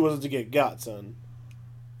 Mr. Fuji was to get got, son.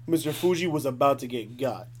 Mr. Fuji was about to get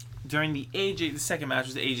got. During the second match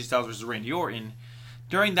was the AJ Styles versus Randy Orton.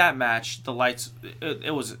 During that match, the lights,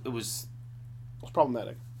 it was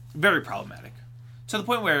problematic. Very problematic. To the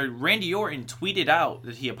point where Randy Orton tweeted out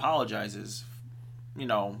that he apologizes, you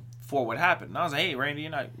know, for what happened. And I was like, hey, Randy,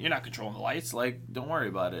 you're not controlling the lights. Like, don't worry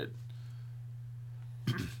about it.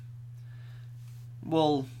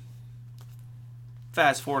 Well,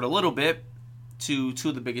 fast forward a little bit to two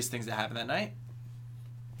of the biggest things that happened that night.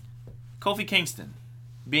 Kofi Kingston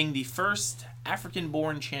being the first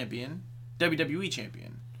African-born champion, WWE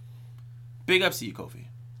champion. Big ups to you, Kofi.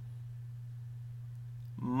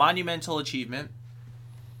 Monumental achievement.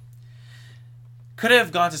 Could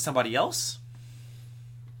have gone to somebody else.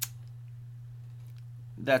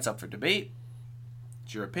 That's up for debate.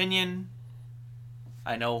 It's your opinion.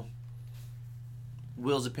 I know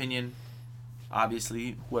Will's opinion.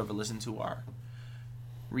 Obviously, whoever listened to our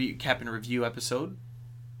recap and review episode,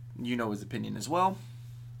 you know his opinion as well.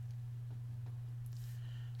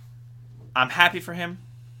 I'm happy for him.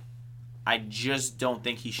 I just don't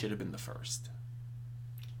think he should have been the first.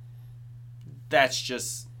 That's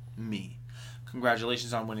just me.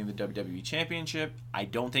 Congratulations on winning the WWE Championship. I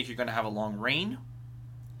don't think you're going to have a long reign.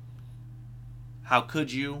 How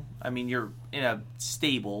could you? I mean, you're in a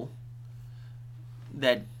stable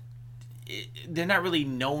that they're not really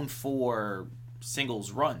known for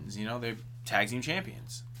singles runs. You know, they're tag team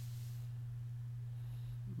champions.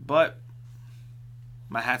 But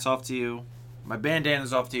my hat's off to you. My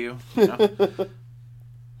bandana's off to you. You know?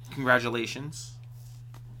 Congratulations.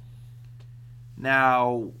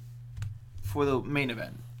 Now, for the main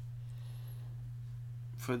event.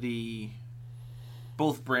 For the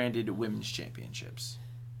both branded women's championships.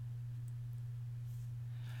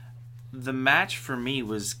 The match for me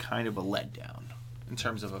was kind of a letdown in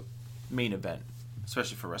terms of a main event,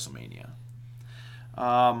 especially for WrestleMania.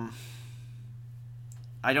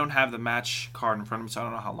 I don't have the match card in front of me, so I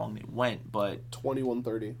don't know how long it went, but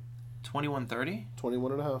 21:30. 21:30?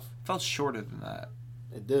 21 and a half. Felt shorter than that.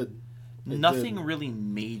 It did. Nothing really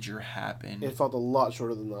major happened. It felt a lot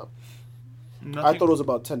shorter than that. Nothing, I thought it was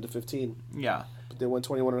about 10 to 15. Yeah. But they went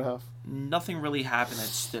 21 and a half. Nothing really happened that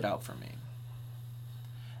stood out for me.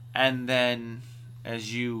 And then,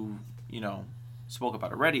 as you spoke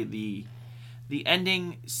about already, the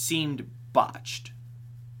ending seemed botched.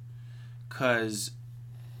 Because,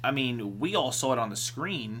 I mean, we all saw it on the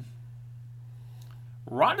screen.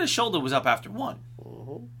 Ronda's shoulder was up after one.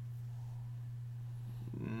 Uh-huh.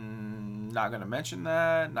 Not going to mention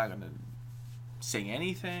that. Not going to say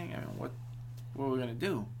anything. I mean, what are we going to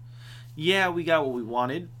do? Yeah, we got what we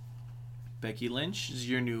wanted. Becky Lynch is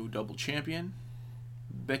your new double champion.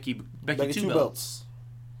 Becky two belts.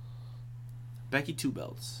 Becky two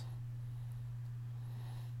belts.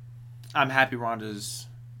 I'm happy Ronda's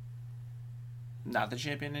not the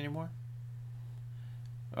champion anymore.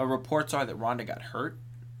 Reports are that Ronda got hurt,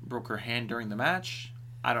 broke her hand during the match.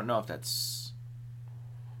 I don't know if that's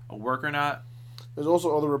a work or not. There's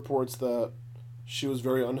also other reports that she was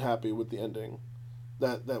very unhappy with the ending.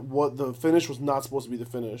 That what the finish was not supposed to be the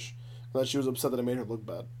finish. That she was upset that it made her look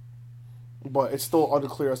bad. But it's still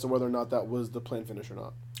unclear as to whether or not that was the planned finish or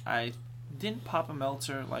not. I didn't Papa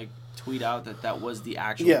Meltzer tweet out that was the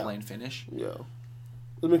actual planned finish. Yeah.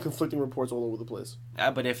 There's been conflicting reports all over the place.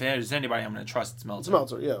 But if there's anybody I'm going to trust, it's Meltzer. It's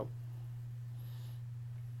Meltzer, yeah.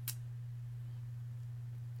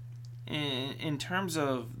 In terms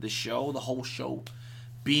of the show, the whole show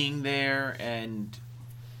being there, and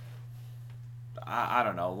I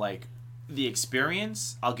don't know, the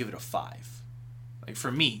experience, I'll give it a 5.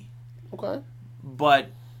 For me. Okay. But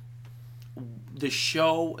the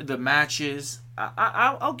show, the matches,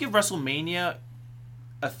 I'll give WrestleMania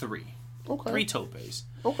a 3. Okay. 3 topes.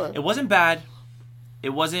 Okay. It wasn't bad. It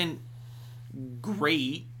wasn't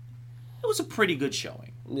great. It was a pretty good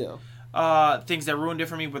showing. Yeah. Things that ruined it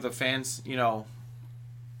for me were the fans,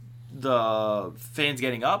 the fans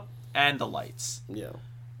getting up and the lights. Yeah.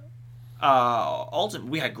 Ultimately,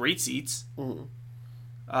 we had great seats.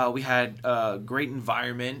 Mm-hmm. We had a great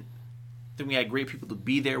environment. Then we had great people to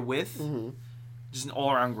be there with. Mm-hmm. Just an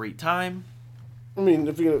all-around great time. I mean,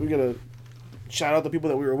 if we're gonna shout out the people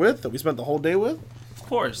that we were with, that we spent the whole day with. Of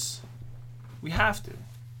course, we have to.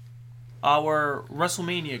 Our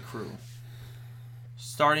WrestleMania crew,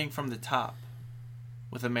 starting from the top,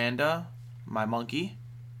 with Amanda, my monkey,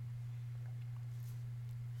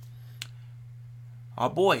 our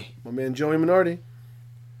boy, My man Joey Minardi.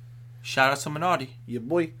 shout out to Minardi, Your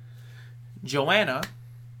boy. Joanna,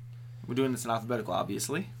 we're doing this in alphabetical,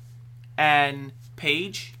 obviously, and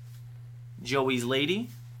Paige, Joey's lady,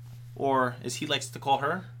 or as he likes to call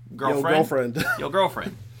her, girlfriend. Yo, girlfriend. Yo,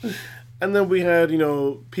 girlfriend. And then we had,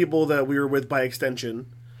 people that we were with by extension.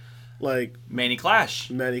 Like Manny Clash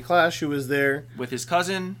Manny Clash, who was there. with his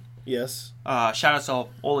cousin. Yes. Shout out to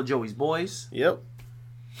all of Joey's boys. Yep.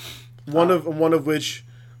 One of which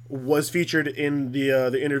was featured in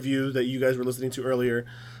the interview that you guys were listening to earlier.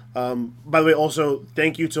 By the way, also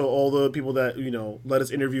thank you to all the people that let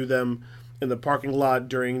us interview them in the parking lot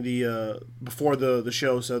during the before the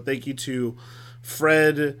show. So thank you to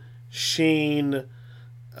Fred, Shane.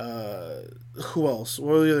 Who else? What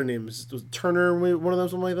were the other names? Was Turner one of them?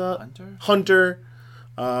 Something like that. Hunter.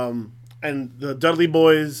 And the Dudley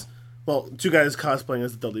Boys. Well, two guys cosplaying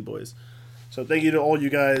as the Dudley Boys. So thank you to all you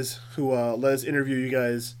guys who let us interview you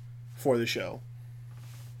guys for the show.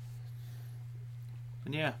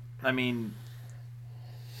 Yeah, I mean,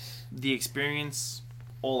 the experience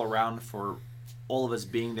all around for all of us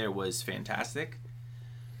being there was fantastic.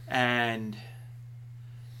 And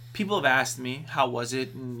people have asked me, how was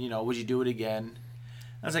it? And, would you do it again?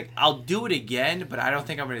 I was like, I'll do it again, but I don't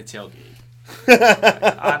think I'm going to tailgate.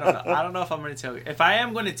 I don't know if I'm going to tailgate. If I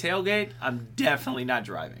am going to tailgate, I'm definitely not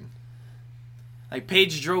driving. Like,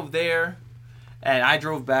 Paige drove there, and I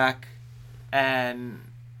drove back, and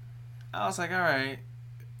I was like, all right,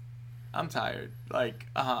 I'm tired. Like,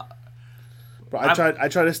 Bro, I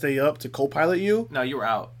tried to stay up to co-pilot you. No, you were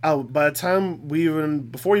out. By the time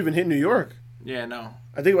before we even hit New York, Yeah, no.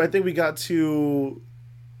 I think we got to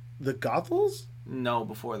the Gothels No,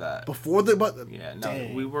 before that. before the. Yeah, no.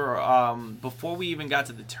 Dang. We were, before we even got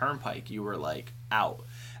to the turnpike, you were, like, out.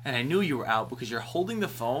 And I knew you were out because you're holding the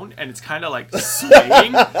phone and it's kind of, like,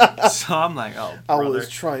 swaying. So I'm like, oh, brother. I was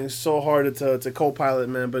trying so hard to co-pilot,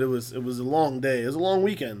 man, but it was a long day. It was a long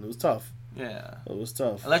weekend. It was tough. Yeah. It was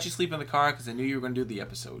tough. I let you sleep in the car because I knew you were going to do the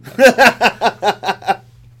episode.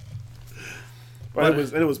 But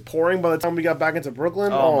it was pouring by the time we got back into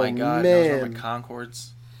Brooklyn. Oh my God. man! Those were my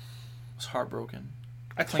Concords. I was heartbroken.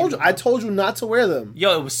 I told you not to wear them.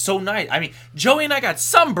 Yo, it was so nice. I mean, Joey and I got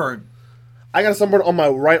sunburned. I got a sunburn on my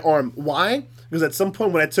right arm. Why? Because at some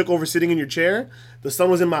point when I took over sitting in your chair, the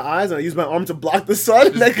sun was in my eyes and I used my arm to block the sun.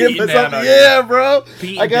 And I beating down on you. Yeah, bro.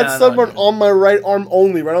 Beating I got down sunburn on you. on my right arm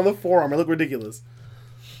only, right on the forearm. I look ridiculous.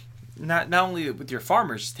 Not only with your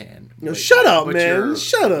farmer's tan. No, shut up, but man.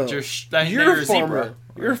 Shut up. You're a a farmer. zebra.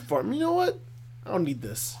 You're a farmer. You know what? I don't need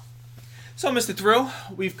this. So, Mr. Thrill,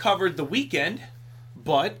 we've covered the weekend,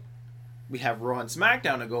 but we have Raw and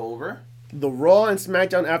SmackDown to go over. The Raw and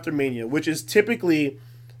SmackDown after Mania, which is typically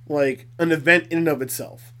like an event in and of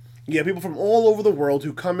itself. You have people from all over the world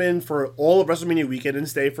who come in for all of WrestleMania weekend and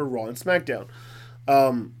stay for Raw and SmackDown.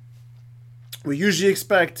 We usually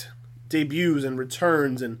expect debuts and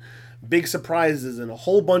returns and big surprises and a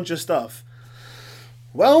whole bunch of stuff.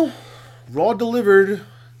 Well, Raw delivered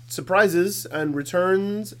surprises and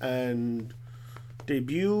returns and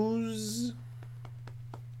debuts,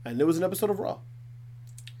 and it was an episode of Raw.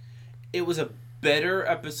 It was a better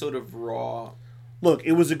episode of Raw Look,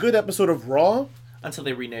 it was a good episode of Raw, until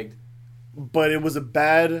they reneged. but it was a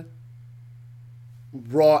bad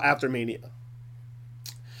Raw after Mania.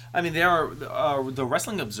 I mean, the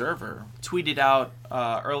Wrestling Observer tweeted out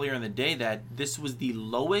earlier in the day that this was the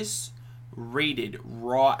lowest rated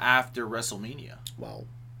Raw after WrestleMania. Wow.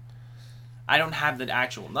 I don't have the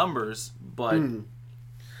actual numbers, but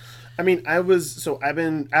I mean, I've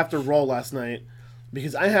been after Raw last night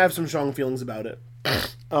because I have some strong feelings about it.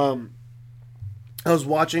 I was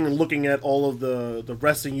watching and looking at all of the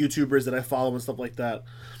wrestling YouTubers that I follow and stuff like that,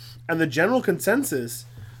 and the general consensus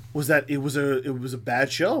was that it was a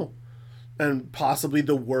bad show, and possibly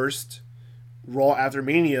the worst Raw after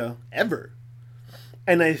Mania ever.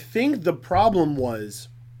 And I think the problem was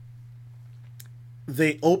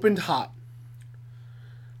they opened hot,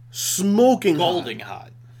 smoking golden hot,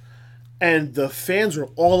 hot. and the fans were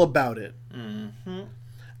all about it. Mm-hmm.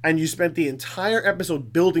 And you spent the entire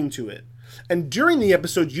episode building to it. And during the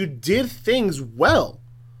episode, you did things well.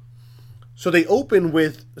 So they open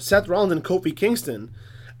with Seth Rollins and Kofi Kingston,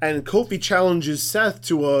 and Kofi challenges Seth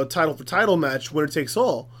to a title for title match, winner takes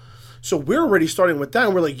all. So we're already starting with that,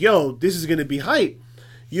 and we're like, yo, this is going to be hype.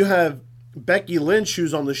 You have Becky Lynch,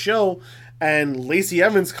 who's on the show, and Lacey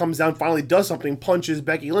Evans comes down, finally does something, punches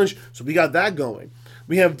Becky Lynch, so we got that going.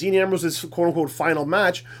 We have Dean Ambrose's quote-unquote final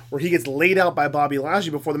match, where he gets laid out by Bobby Lashley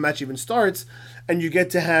before the match even starts, and you get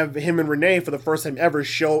to have him and Renee, for the first time ever,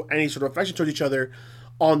 show any sort of affection towards each other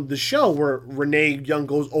on the show, where Renee Young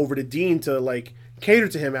goes over to Dean to, like, cater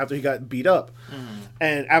to him after he got beat up.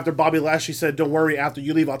 And after Bobby Lashley said, don't worry, after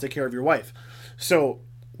you leave, I'll take care of your wife. So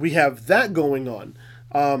we have that going on.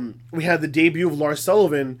 We had the debut of Lars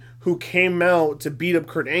Sullivan, who came out to beat up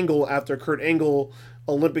Kurt Angle after Kurt Angle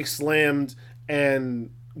Olympic slammed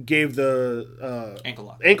and gave the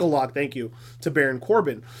ankle lock, thank you, to Baron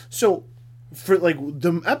Corbin. So for like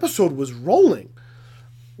the episode was rolling.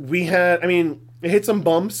 We had, I mean, it hit some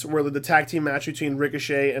bumps where the tag team match between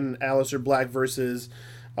Ricochet and Aleister Black versus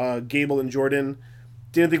Gable and Jordan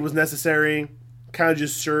didn't think it was necessary. Kind of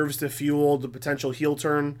just serves to fuel the potential heel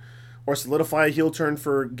turn or solidify a heel turn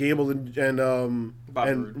for Gable and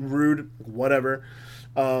Rude, whatever.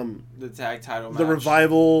 The tag title match. The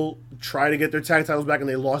Revival tried to get their tag titles back and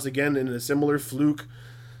they lost again in a similar fluke.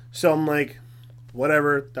 So I'm like,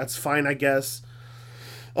 whatever, that's fine, I guess.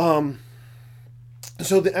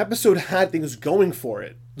 So the episode had things going for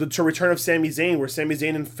it. The return of Sami Zayn, where Sami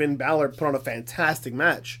Zayn and Finn Balor put on a fantastic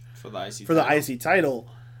match for the IC title.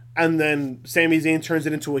 And then Sami Zayn turns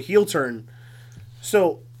it into a heel turn.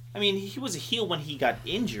 So, I mean, he was a heel when he got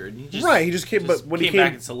injured. He just came back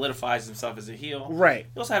and solidifies himself as a heel. Right.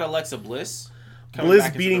 He also had Alexa Bliss. Bliss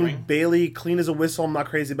beating Bayley clean as a whistle. I'm not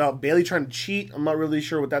crazy about. Bayley trying to cheat. I'm not really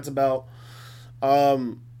sure what that's about.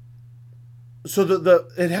 So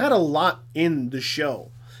it had a lot in the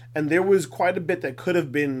show, and there was quite a bit that could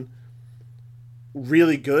have been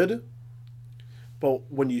really good.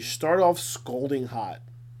 But when you start off scolding hot,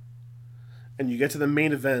 and you get to the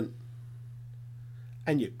main event,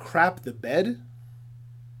 and you crap the bed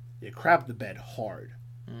hard.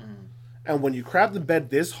 And when you crap the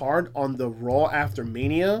bed this hard on the Raw after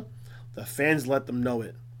Mania, the fans let them know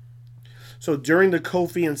it. So during the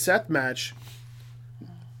Kofi and Seth match,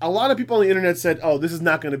 a lot of people on the internet said, oh, this is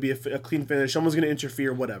not going to be a clean finish. Someone's going to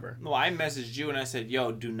interfere, whatever. No, I messaged you and I said,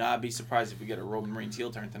 yo, do not be surprised if we get a Roman Reigns heel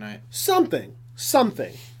turn tonight. Something.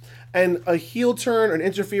 And a heel turn or an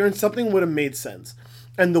interference, something would have made sense.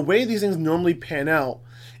 And the way these things normally pan out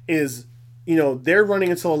is, you know, they're running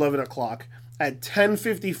until 11 o'clock. At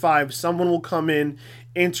 10:55, someone will come in,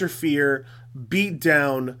 interfere, beat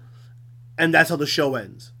down, and that's how the show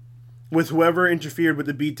ends. With whoever interfered with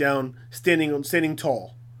the beatdown standing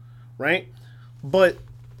tall. Right? But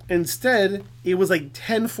instead, it was like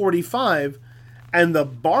 10:45, and the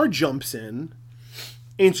Bar jumps in,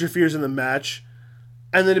 interferes in the match,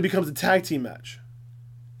 and then it becomes a tag team match.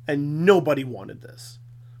 And nobody wanted this.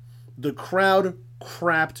 The crowd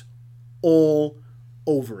crapped all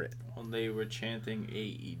over it. Well, they were chanting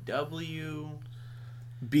AEW.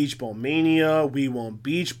 Beach Ball Mania, we want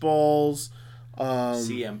beach balls.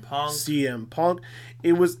 CM Punk.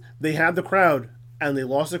 They had the crowd, and they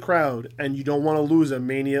lost the crowd, and you don't want to lose a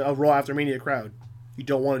Raw after Mania crowd. You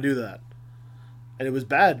don't want to do that. And it was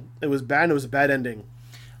bad. It was bad, and it was a bad ending.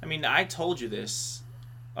 I mean, I told you this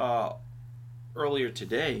earlier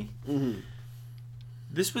today. Mm-hmm.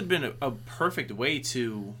 This would have been a perfect way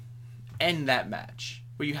to end that match,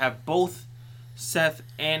 where you have both Seth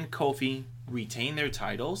and Kofi retain their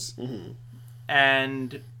titles,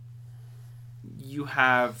 and you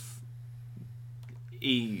have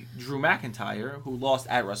a Drew McIntyre who lost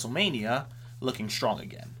at WrestleMania looking strong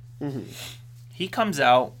again. He comes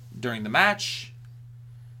out during the match,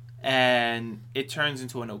 and it turns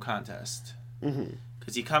into a no contest.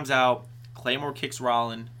 Because he comes out, Claymore kicks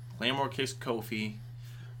Rollins, Claymore kicks Kofi.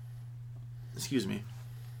 Excuse me.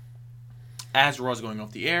 As Raw's going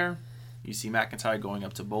off the air, you see McIntyre going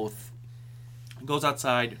up to both. Goes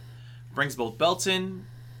outside, brings both belts in,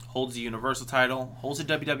 holds the Universal title, holds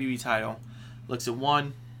the WWE title, looks at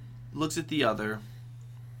one, looks at the other.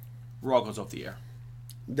 Raw goes off the air.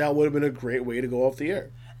 That would have been a great way to go off the air.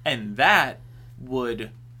 And that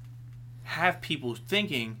would have people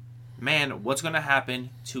thinking, man, what's going to happen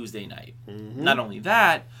Tuesday night? Not only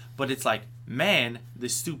that, but it's like, man, the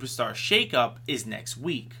superstar shakeup is next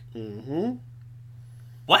week.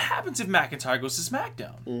 What happens if McIntyre goes to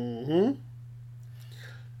SmackDown?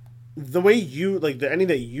 The way you, like, the ending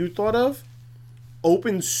that you thought of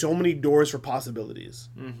opened so many doors for possibilities.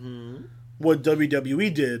 What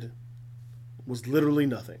WWE did was literally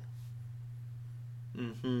nothing.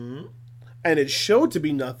 And it showed to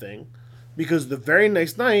be nothing Because the very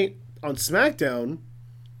next night on SmackDown,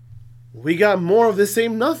 we got more of the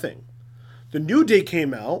same nothing. The New Day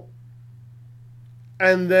came out,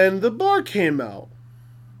 and then the Bar came out.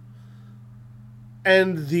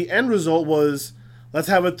 And the end result was, let's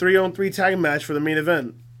have a 3-on-3 tag match for the main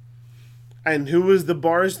event. And who was the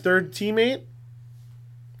Bar's third teammate?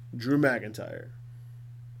 Drew McIntyre.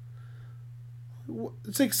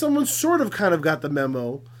 It's like someone sort of kind of got the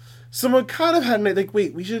memo. Someone kind of had, like,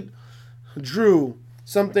 wait, we should... Drew,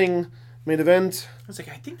 something, main event. I was like,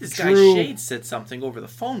 I think this Drew. guy Shade said something over the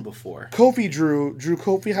phone before. Kofi Drew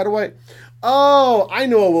Kofi, how do I... Oh, I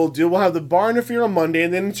know what we'll do. We'll have the Bar interfere on Monday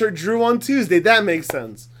and then insert Drew on Tuesday. That makes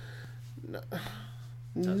sense.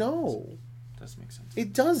 No. Doesn't make sense.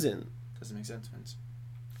 It doesn't. Doesn't make sense, Vince.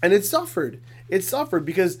 And it suffered. It suffered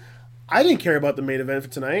because I didn't care about the main event for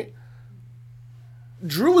tonight.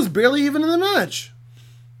 Drew was barely even in the match.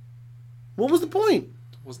 What was the point?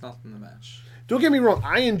 Was not in the match. Don't get me wrong.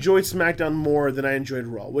 I enjoyed SmackDown more than I enjoyed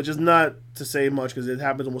Raw, which is not to say much because it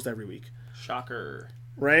happens almost every week. Shocker.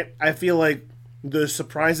 Right? I feel like the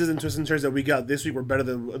surprises and twists and turns that we got this week were better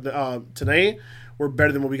than tonight. Were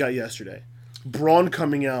better than what we got yesterday. Braun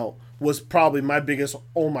coming out was probably my biggest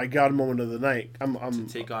oh my god moment of the night. To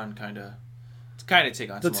take on Samoa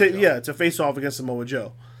Joe. Yeah, to face off against Samoa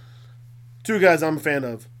Joe. Two guys I'm a fan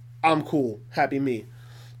of. I'm cool. Happy me.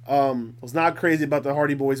 Was not crazy about the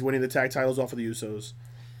Hardy Boys winning the tag titles off of the Usos.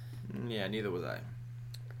 Yeah, neither was I.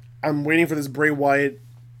 I'm waiting for this Bray Wyatt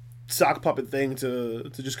sock puppet thing to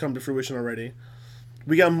just come to fruition already.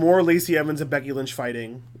 We got more Lacey Evans and Becky Lynch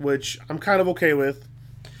fighting, which I'm kind of okay with.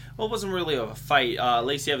 Well, it wasn't really a fight.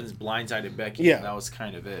 Lacey Evans blindsided Becky. Yeah. And that was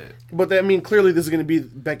kind of it. But, I mean, clearly this is going to be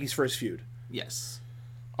Becky's first feud. Yes.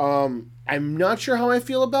 I'm not sure how I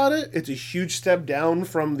feel about it. It's a huge step down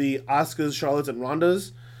from the Asukas, Charlottes, and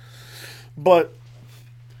Rondas. But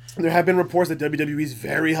there have been reports that WWE's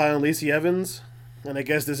very high on Lacey Evans. And I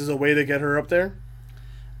guess this is a way to get her up there.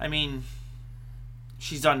 I mean,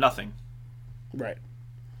 she's done nothing. Right.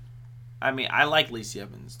 I mean, I like Lacey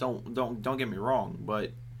Evans. Don't get me wrong,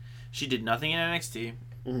 but she did nothing in NXT.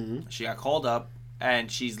 Mm-hmm. She got called up, and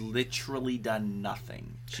she's literally done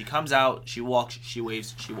nothing. She comes out, she walks, she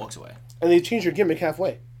waves, she walks away. And they changed her gimmick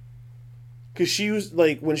halfway. Because she was,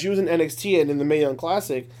 like, when she was in NXT and in the Mae Young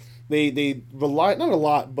Classic, they relied, not a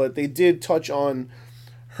lot, but they did touch on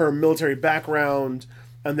her military background,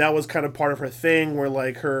 and that was kind of part of her thing, where,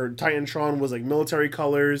 like, her Titantron was, like, military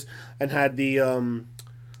colors, and had the,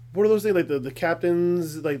 what are those things, like, the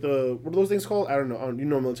captains, like, what are those things called? I don't know. You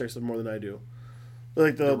know military stuff more than I do.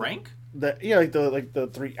 Like, The rank? Like the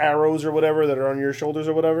 3 arrows or whatever that are on your shoulders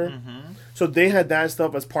or whatever. Mm-hmm. So they had that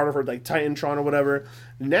stuff as part of her, like, Titantron or whatever.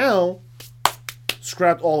 Now,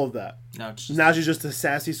 scrapped all of that. Now she's just a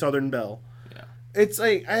sassy Southern belle. Yeah. It's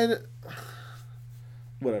like,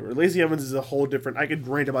 whatever. Lacey Evans is a whole different... I could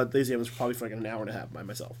rant about Lacey Evans probably for like an hour and a half by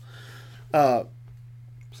myself.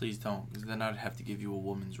 Please don't, because then I'd have to give you a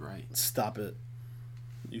woman's right. Stop it.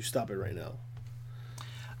 You stop it right now.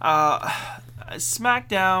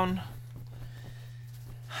 SmackDown...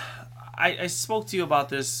 I spoke to you about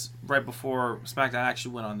this right before SmackDown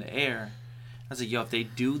actually went on the air. I was like, yo, if they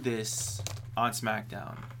do this on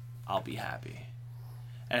SmackDown, I'll be happy.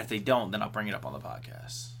 And if they don't, then I'll bring it up on the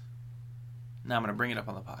podcast. Now I'm going to bring it up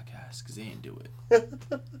on the podcast because they didn't do it.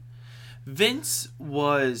 Vince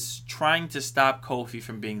was trying to stop Kofi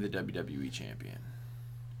from being the WWE champion.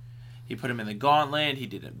 He put him in the gauntlet. He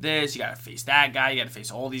did this. You got to face that guy. You got to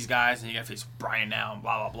face all these guys. And you got to face Bryan now and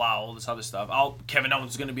blah, blah, blah, all this other stuff. Oh, Kevin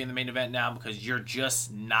Owens is going to be in the main event now because you're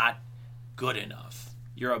just not good enough.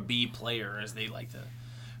 You're a B player, as they like to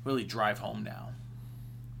really drive home now.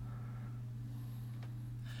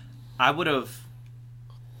 I would have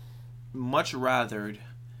much rathered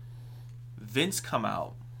Vince come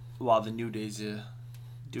out while the New Day's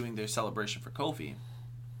doing their celebration for Kofi.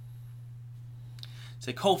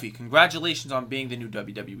 Say, Kofi, congratulations on being the new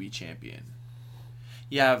WWE champion.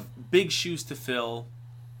 You have big shoes to fill,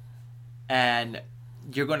 and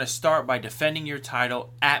you're going to start by defending your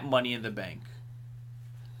title at Money in the Bank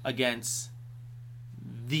against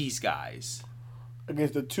these guys.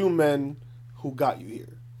 Against the 2 men who got you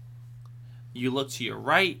here. You look to your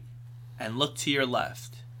right and look to your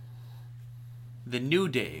left. The New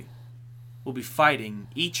Day will be fighting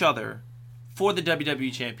each other for the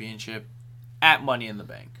WWE Championship at Money in the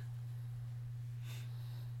Bank.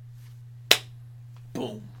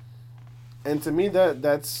 Boom. And to me,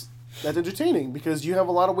 that's entertaining because you have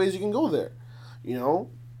a lot of ways you can go there. You know,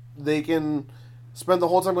 they can spend the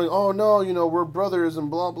whole time going, oh no, you know, we're brothers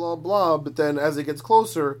and blah, blah, blah. But then as it gets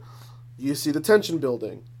closer, you see the tension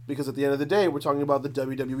building. because at the end of the day, we're talking about the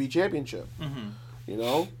WWE Championship. You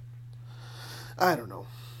know, I don't know.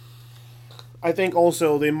 I think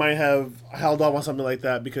also they might have held off on something like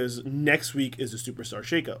that because next week is the Superstar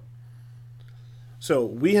Shakeup. So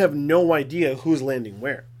we have no idea who's landing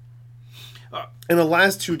where. In the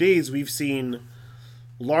last 2 days, we've seen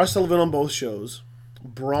Lars Sullivan on both shows,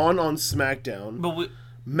 Braun on SmackDown, But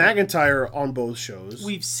McIntyre on both shows.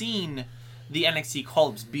 we've seen the NXT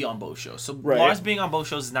call-ups be on both shows. So Right. Lars being on both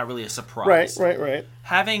shows is not really a surprise. Right.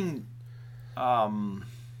 Having, who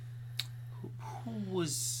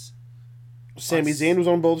was... Sami Zayn was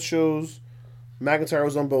on both shows. McIntyre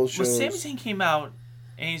was on both Well, shows. Sami Zayn came out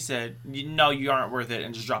and he said, "No, you aren't worth it,"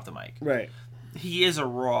 and just dropped the mic. Right. He is a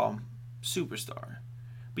Raw superstar.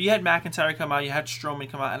 But you had McIntyre come out, you had Strowman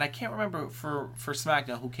come out, and I can't remember for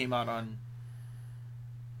SmackDown who came out on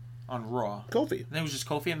Raw. Kofi. I think it was just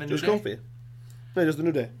Kofi and the New Just Day. Kofi. Yeah, just the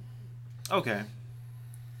New Day. Okay.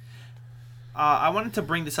 I wanted to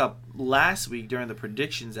bring this up last week during the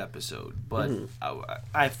predictions episode, but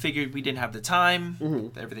I figured we didn't have the time,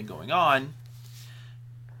 with everything going on.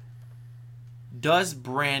 Does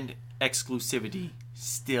brand exclusivity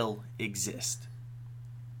still exist?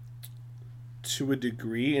 To a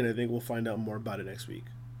degree, and I think we'll find out more about it next week.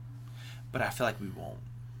 But I feel like we won't.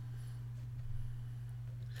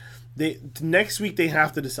 Next week they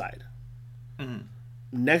have to decide.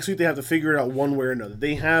 Next week they have to figure it out one way or another.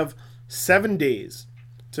 They have 7 days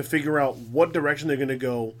to figure out what direction they're going to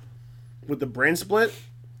go with the brand split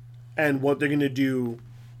and what they're going to do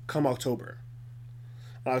come October.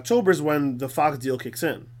 October is when the Fox deal kicks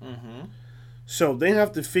in. So they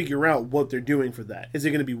have to figure out what they're doing for that. Is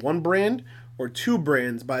it going to be one brand or two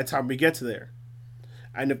brands by the time we get to there?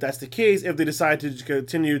 And if that's the case, if they decide to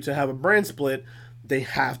continue to have a brand split, they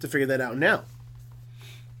have to figure that out now.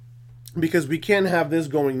 Because we can't have this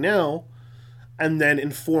going now, and then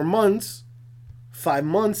in 4 months, 5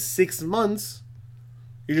 months, 6 months,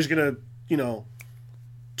 you're just going to,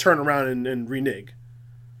 turn around and renege.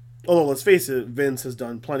 Although, let's face it, Vince has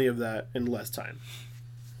done plenty of that in less time.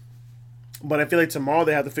 But I feel like tomorrow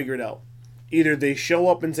they have to figure it out. Either they show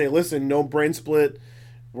up and say, listen, no brand split,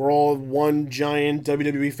 we're all one giant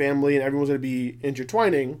WWE family and everyone's going to be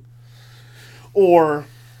intertwining, or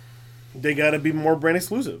they got to be more brand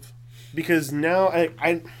exclusive. Because now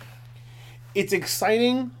it's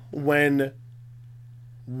exciting when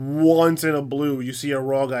once in a blue you see a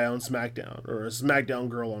Raw guy on SmackDown or a SmackDown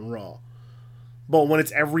girl on Raw. But when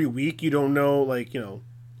it's every week, you don't know,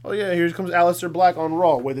 oh yeah, here comes Aleister Black on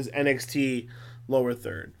Raw with his NXT lower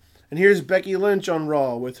third. And here's Becky Lynch on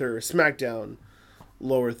Raw with her SmackDown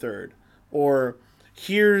lower third. Or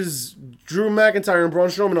here's Drew McIntyre and Braun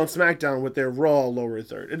Strowman on SmackDown with their Raw lower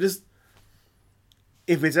third. It just,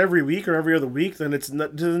 if it's every week or every other week, then it's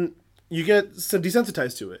not, you get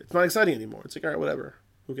desensitized to it. It's not exciting anymore. It's like, all right, whatever.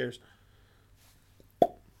 Who cares?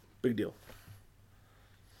 Big deal.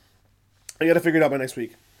 I got to figure it out by next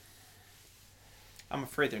week. I'm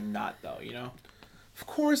afraid they're not, though, Of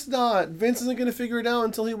course not. Vince isn't going to figure it out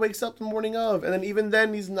until he wakes up the morning of. And then even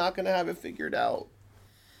then, he's not going to have it figured out.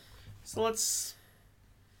 So let's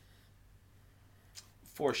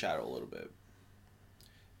foreshadow a little bit.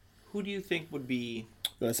 Who do you think would be...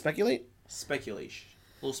 You want to speculate? Speculation.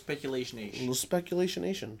 A little speculation-ish. A little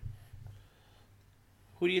speculation-ation.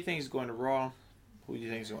 Who do you think is going to Raw? Who do you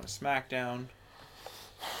think is going to SmackDown?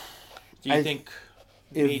 Do you think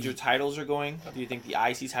major titles are going? Do you think the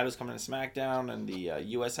IC titles coming to SmackDown and the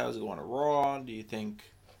US titles are going to Raw? Do you think...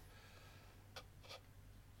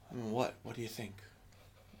 what? What do you think?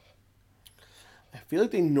 I feel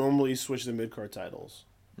like they normally switch the mid-card titles.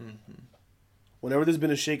 Whenever there's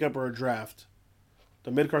been a shakeup or a draft,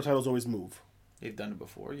 the mid-card titles always move. They've done it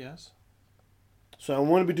before, yes. So I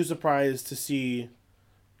wouldn't be too surprised to see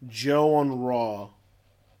Joe on Raw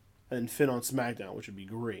and Finn on SmackDown, which would be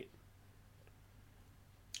great.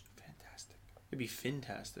 Fantastic. It'd be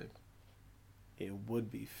fantastic. It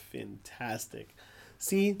would be fantastic.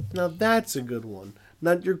 See, now that's a good one.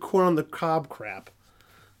 Not your corn on the cob crap.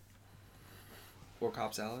 Or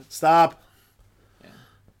Cobb salad. Stop. Yeah.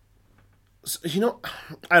 So,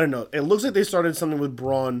 I don't know. It looks like they started something with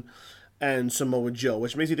Braun and Samoa Joe,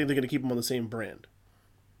 which makes you think they're going to keep them on the same brand.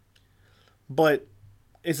 But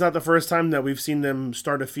it's not the first time that we've seen them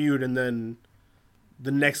start a feud and then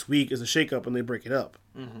the next week is a shakeup and they break it up.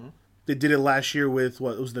 Mm-hmm. They did it last year with,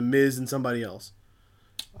 it was The Miz and somebody else.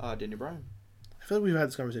 Daniel Bryan. I feel like we've had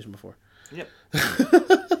this conversation before. Yep.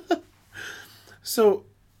 So,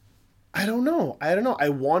 I don't know. I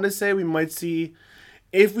want to say we might see,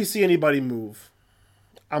 if we see anybody move,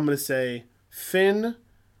 I'm going to say Finn,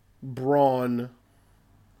 Braun,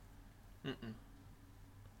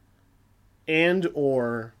 and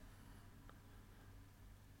or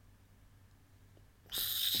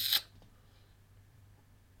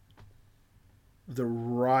the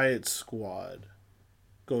Riot Squad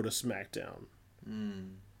go to SmackDown.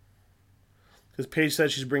 Because Paige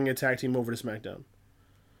said she's bringing a tag team over to SmackDown.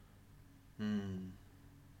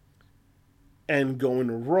 And going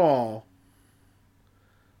to Raw,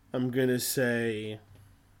 I'm going to say...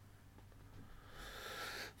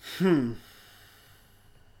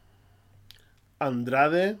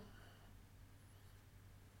 Andrade,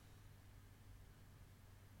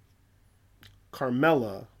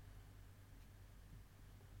 Carmella,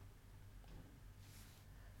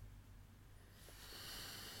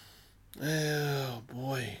 oh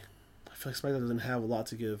boy, I feel like SmackDown doesn't have a lot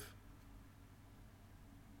to give.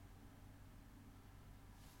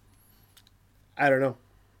 I don't know.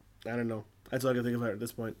 That's all I can think about at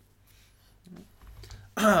this point.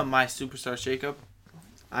 My superstar shakeup,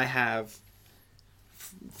 I have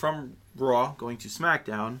from Raw going to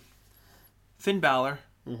SmackDown, Finn Balor,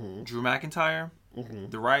 Drew McIntyre,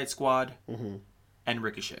 the Riot Squad, and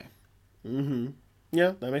Ricochet.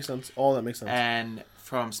 Yeah, that makes sense. All that makes sense. And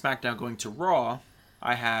from SmackDown going to Raw,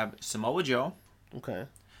 I have Samoa Joe, Okay.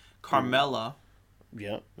 Carmella,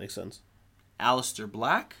 Yeah, makes sense. Aleister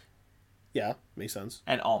Black, Yeah, makes sense.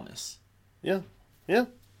 and Almas. Yeah, that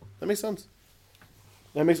makes sense.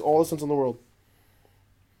 That makes all the sense in the world.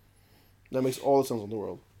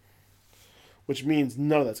 Which means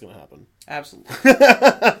none of that's going to happen. Absolutely.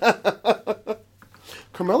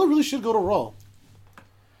 Carmella really should go to Raw.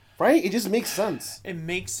 Right? It just makes sense. It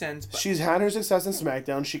makes sense. But She's had her success in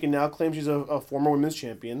SmackDown. She can now claim she's a former women's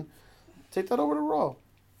champion. Take that over to Raw.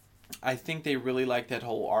 I think they really like that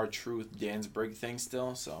whole R-Truth Dansberg thing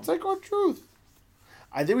still. So It's like our truth.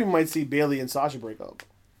 I think we might see Bayley and Sasha break up.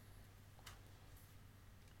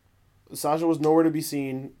 Sasha was nowhere to be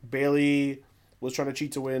seen. Bayley was trying to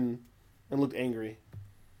cheat to win and looked angry.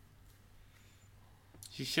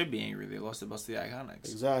 she should be angry. They lost the Bust of the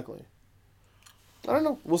Iconics. Exactly. I don't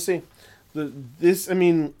know. We'll see. We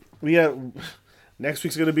got next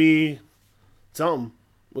week's gonna be something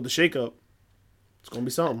with the shakeup. It's gonna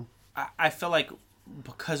be something. I feel like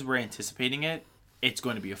because we're anticipating it, it's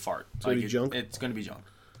going to be a fart. It's gonna be junk? It's going to be junk.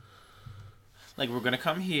 Like, we're going to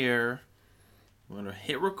come here, we're going to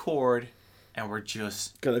hit record, and we're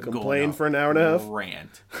just Gonna complain going for an hour and a half?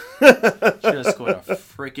 Rant. Just going to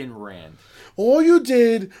freaking rant. All you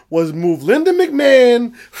did was move Linda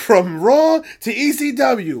McMahon from Raw to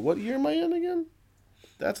ECW. What year am I in again?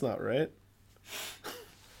 That's not right.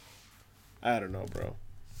 I don't know, bro.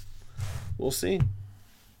 We'll see.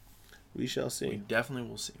 We shall see. We definitely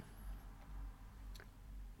will see.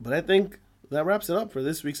 But I think that wraps it up for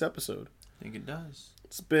this week's episode. I think it does.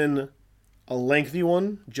 It's been a lengthy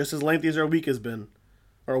one, just as lengthy as our week has been.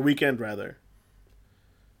 Or weekend, rather.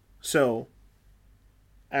 So,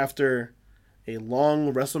 after a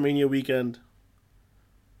long WrestleMania weekend,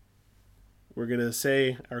 we're going to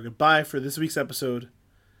say our goodbye for this week's episode.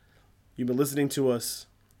 You've been listening to us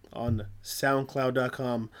on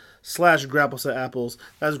SoundCloud.com/GrapplesApples.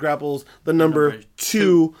 That's Grapples, the number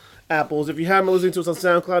 2 Apples. If you haven't been listening to us on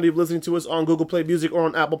SoundCloud, you've been listening to us on Google Play Music or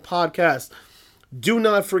on Apple Podcasts. Do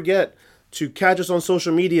not forget to catch us on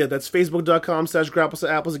social media. That's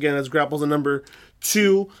Facebook.com/GrapplesApples. Again, that's Grapples, the number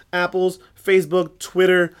 2 Apples. Facebook,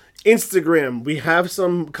 Twitter, Instagram. We have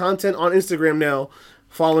some content on Instagram now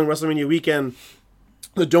following WrestleMania weekend.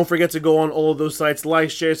 So don't forget to go on all of those sites,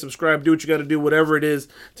 like, share, subscribe, do what you got to do, whatever it is,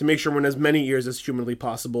 to make sure we're in as many ears as humanly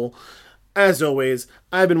possible. As always,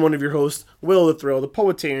 I've been one of your hosts, Will the Thrill, the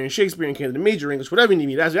Poetarian, Shakespearean candidate, Major English, whatever you need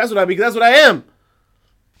me. That's what I be, because that's what I am.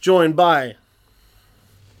 Joined by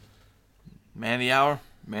Man of the hour,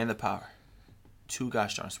 man of the power. Too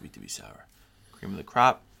gosh darn sweet to be sour. Cream of the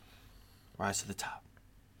crop, rise to the top.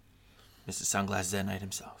 Mr. Sunglasses at Night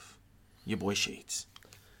himself. Your boy Shades.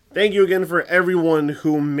 Thank you again for everyone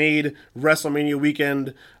who made WrestleMania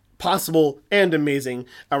weekend possible and amazing.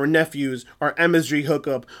 Our nephews, our MSG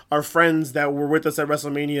hookup, our friends that were with us at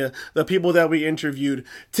WrestleMania, the people that we interviewed,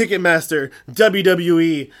 Ticketmaster,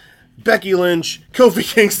 WWE, Becky Lynch, Kofi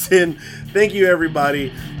Kingston. Thank you,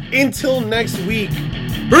 everybody. Until next week.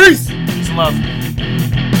 Peace! Peace and love.